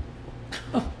was that.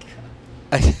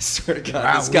 I swear to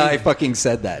God, this guy fucking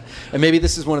said that. And maybe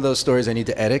this is one of those stories I need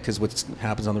to edit because what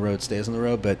happens on the road stays on the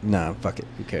road. But no, fuck it.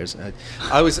 Who cares?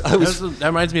 I was. That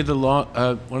reminds me of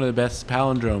one of the best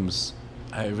palindromes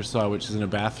I ever saw, which is in a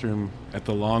bathroom at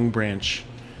the Long Branch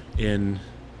in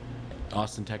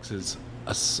Austin, Texas.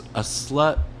 A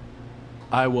slut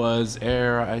I was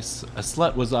ere I a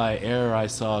slut was I ere I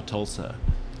saw Tulsa.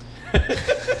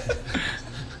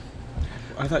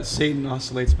 I thought Satan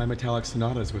Oscillates by Metallic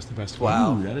Sonatas was the best one.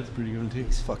 Wow. Ooh, that is pretty good too.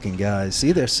 These fucking guys.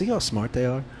 See how smart they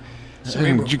are?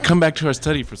 You come back to our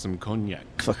study for some cognac.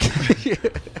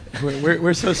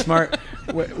 We're so smart.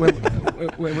 When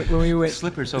we went,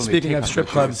 Slippers only. speaking Take of off strip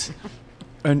your clubs,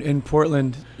 in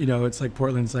Portland, it's like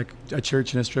Portland's like a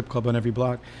church and a strip club on every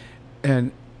block.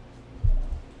 And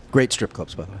Great strip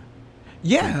clubs, by the way.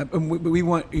 yeah, we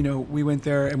went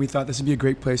there and we thought this would be a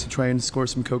great place to try and score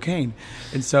some cocaine.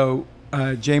 And so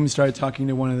James started talking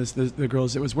to one of the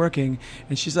girls that was working,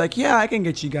 and she's like, "Yeah, I can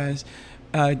get you guys.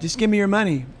 Just give me your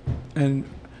money." And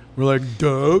we're like, "Duh,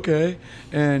 okay."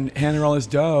 And hand her all this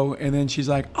dough, and then she's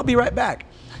like, "I'll be right back."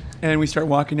 And we start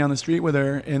walking down the street with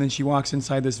her, and then she walks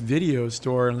inside this video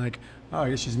store, and like, oh, I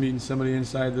guess she's meeting somebody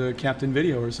inside the Captain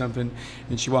Video or something.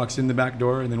 And she walks in the back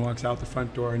door and then walks out the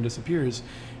front door and disappears.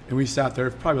 And we sat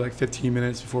there for probably like 15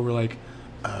 minutes before we're like,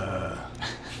 I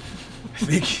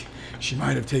think she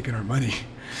might have taken our money.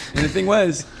 And the thing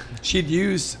was, she'd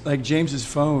used like James's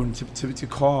phone to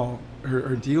call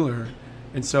her dealer.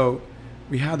 And so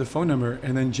we had the phone number,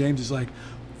 and then James is like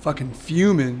fucking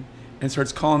fuming and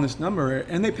starts calling this number,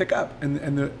 and they pick up,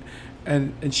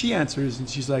 and she answers, and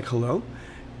she's like, "Hello?"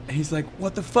 And he's like,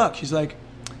 "What the fuck?" She's like,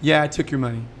 "Yeah, I took your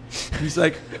money." He's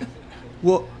like,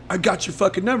 "Well, I got your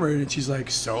fucking number." And she's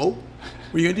like, "So?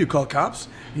 What are you gonna do, call cops?"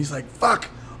 And he's like, "Fuck,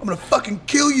 I'm gonna fucking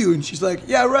kill you." And she's like,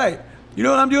 "Yeah, right. You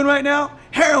know what I'm doing right now?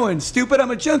 Heroin, stupid,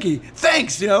 I'm a junkie.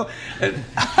 Thanks, And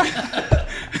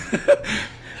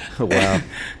Oh, wow.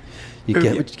 You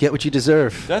get what you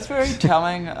deserve. That's very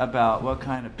telling about what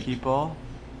kind of people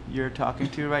you're talking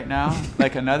to right now.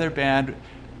 Like another band,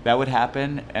 that would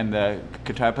happen, and the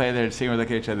guitar player and the singer would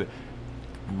look at each other.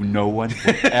 No one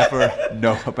would ever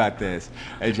know about this.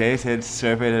 And Jason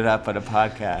serving it up on a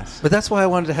podcast. But that's why I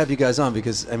wanted to have you guys on,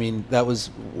 because, I mean, that was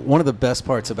one of the best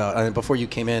parts about, I mean, before you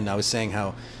came in, I was saying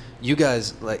how you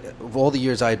guys, like, of all the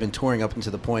years I had been touring up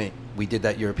until the point we did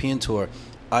that European tour,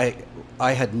 I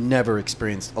had never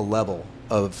experienced a level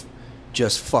of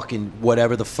just fucking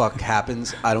whatever the fuck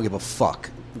happens, I don't give a fuck.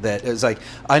 That it's like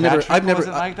I've never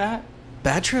Wasn't like that.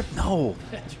 Bad Trip? No.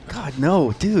 God,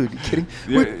 no, dude. You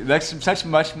kidding? That's such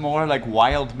much more like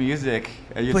wild music.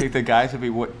 And you think the guys would be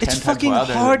 10 it's times fucking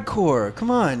wilder? hardcore.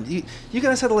 Come on, you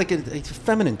guys had like a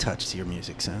feminine touch to your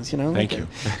music sounds. Thank you.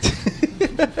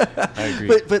 I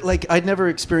agree. But like I'd never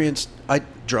experienced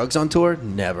drugs on tour.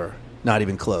 Never. Not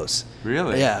even close.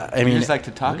 Really? Yeah. I mean, you just like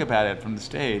to talk about it from the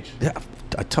stage. Yeah,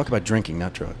 I talk about drinking,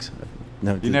 not drugs.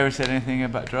 No, you never said anything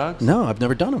about drugs? No, I've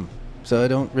never done them. So I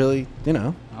don't really,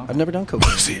 Okay. I've never done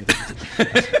cocaine.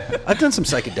 I've done some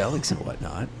psychedelics and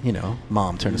whatnot.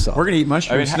 Mom, turn us off. We're gonna eat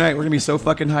mushrooms tonight. We're gonna be so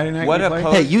fucking high tonight.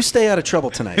 Hey, you stay out of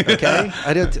trouble tonight, okay?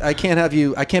 I can't have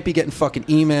you. I can't be getting fucking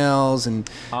emails and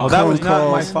that was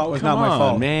not my fault. Was not my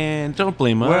fault, man. Don't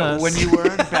blame us. When you were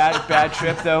in Bad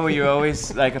Trip, though, were you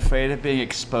always like afraid of being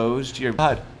exposed to your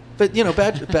blood? But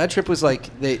Bad Trip was like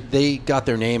they got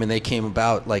their name and they came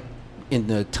about like in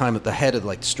the time at the head of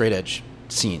like the straight edge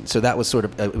scene. So that was sort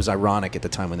of it was ironic at the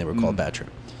time when they were called Bad Trip,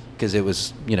 because it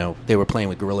was they were playing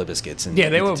with Gorilla Biscuits and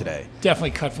they were today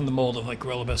definitely cut from the mold of like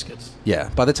Gorilla Biscuits. Yeah,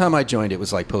 by the time I joined, it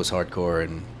was like post-hardcore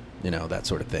and that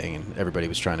sort of thing, and everybody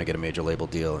was trying to get a major label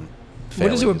deal. And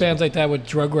what is it with bands like that with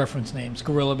drug reference names?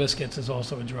 Gorilla Biscuits is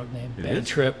also a drug name. Bad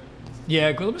Trip.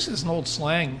 Yeah, Gorilla Biscuits is an old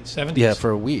slang, 70s. Yeah,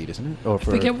 for a weed, isn't it? Or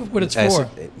for I forget what it's for.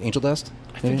 Angel dust?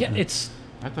 I forget. It's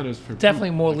I thought it was for definitely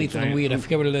poop, more like lethal than weed. poop. I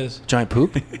forget what it is. Giant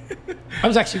poop? I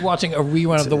was actually watching a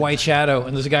rerun of The White Shadow,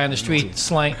 and there's a guy on the street We're the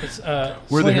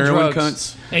slinging heroin drugs.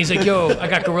 cunts. And he's like, "Yo, I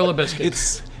got Gorilla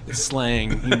Biscuits." It's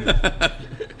slang.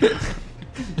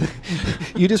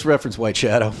 You just referenced White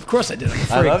Shadow. Of course I did. I'm a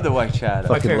freak. I love the White Shadow.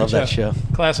 My Fucking favorite love that show.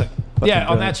 Classic. Fucking Yeah,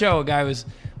 on brilliant. that show, a guy was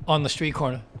on the street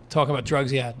corner talking about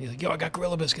drugs he had. He's like, "Yo, I got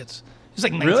Gorilla Biscuits." It was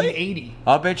like Really? 1980.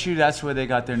 I'll bet you that's where they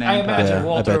got their name. I imagine Yeah, I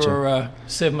Walter bet you. or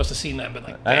Siv must have seen that, but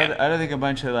like, I damn. don't think a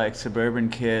bunch of like suburban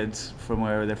kids from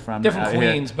wherever they're from. They're from out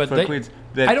here- Queens, but from they- Queens,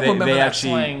 I don't remember they that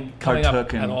actually slang coming up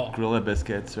partook in at all. Gorilla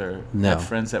Biscuits or No. had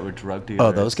friends that were drug dealers.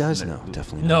 Oh, those guys? in the- No,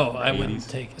 definitely not. No, I wouldn't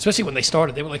take. Especially when they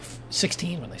started, they were like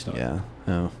 16 when they started. Yeah,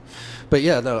 no. But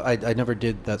yeah, no, I never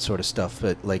did that sort of stuff.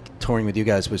 But like touring with you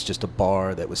guys was just a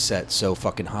bar that was set so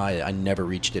fucking high. I never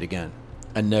reached it again.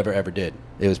 I never ever did.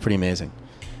 It was pretty amazing.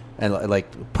 And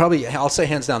like probably, I'll say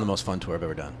hands down the most fun tour I've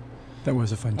ever done. That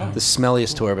was a fun time. The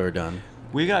smelliest tour I've ever done.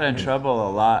 We got in trouble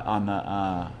a lot on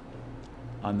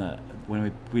the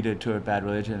when we did a tour of Bad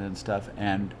Religion and stuff,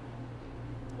 and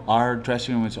our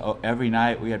dressing room was every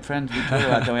night. We had friends. We told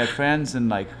about that. We had friends and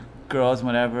like girls and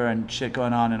whatever and shit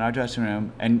going on in our dressing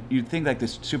room. And you'd think like the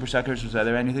Super Suckers was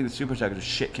other end. You think the Super Suckers was a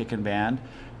shit kicking band.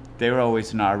 They were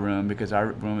always in our room because our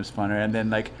room was funner. And then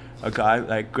like a guy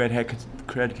like Greg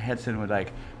Hedson would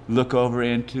like look over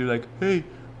into like, hey,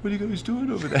 what are you guys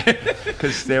doing over there?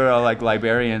 Because they were all like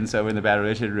librarians over in the Bad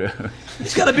Religion room.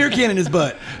 He's got a beer can in his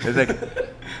butt. It was like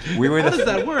how does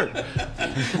that work?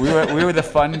 We were the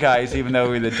fun guys, even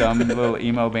though we were the dumb little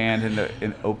emo band in the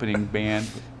opening band.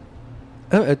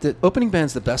 The opening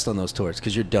band's the best on those tours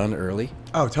because you're done early.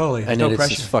 Oh, totally. And no then it's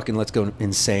pressure. just fucking let's go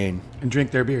insane. And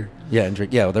drink their beer. Yeah, and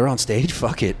drink. Yeah, well, they're on stage.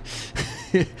 Fuck it.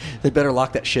 They better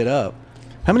lock that shit up.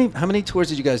 How many tours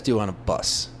did you guys do on a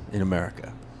bus in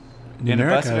America? In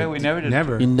America, a bus, we never did.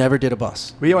 You never did a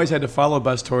bus. We always had to follow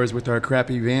bus tours with our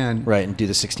crappy van. Right, and do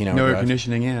the 16-hour No drive. air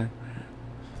conditioning, yeah.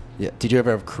 Yeah. Did you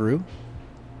ever have a crew?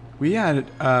 We had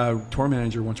a tour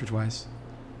manager once or twice.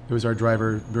 It was our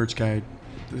driver, Birch guy,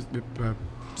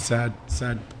 sad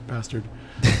bastard.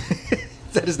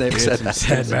 Is that his name?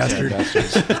 Sad bastard.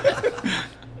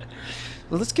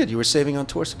 Well, that's good. You were saving on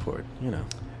tour support. You know,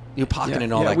 you're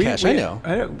pocketing all that cash. I know.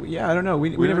 I don't know. We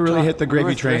never really hit the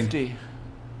gravy train. Thrifty.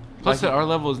 Plus, at our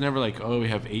level is never like, oh, we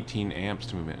have 18 amps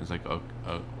to move in. It's like, oh,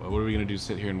 what are we gonna do?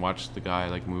 Sit here and watch the guy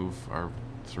like move our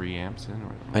 3 amps in?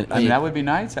 Or, I mean, that would be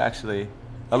nice, actually.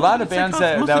 A lot of bands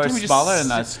that were smaller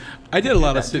than us. I did a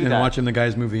lot of sitting and watching the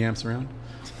guys move the amps around.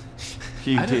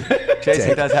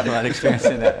 Jason does have a lot of experience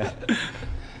in that.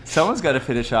 Someone's got to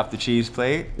finish off the cheese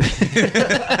plate.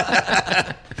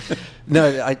 No,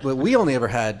 I only ever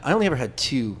had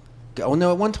 2. Oh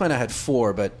no, at one time I had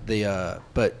 4, but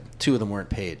 2 of them weren't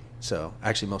paid. So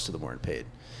actually, most of them weren't paid.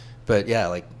 But yeah,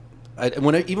 like I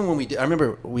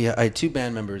remember I had 2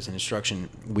 band members in instruction.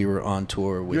 We were on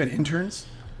tour with. You had interns?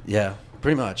 Yeah,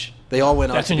 pretty much. They all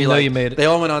went on. That's to when be you know like, you made it. They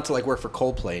all went on to like work for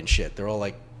Coldplay and shit. They're all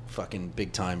like fucking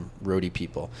big time roadie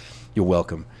people. You're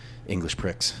welcome, English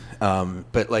pricks.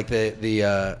 But like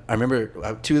I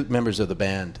remember 2 members of the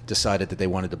band decided that they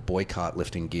wanted to boycott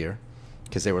lifting gear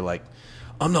because they were like,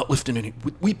 I'm not lifting any.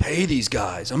 We pay these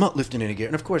guys. I'm not lifting any gear.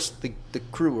 And of course, the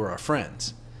crew were our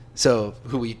friends, so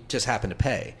who we just happened to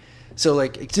pay. So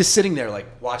like just sitting there like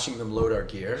watching them load our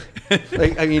gear,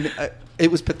 like I mean,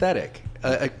 it was pathetic.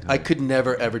 I could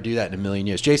never ever do that in a million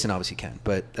years. Jason obviously can,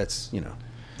 but that's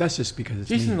That's just because it's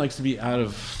Jason me. likes to be out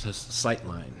of the sight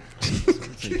line.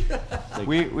 Like,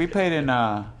 We played in.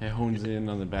 it hones in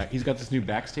on the back. He's got this new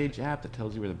backstage app that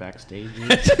tells you where the backstage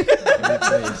is. Every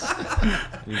place.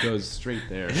 And he goes straight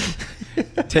there.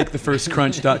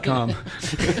 TakeTheFirstCrunch.com.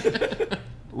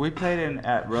 We played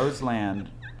at Roseland,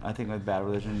 I think with Bad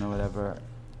Religion or whatever,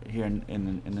 here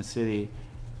in the city,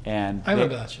 and I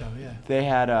remember that show. Yeah, they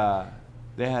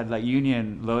had like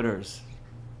union loaders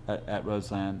at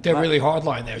Roseland. they're really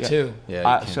hardline there too.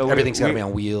 Yeah. So everything's got to be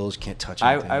on wheels. You can't touch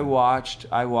anything. I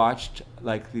watched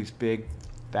like these big,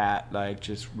 fat, like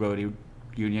just roadie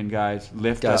union guys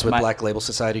lift Guys up with my, Black Label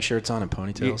Society shirts on and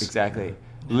ponytails. Exactly.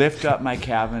 Lift up my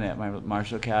cabinet, my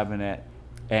Marshall cabinet,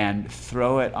 and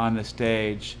throw it on the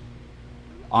stage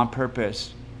on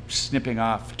purpose, snipping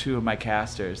off 2 of my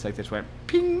casters. Like this went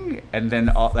ping, and then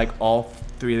all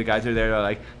 3 of the guys are there. They're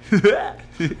like,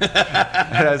 and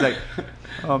I was like,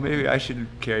 oh, maybe I should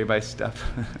carry my stuff.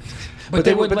 But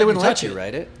they wouldn't let touch you, it,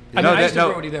 right? I used to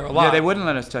roadie there a lot. Yeah, they wouldn't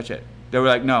let us touch it. They were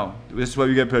like, no, this is what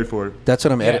you get paid for. That's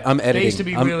what I'm editing. I'm editing. They used to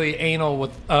be really anal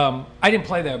with. I didn't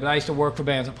play there, but I used to work for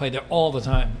bands that played there all the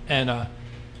time. And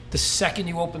the second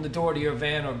you opened the door to your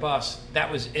van or bus,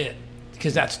 that was it,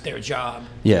 because that's their job.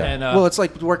 Yeah. And, well, it's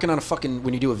like working on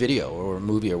when you do a video or a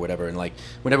movie or whatever. And like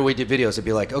whenever we did videos, it'd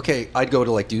be like, okay, I'd go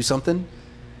to like do something.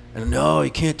 And no,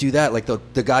 you can't do that. Like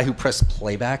the guy who pressed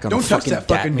playback on Don't the touch fucking that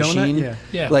fucking DAT machine, donut.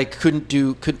 Yeah.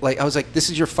 like I was like, this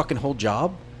is your fucking whole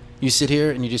job. You sit here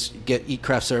and you just eat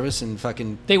craft service and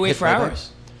fucking. They wait hit for playback?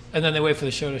 hours, and then they wait for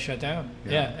the show to shut down.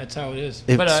 Yeah, that's how it is.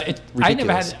 It's But I never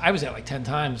ridiculous. had. I was there like 10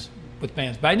 times with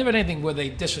bands, but I never had anything where they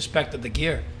disrespected the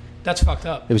gear. That's fucked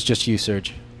up. It was just you,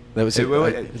 Serge. That was It-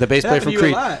 it. The bass It player happened from to you a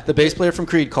Creed. lot. The bass player from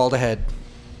Creed called ahead.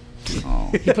 Oh.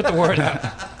 He put the word out.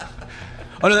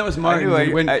 Oh no, that was Martin. I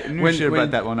knew you should have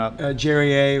brought that one up.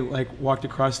 Jerry A like walked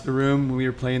across the room when we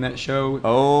were playing that show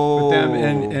Oh.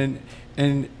 with them,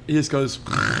 and he just goes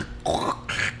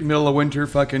middle of winter,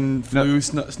 fucking flu,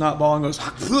 snot ball, and goes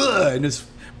and just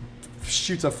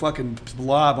shoots a fucking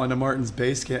blob onto Martin's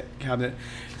bass cabinet,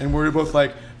 and we're both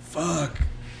like, "Fuck,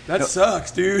 that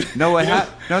sucks, dude." No, what You know?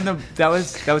 happened? No, that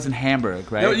was in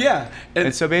Hamburg, right? No, yeah,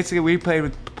 And so basically, we played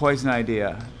with Poison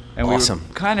Idea, And Awesome. we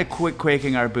were kind of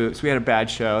quaking our boots. We had a bad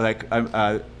show. Like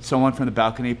someone from the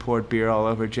balcony poured beer all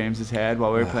over James's head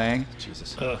while we were playing.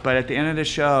 Jesus. But at the end of the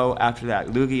show, after that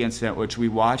loogie incident, which we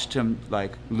watched him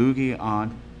like loogie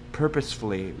on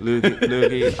purposefully,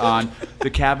 loogie on the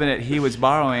cabinet he was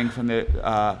borrowing from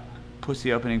the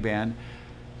Pussy opening band.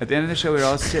 At the end of the show, we were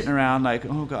all sitting around like,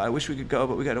 oh God, I wish we could go,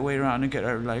 but we got to wait around and get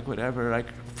our like whatever, like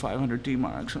 500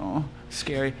 D-marks. Oh,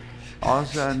 scary. All of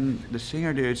a sudden, the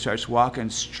singer dude starts walking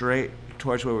straight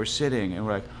towards where we're sitting, and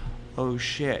we're like, oh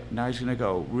shit, now he's going to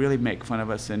go really make fun of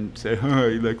us and say, oh,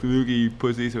 you like loogie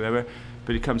pussies or whatever.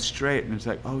 But he comes straight, and it's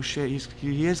like, oh shit,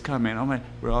 he is coming. Oh my,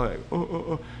 we're all like,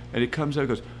 oh. And he comes up and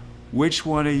goes, which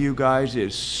one of you guys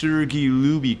is Sergey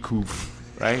Lubikov,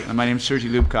 right? And my name's Sergey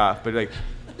Lubkov, but like,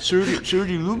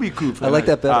 Sergey Lubikov. I like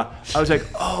that better. I was like,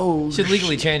 oh, should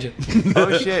legally change it.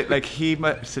 Oh shit! Like he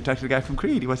must have talked to the guy from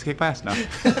Creed. He wants to kick my ass now.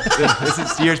 This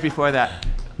is years before that,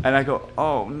 and I go,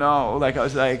 oh no! Like I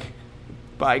was like,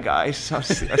 bye guys. I'll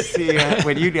see you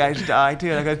when you guys die too.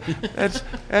 And I go,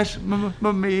 that's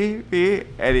me.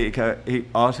 And he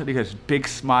all of a sudden he goes, big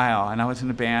smile. And I was in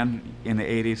a band in the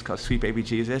 '80s called Sweet Baby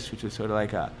Jesus, which was sort of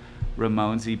like a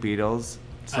Ramones-y Beatles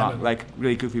song, like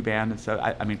really goofy band and stuff.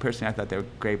 I mean, personally, I thought they were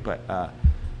great, but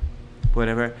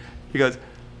whatever. He goes,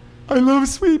 I love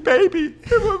Sweet Baby.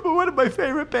 One of my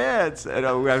favorite bands. And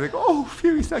I was like, oh,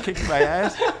 phew, he's not kicking my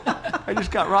ass. I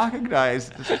just got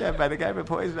recognized by the guy from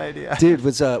Poison Idea. Dude,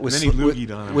 was then he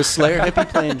loogied on him. was Slayer Hippie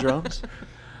playing drums?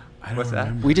 What's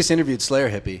that? We just interviewed Slayer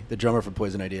Hippie, the drummer for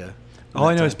Poison Idea. All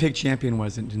I know is Pig Champion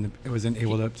wasn't able to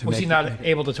Was make he it. not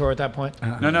able to tour at that point?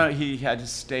 No, he had to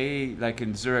stay like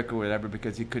in Zurich or whatever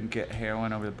because he couldn't get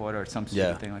heroin over the border or some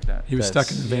stupid thing like that. He was stuck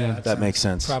in the van. That makes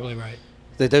sense. Probably right.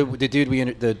 The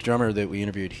dude the drummer that we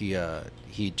interviewed,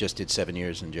 he just did 7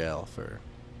 years in jail for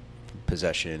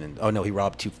possession and he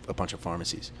robbed a bunch of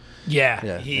pharmacies.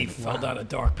 Yeah, he fell down a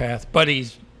dark path, but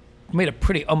he's made a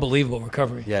pretty unbelievable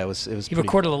recovery. Yeah, it was. He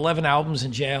recorded 11 albums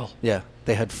in jail. Yeah,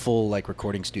 they had full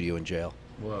recording studio in jail.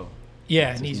 Whoa.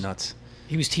 Yeah, and he's nuts.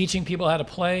 He was teaching people how to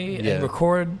play and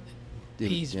record.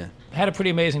 He's had a pretty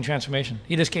amazing transformation.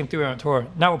 He just came through on tour.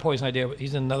 Not with Poison Idea, but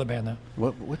he's in another band now.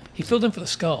 What? He filled in for the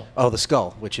Skull. Oh, the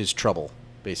Skull, which is Trouble.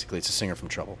 Basically, it's a singer from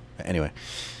Trouble. Anyway,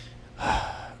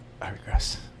 I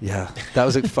regress. Yeah, that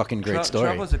was a fucking great story.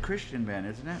 Trouble's a Christian band,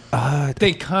 isn't it?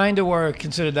 They kind of were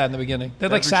considered that in the beginning. They're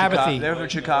like Sabbathy. They're from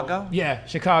Chicago? Yeah,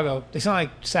 Chicago. They sound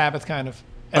like Sabbath kind of.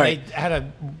 And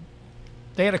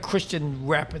they had a Christian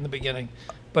rep in the beginning,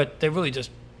 but they're really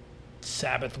just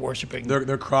Sabbath worshiping.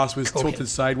 Their cross was tilted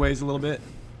sideways a little bit.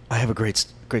 I have a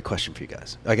great question for you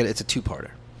guys. It's a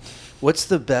two-parter. What's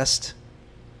the best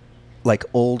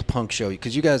old punk show?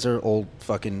 Because you guys are old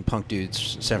fucking punk dudes,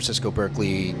 San Francisco,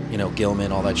 Berkeley,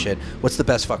 Gilman, all that shit. What's the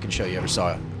best fucking show you ever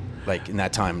saw, in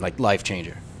that time, life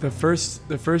changer? The first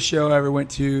show I ever went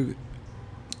to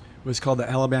was called the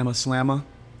Alabama Slamma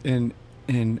in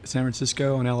San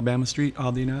Francisco on Alabama Street,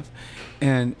 oddly enough.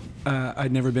 And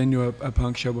I'd never been to a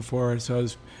punk show before, so I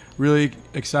was really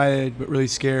excited but really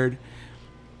scared.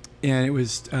 And it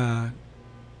was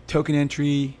token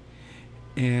entry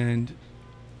and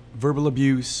verbal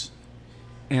abuse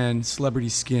and celebrity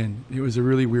skin. It was a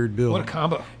really weird bill. What a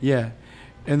combo. Yeah.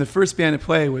 And the first band to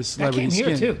play was Celebrity Skin. That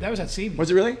came here too. That was at CB.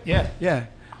 Was it really? Yeah. Yeah.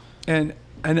 And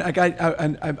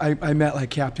I met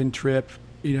Captain Tripp,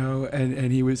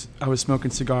 and I was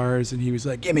smoking cigars and he was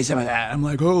like, give me some of that. I'm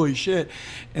like, holy shit.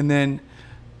 And then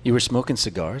you were smoking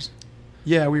cigars?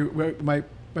 Yeah, my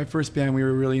first band, we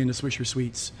were really into Swisher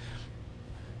Sweets.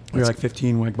 We were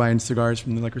 15, buying cigars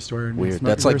from the liquor store. And weird.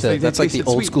 That's like the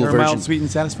old school version. Mild, sweet, and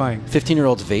satisfying.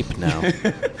 15-year-olds vape now.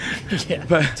 Yeah,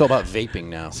 but it's all about vaping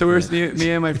now. So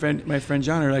me and my friend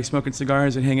John are smoking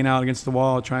cigars and hanging out against the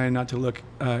wall, trying not to look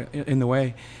in the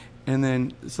way. And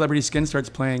then Celebrity Skin starts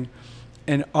playing,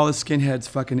 and all the skinheads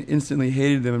fucking instantly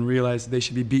hated them and realized that they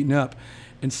should be beaten up.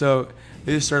 And so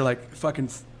they just started fucking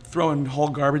throwing whole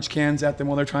garbage cans at them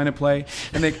while they're trying to play.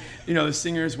 And the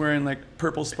singer's wearing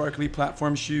purple sparkly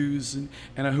platform shoes and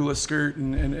a hula skirt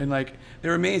and they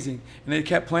were amazing. And they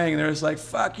kept playing and they were just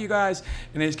fuck you guys.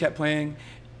 And they just kept playing.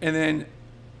 And then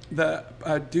the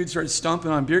dude started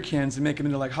stomping on beer cans and making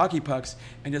them into hockey pucks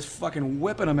and just fucking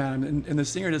whipping them at him. And the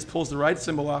singer just pulls the right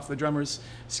cymbal off the drummer's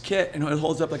kit and it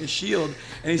holds up like a shield.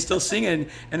 And he's still singing.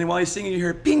 And then while he's singing, you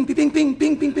hear ping, ping, ping, ping,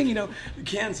 ping, ping, ping, the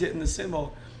cans hitting the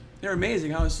cymbal. They're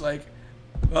amazing. I was like,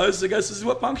 well, I guess this is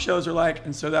what punk shows are like.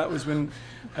 And so that was when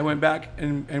I went back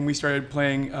and we started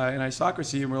playing in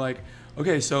Isocracy. And we're like,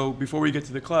 okay, so before we get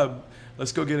to the club,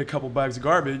 let's go get a couple bags of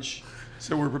garbage.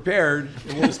 So we're prepared.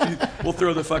 And we'll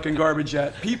throw the fucking garbage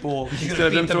at people instead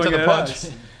of them throwing it at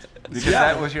us. Because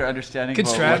that was your understanding Good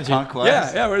of what strategy. punk was?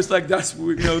 Yeah, where it's like, they're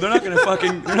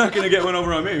not gonna get one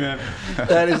over on me, man.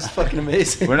 That is fucking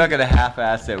amazing. We're not going to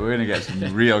half-ass it. We're going to get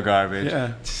some real garbage.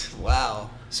 Yeah. Wow.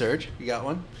 Serge, you got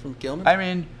one from Gilman? I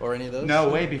mean, or any of those? No,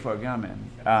 way before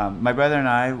Gilman. My brother and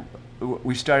I,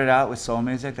 we started out with soul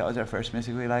music. That was our first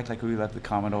music we liked. Like we loved the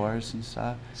Commodores and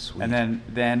stuff. Sweet. And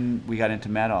then we got into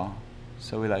metal,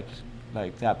 so we liked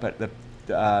that. But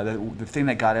the thing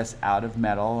that got us out of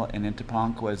metal and into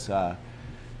punk was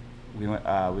we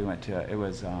went to it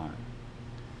was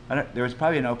there was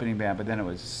probably an opening band, but then it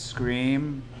was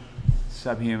Scream,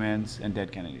 Subhumans, and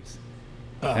Dead Kennedys.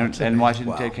 And watching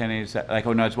Dead Kennedys, like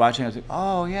when I was watching, I was like,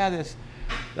 oh yeah, this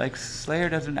like Slayer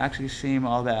doesn't actually seem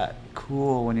all that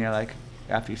cool when you're like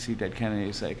after you see Dead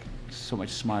Kennedys, like so much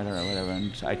smarter or whatever.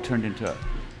 And so I turned into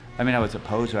I was a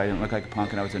poser. I didn't look like a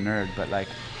punk, and I was a nerd, but like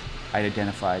I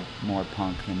identified more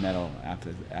punk than metal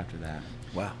after that.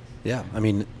 Wow. Yeah. I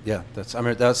mean, yeah. That's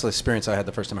the experience I had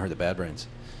the first time I heard the Bad Brains.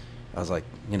 I was like,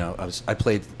 I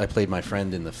played my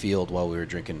friend in the field while we were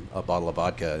drinking a bottle of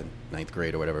vodka in 9th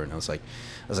grade or whatever, and I was like,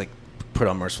 put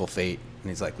on Merciful Fate, and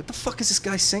he's like, what the fuck is this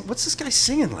guy sing? What's this guy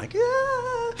singing like?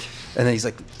 Yeah. And then he's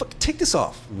like, fuck, take this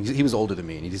off. He was older than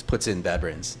me, and he just puts in Bad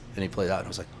Brains, and he played out, and I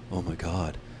was like, oh my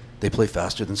god, they play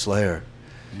faster than Slayer,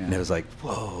 and it was like,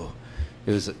 whoa,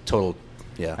 it was a total,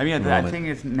 yeah. I mean, moment. that thing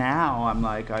is now I'm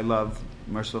like, I love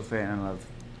Merciful Fate and I love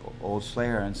old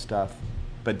Slayer and stuff.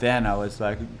 But then I was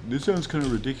like, this sounds kind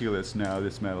of ridiculous now,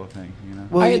 this metal thing,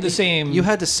 Well, I had the same. You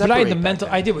had to separate. But I had the mental.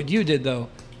 I did what you did though.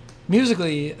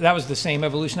 Musically, that was the same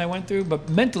evolution I went through. But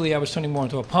mentally, I was turning more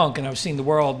into a punk, and I was seeing the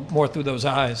world more through those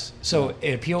eyes. So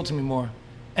it appealed to me more,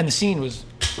 and the scene was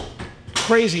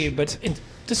crazy, but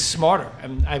just smarter.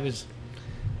 I was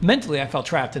mentally, I felt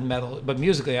trapped in metal, but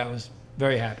musically, I was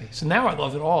very happy. So now I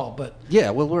love it all. But yeah,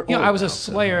 well, we're I was a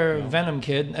Slayer Venom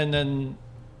kid, and then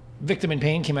Victim in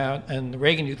Pain came out, and the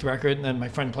Reagan Youth record, and then my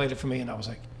friend played it for me, and I was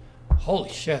like, holy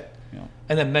shit. Yeah.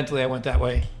 And then mentally I went that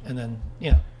way, and then,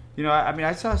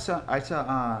 I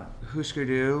saw Husker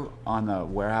Du on the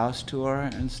Warehouse tour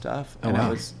and stuff, and it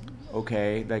was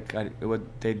okay. Like,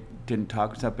 they didn't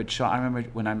talk stuff, but Sean, I remember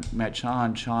when I met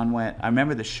Sean went, I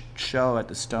remember the show at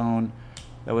the Stone,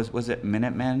 that was it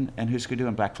Minutemen and Husker Du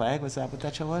and Black Flag? Was that what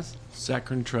that show was?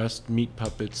 Saccharine Trust, Meat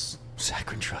Puppets,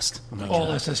 Saccharine Trust.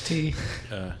 All SST.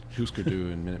 Husker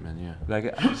Du and Minutemen, yeah.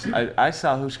 Like I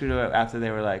saw Husker Du after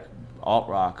they were like alt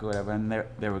rock or whatever, and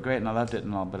they were great, and I loved it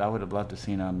and all. But I would have loved to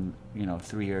seen them,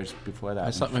 3 years before that.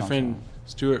 I saw my friend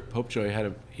Stuart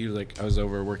Popejoy he was like, I was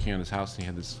over working on his house, and he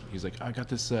had this. He's like, I got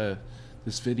this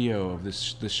video of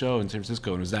this show in San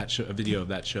Francisco, and it was a video of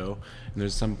that show. And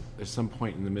there's some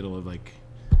point in the middle of like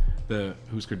the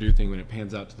Husker Du thing when it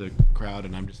pans out to the crowd,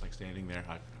 and I'm just like standing there.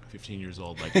 15 years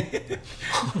old, like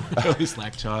totally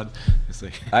slack-jawed. It's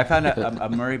like I found a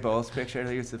Murray Bowles picture.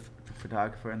 He was a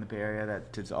photographer in the Bay Area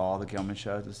that did all the Gilman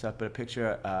shows and stuff. But a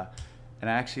picture, and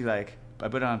I actually I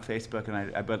put it on Facebook,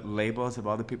 and I put labels of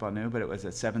all the people I knew. But it was a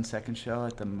 7-second show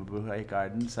at the Mabuhay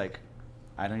Gardens. Like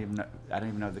I don't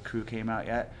even know if the crew came out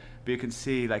yet. But you can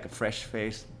see like a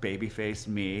fresh-faced, baby-faced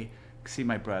me. You can see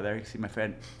my brother. You can see my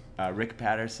friend Rick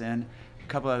Patterson. A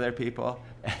couple other people,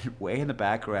 and way in the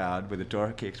background with a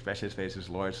dorky expressionist face was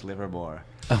Lawrence Livermore.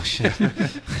 Oh shit!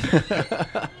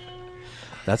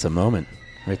 That's a moment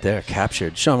right there,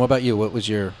 captured. Sean, what about you? What was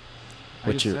your?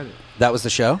 Said it. That was the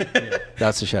show. Yeah.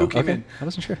 That's the show. Okay, I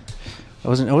wasn't sure. I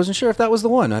wasn't sure if that was the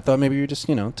one. I thought maybe you were just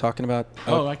talking about.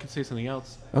 Oh, I could say something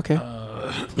else. Okay,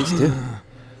 please do.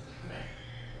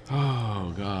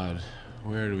 Oh God.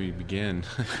 Where do we begin?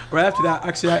 Right after that,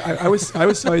 actually, I was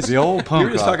always the old punk. We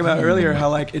were just talking about earlier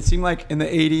how like it seemed like in the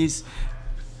 '80s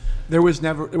there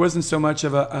wasn't so much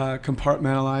of a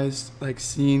compartmentalized like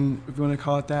scene, if you want to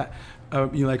call it that.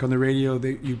 Like on the radio,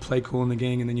 you play Kool and the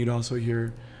Gang, and then you'd also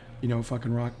hear,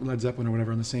 fucking rock Led Zeppelin or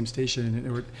whatever on the same station,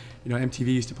 and MTV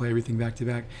used to play everything back to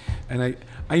back, and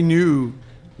I knew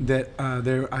that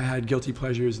I had guilty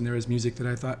pleasures, and there was music that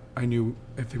I thought I knew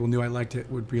if people knew I liked it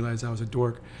would realize I was a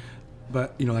dork.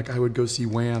 But like I would go see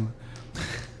Wham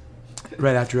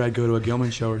right after I'd go to a Gilman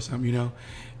show or something,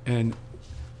 and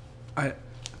I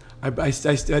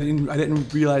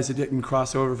didn't realize it didn't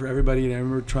cross over for everybody. And I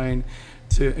remember trying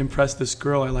to impress this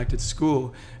girl I liked at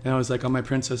school, and I was like on my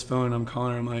princess phone, and I'm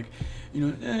calling her. I'm like, hey,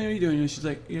 what are you doing? She's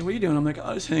like, what are you doing? I'm like,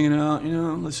 I'm just hanging out,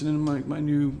 I'm listening to my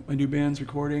new band's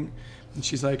recording. And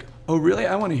she's like, oh really?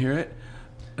 I want to hear it.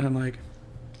 And I'm like,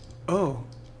 oh,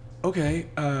 okay.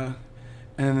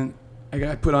 And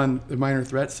I put on the Minor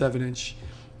Threat 7-inch,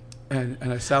 and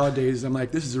I Salad Days. I'm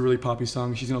like, this is a really poppy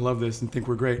song. She's gonna love this and think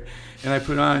we're great. And I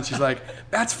put it on, and she's like,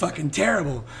 that's fucking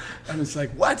terrible. And it's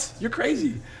like, what? You're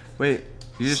crazy. Wait,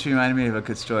 You just reminded me of a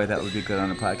good story that would be good on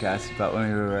the podcast about when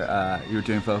you were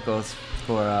doing vocals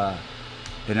for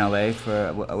in LA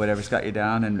for Whatever's Got You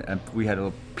Down, and we had a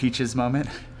little Peaches moment.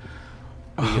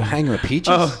 You hanging with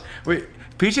Peaches? Oh, wait.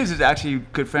 Peaches is actually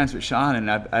good friends with Sean,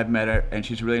 and I've met her, and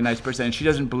she's a really nice person, and she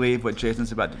doesn't believe what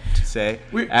Jason's about to say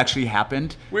actually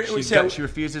happened. She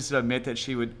refuses to admit that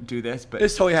she would do this, but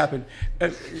this totally happened.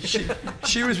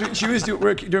 She was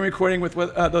doing recording with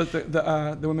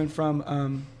the woman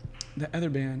from the other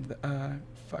band.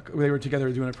 They were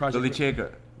together doing a project.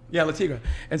 Litiga. Yeah, Latiga.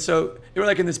 And so they were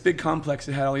like in this big complex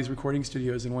that had all these recording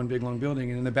studios in one big long building,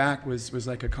 and in the back was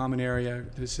like a common area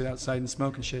to sit outside and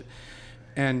smoke and shit.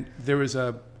 And there was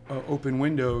a open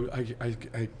window.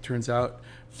 I turns out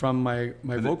from my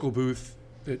vocal booth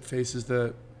that faces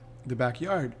the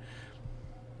backyard.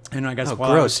 And I guess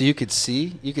gross! So you could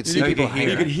see people hanging.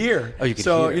 You could hear. Oh, you could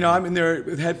so hear. you know, I'm in there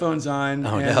with headphones on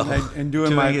and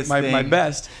doing Doing my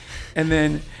best. And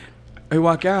then I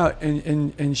walk out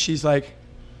and she's like,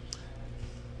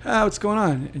 what's going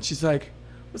on? And she's like,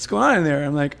 what's going on in there?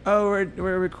 I'm like, oh,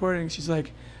 we're recording. She's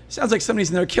like, sounds like somebody's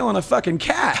in there killing a fucking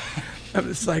cat. I'm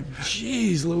just like,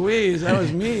 geez, Louise, that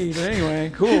was me. But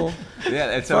anyway, cool.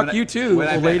 Yeah, and so fuck you too,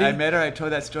 when old lady. I met her, I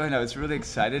told that story, and I was really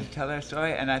excited to tell her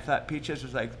story. And I thought Peaches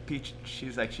was like,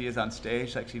 she's like, she is on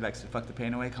stage, like she likes to fuck the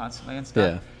pain away constantly and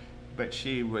stuff. Yeah. But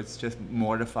she was just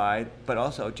mortified. But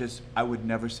also, just I would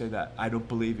never say that. I don't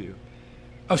believe you.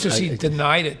 Oh, so she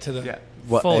denied it to the. Yeah.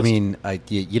 Well, fullest. I mean,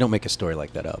 you don't make a story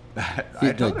like that up.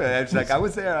 I told her. I was like, I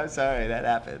was there. I'm sorry that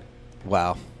happened.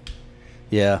 Wow.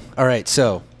 Yeah. All right.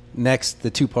 So next, the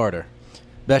two-parter.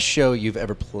 Best show you've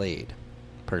ever played,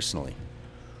 personally.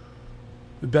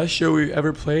 The best show we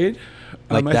ever played.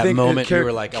 Like I that think moment the you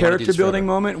were like, I wanna do character this building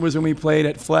forever. moment was when we played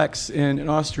at Flex in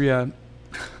Austria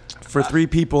for 3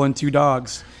 people and 2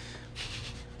 dogs.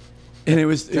 And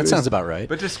That sounds about right.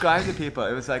 But describe the people.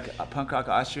 It was like a punk rock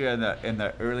Austria in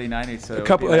the early '90s. So a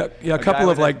couple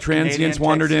of like transients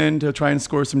wandered in to try and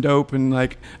score some dope, and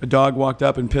like a dog walked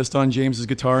up and pissed on James's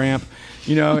guitar amp.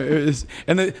 You know,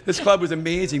 this club was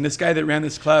amazing. This guy that ran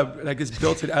this club, like, just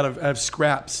built it out of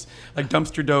scraps, like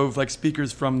dumpster dove, like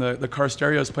speakers from the car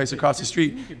stereos place across the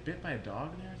street. Didn't you get bit by a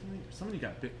dog there? Somebody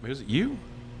got bit. Was it you?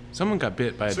 Someone got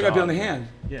bit by a So dog. I got bit on the hand.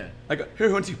 Yeah. Like, here,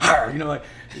 once you know, like,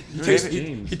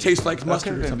 he tastes like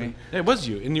mustard or something. It was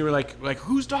you, and you were like,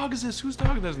 whose dog is this? Whose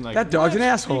dog is this? And like, That dog's an "What?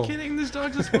 asshole." Are you kidding? This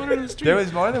dog just wandered in the street. There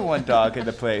was more than one dog in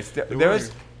the place.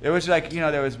 There was like,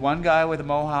 there was one guy with a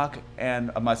mohawk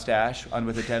and a mustache on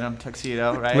with a denim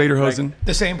tuxedo, right? Lederhosen.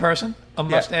 The same person, a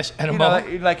mustache and a mohawk.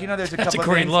 mohawk. There's a That's a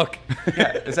couple. great things. look.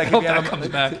 Yeah, it's like I hope if you that had comes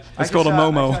back. It's called a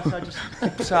Momo.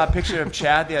 I just saw a picture of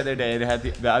Chad the other day. They had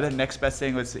the other next best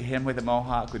thing was him with a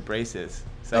mohawk with braces.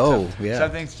 It's like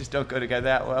some things just don't go together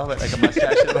that well, but like a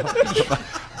mustache and a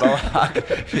mohawk.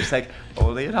 It's like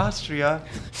only in Austria,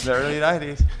 in the early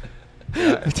 '90s.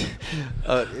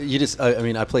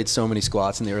 I played so many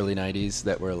squats in the early 90s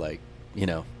that were like,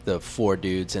 the 4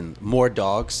 dudes and more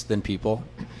dogs than people.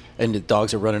 And the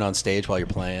dogs are running on stage while you're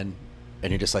playing.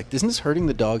 And you're just like, isn't this hurting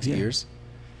the dog's ears?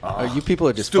 You people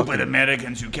are just stupid fucking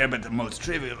Americans who care about the most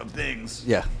trivial of things.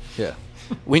 Yeah.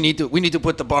 We need to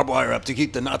put the barbed wire up to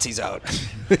keep the Nazis out.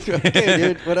 Okay,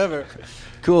 dude, whatever.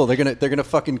 Cool. They're gonna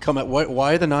fucking come at.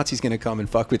 Why are the Nazis gonna come and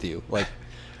fuck with you? Like,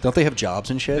 don't they have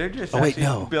jobs and shit? They're just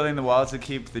building the walls to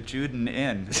keep the Juden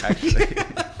in. Actually.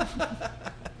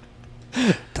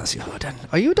 Das Juden.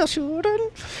 Are you Das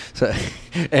Juden? So,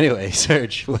 anyway,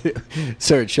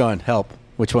 Serge, Sean, help.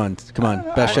 Which one? Come on,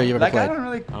 best show you ever played. I don't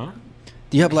really. Huh?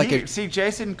 Do you have See,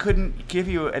 Jason couldn't give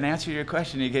you an answer to your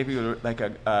question. He gave you like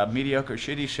a mediocre,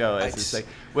 shitty show. It's like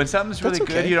when something's really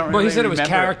good, you don't really remember. Well, he said it was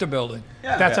character building.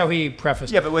 Yeah. That's how he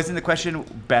prefaced it. Yeah, but wasn't the question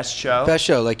best show? Best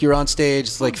show, like you're on stage,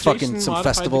 it's like Jason fucking some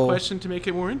modified festival. The question to make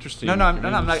it more interesting. No,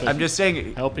 I'm just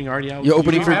saying. Helping Artie out. You're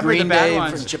opening for remember Green the bad Day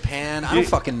ones. from Japan. I don't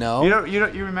fucking know. You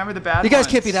remember the bad ones. You guys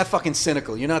can't be that fucking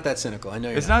cynical. You're not that cynical. I know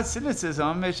you're It's not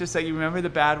cynicism. It's just that you remember the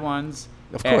bad ones.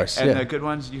 Of course, and yeah. the good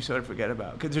ones you sort of forget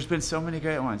about. Because there's been so many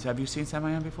great ones. Have you seen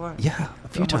Samiam before? Yeah, a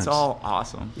few times. It's all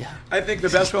awesome. Yeah. I think the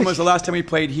best one was the last time we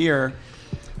played here.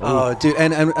 Oh, dude,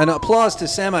 and applause to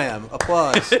Samiam.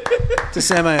 Applause to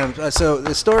Samiam. So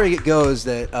the story goes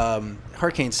that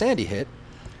Hurricane Sandy hit,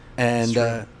 and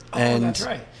that's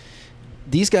right.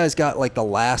 These guys got like the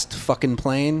last fucking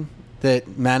plane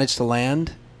that managed to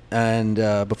land, and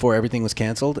before everything was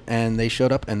canceled, and they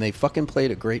showed up and they fucking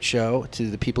played a great show to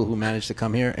the people who managed to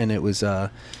come here, and it was and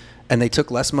they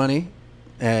took less money,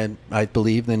 and I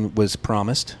believe than was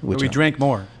promised. Which But we drank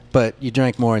more. But you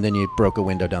drank more and then you broke a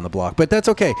window down the block. But that's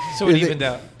okay. So it evened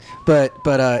out. But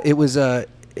it was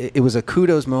it was a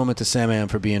kudos moment to Samiam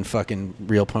for being fucking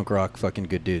real punk rock, fucking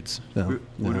good dudes. So,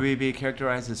 Would we be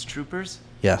characterized as troopers?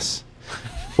 Yes.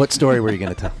 What story were you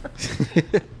going to tell?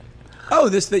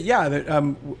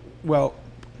 Well,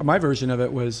 my version of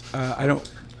it was I don't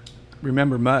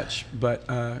remember much, but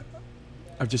I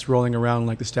was just rolling around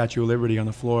like the Statue of Liberty on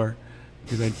the floor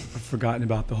because I'd forgotten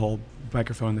about the whole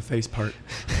microphone in the face part.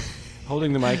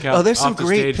 Holding the mic out. Oh, there's some off the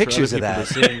great stage for pictures of other that.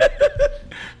 people to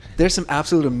see. There's some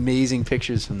absolute amazing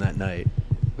pictures from that night.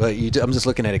 But I'm just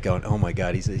looking at it going, oh my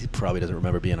God, he probably doesn't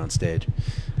remember being on stage.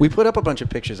 We put up a bunch of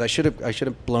pictures. I should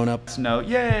have blown up. Snow,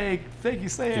 yay! Thank you,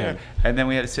 Slayer. Yeah. And then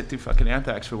we had to sit through fucking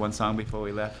Anthrax for one song before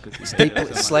we left.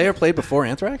 Slayer played before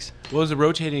Anthrax? Well, it was a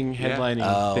rotating headlining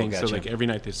Oh, thing, gotcha. so like every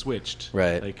night they switched.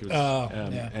 Right. Like it was,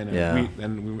 yeah.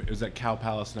 And it was at Cow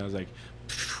Palace, and I was like,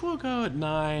 we'll go at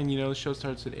 9. You know, the show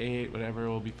starts at 8. Whatever,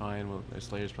 we'll be fine. Well,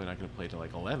 Slayer's probably not going to play till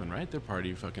like 11, right? They're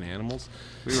party fucking animals.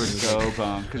 We were so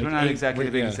bummed because we're Like, not exactly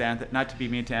the yeah. biggest Anthrax. Not to be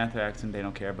mean to Anthrax, and they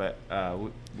don't care, but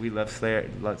we love Slayer,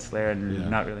 and Yeah.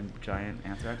 not really giant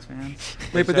Anthrax fans.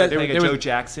 Wait, but They that- like a there was- Joe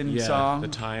Jackson Yeah, song. The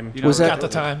Time. You know, Was that Got the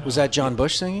Time. Was that John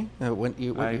Bush singing? What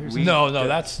years? we- No,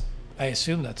 that's. I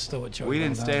assume that's still what Joe. We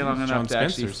didn't stay long John enough to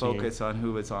actually Spencer singing. focus on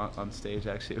who was on stage.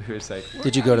 Actually, we were just like,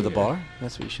 Did you go to the bar?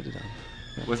 That's what you should have done.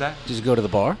 was that? Did you go to the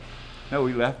bar? No,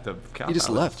 we left the Cow You just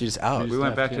Palace. left. You just out. We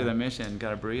went back left, to yeah. the Mission,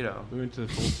 got a burrito. We went to the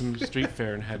Folsom Street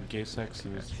Fair and had gay sex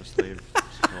and was for slaves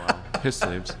for a while. Piss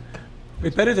slaves.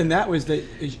 But better than that was that,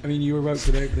 I mean, you wrote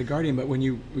for the Guardian, but when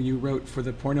you wrote for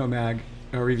the Porno Mag,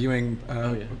 reviewing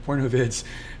porno vids,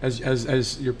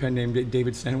 as your pen name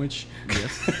David Sandwich.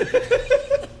 Yes.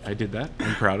 I did that.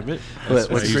 I'm proud of it. What's That's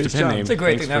why I used great a pen job. name. It's a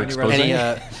great Thanks thing for having you exposing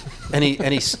write me.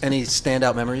 any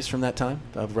standout memories from that time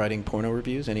of writing porno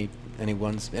reviews? Any big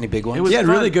ones? It was He had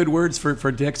fun. really good words for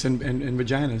dicks and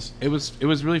vaginas. It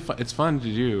was really fun. It's fun to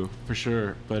do for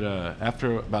sure. But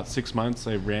after about 6 months,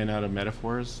 I ran out of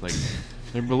metaphors like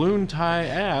their balloon tie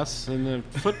ass and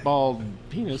the football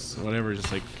penis, or whatever.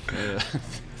 Just like.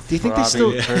 Do you think they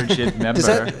still? Urgent member.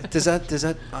 Does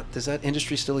that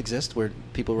industry still exist where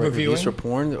people write Reviewing? reviews for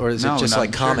porn, or is No, it just no, like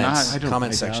I'm sure comments, not.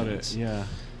 comment I doubt sections? it. Yeah.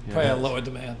 Probably a lower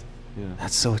demand. Yeah.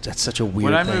 That's such a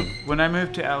weird thing. When I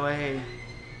moved to LA,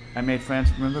 I made friends.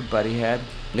 Remember Buddy Head?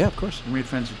 Yeah, of course. I made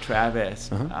friends with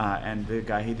Travis Uh-huh. and the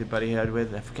guy he did Buddy Head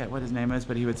with. I forget what his name is,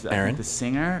 but he was I Aaron? think the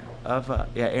singer of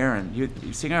Aaron. You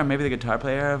singer or maybe the guitar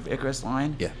player of Icarus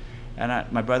Line. Yeah, And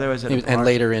my brother was at a and party.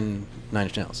 later in Nine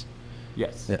Inch Nails.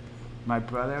 Yes. Yeah. My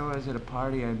brother was at a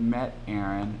party and met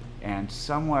Aaron, and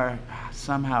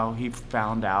somehow he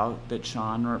found out that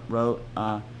Sean wrote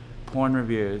porn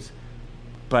reviews,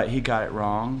 but he got it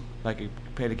wrong. Like he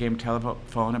played a game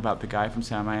telephone about the guy from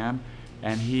Samiam,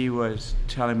 and he was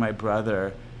telling my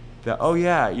brother that, oh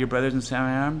yeah, your brother's in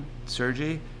Samiam,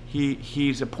 Sergi.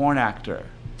 He's a porn actor,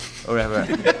 or whatever.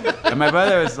 And my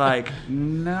brother was like,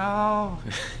 no,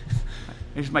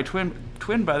 he's my twin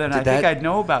brother, and I think I'd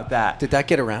know about that. Did that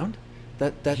get around?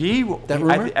 That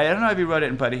rumor? I don't know if he wrote it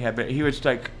in Buddy Head, but he was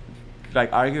like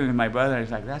arguing with my brother. And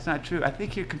he's like, "That's not true. I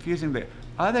think you're confusing the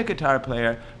other guitar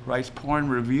player who writes porn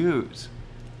reviews,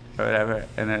 or whatever."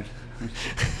 And then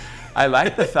I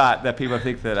like the thought that people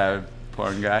think that I'm a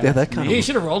porn guy. Yeah, that kind He of.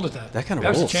 should have rolled with that. That kind of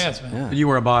was a rolls. chance, man. Yeah. You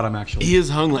were a bottom, actually. He is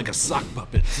hung like a sock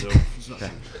puppet. So.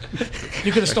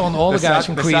 You could have stolen all the guys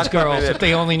from Queen's Girls if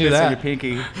they only knew It's in your that.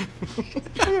 pinky.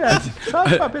 Yeah,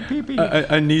 sock puppet pee-pee.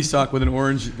 A knee sock with an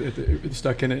orange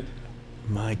stuck in it.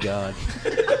 My God.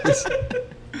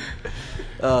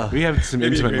 We have some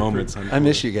intimate moments. I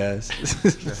miss you guys.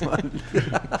 This is fun.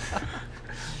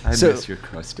 I So- miss your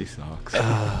crusty socks.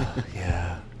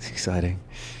 Yeah, it's exciting.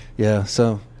 Yeah,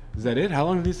 so Is that it? How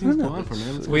long do these things go on for,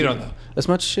 man? We don't know. as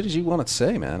much shit as you want to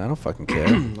say, man. I don't fucking care.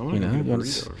 You know, you wanna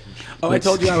s- Oh, I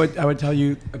told you I would tell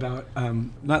you about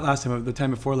not last time, but the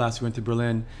time before last. We went to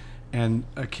Berlin, and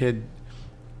a kid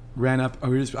ran up. I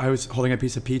was holding a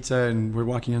piece of pizza, and we're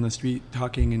walking down the street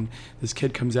talking, and this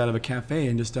kid comes out of a cafe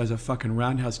and just does a fucking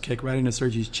roundhouse kick right into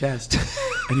Sergi's chest,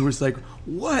 and he was like,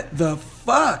 "What the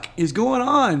fuck is going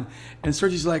on?" And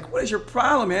Sergi's like, "What is your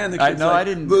problem, man?" The kid's like, I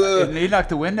didn't. "Ugh." He knocked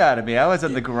the wind out of me. I was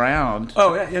on the ground.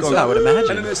 Oh yeah, so I would imagine.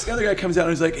 And then this other guy comes out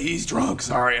and he's like, "He's drunk,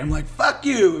 sorry." I'm like, "Fuck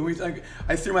you!" And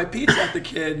I threw my pizza at the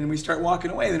kid, and we start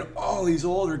walking away. And then all these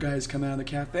older guys come out of the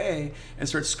cafe and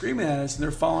start screaming at us, and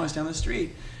they're following us down the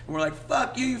street. And we're like,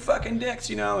 "Fuck you, you fucking dicks,"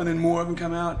 you know. And then more of them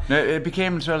come out. It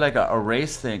became sort of like a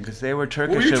race thing because they were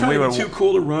Turkish Well, we were and trying we to were. be too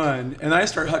cool to run, and I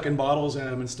start hucking bottles at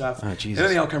them and stuff. Oh, Jesus. And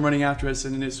then they all come running after us,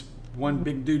 and then this one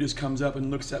big dude just comes up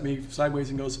and looks at me sideways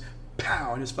and goes,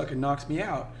 "Pow!" and just fucking knocks me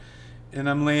out. And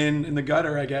I'm laying in the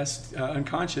gutter, I guess,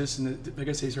 unconscious, and I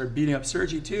guess they started beating up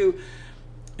Sergi too.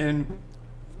 And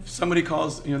somebody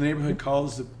calls, the neighborhood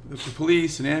calls the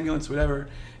police, an ambulance, whatever.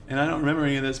 And I don't remember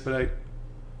any of this, but I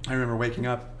remember waking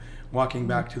up, walking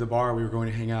back to the bar we were going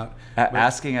to hang out.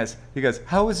 Asking us, he goes,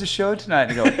 "How was the show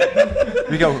tonight?" And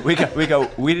we go,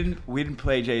 we didn't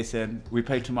play, Jason. We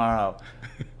play tomorrow.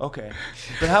 Okay,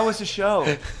 but how was the show?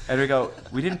 And we go,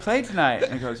 "We didn't play tonight."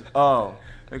 And he goes, "Oh."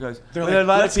 He goes, They're "Were there a like,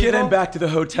 lot let's of get people?" him back to the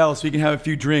hotel so we can have a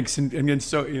few drinks and then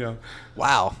so.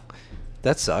 Wow,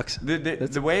 that sucks.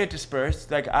 The way it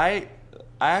dispersed, like I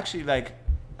actually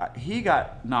he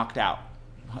got knocked out.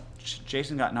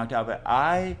 Jason got knocked out, but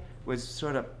I was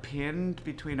sort of pinned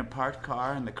between a parked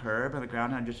car and the curb and the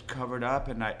ground, and just covered up.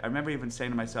 And I remember even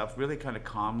saying to myself, really kind of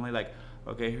calmly, like,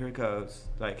 "Okay, here it goes.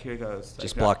 Like, here it goes."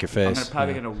 Just block your face. I'm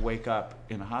probably gonna wake up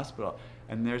in the hospital,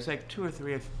 and there's like 2 or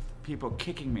 3 people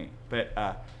kicking me, but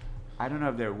I don't know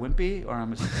if they're wimpy or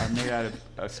I'm made out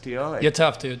of steel. You're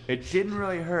tough, dude. It didn't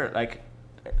really hurt,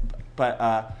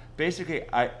 but basically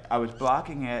I was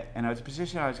blocking it, and I was in a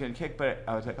position I was going to kick, but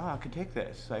I was like, "Oh, I can take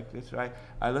this." Like, this right.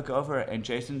 I look over, and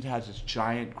Jason has this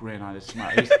giant grin on his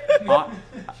smile.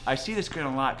 I see this grin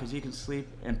a lot because he can sleep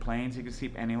in planes, he can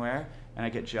sleep anywhere, and I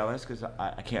get jealous because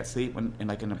I can't sleep when in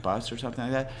a bus or something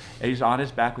like that. And he's on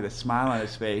his back with a smile on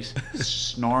his face,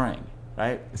 snoring.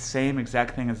 Right, the same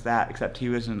exact thing as that, except he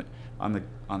was on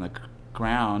the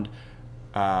ground,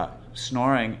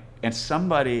 snoring, and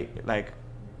somebody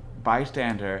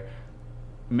bystander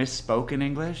misspoke in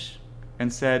English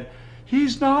and said,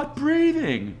 "He's not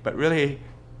breathing," but really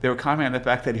they were commenting on the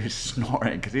fact that he was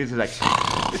snoring because he was like.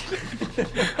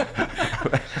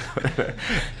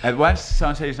 And once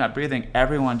someone said he's not breathing,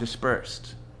 everyone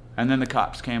dispersed, and then the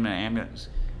cops came and an ambulance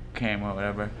came or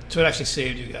whatever. So it actually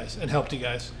saved you guys and helped you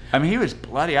guys. I mean, he was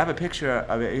bloody. I have a picture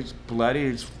of it. He's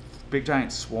bloody. He's big,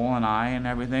 giant, swollen eye and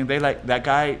everything. That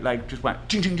guy just went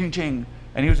ching, ching, ching, ching,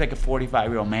 and he was like a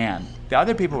 45-year-old man. The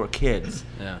other people were kids.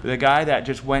 Yeah. The guy that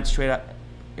just went straight up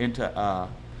into,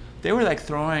 they were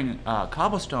throwing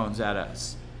cobblestones at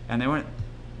us, and they weren't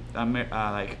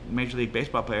Major League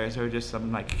Baseball players. They were just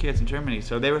some kids in Germany.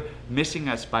 So they were missing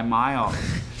us by miles,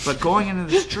 but going into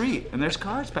the street, and there's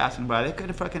cars passing by. They could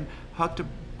have fucking hucked.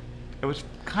 It was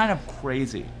kind of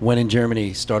crazy. When in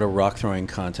Germany, start a rock throwing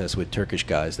contest with Turkish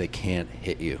guys, they can't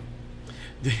hit you.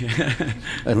 That's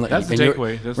the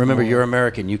takeaway. Remember, you're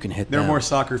American. You can hit them. There are more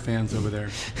soccer fans over there.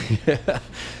 Yeah.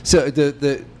 So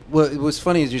what was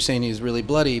funny is you're saying he's really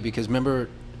bloody because remember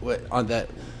on that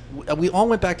we all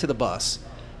went back to the bus.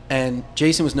 And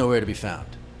Jason was nowhere to be found.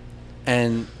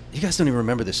 And you guys don't even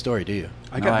remember this story, do you?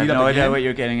 I have no idea what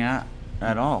you're getting at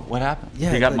all. What happened?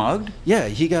 Yeah, he got mugged? Yeah,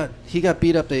 he got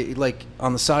beat up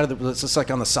on the side of it's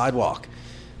just on the sidewalk.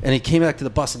 And he came back to the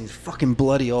bus and he's fucking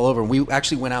bloody all over. And we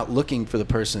actually went out looking for the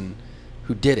person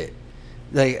who did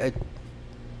it.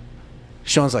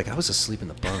 Sean's like, I was asleep in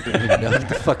the bunk. I don't even know what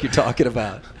the fuck you're talking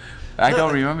about. I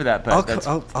don't remember that, but that's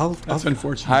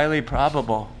unfortunate. Highly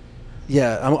probable.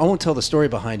 Yeah, I won't tell the story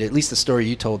behind it. At least the story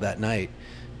you told that night.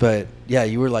 But yeah,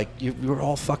 you were you were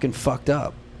all fucking fucked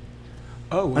up.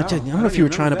 Oh wow! I don't know if you were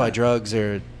trying to buy drugs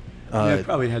or. Yeah,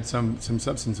 probably had some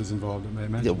substances involved. I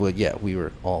imagine. Yeah, well, yeah, we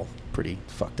were all pretty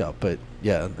fucked up. But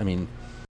yeah, I mean,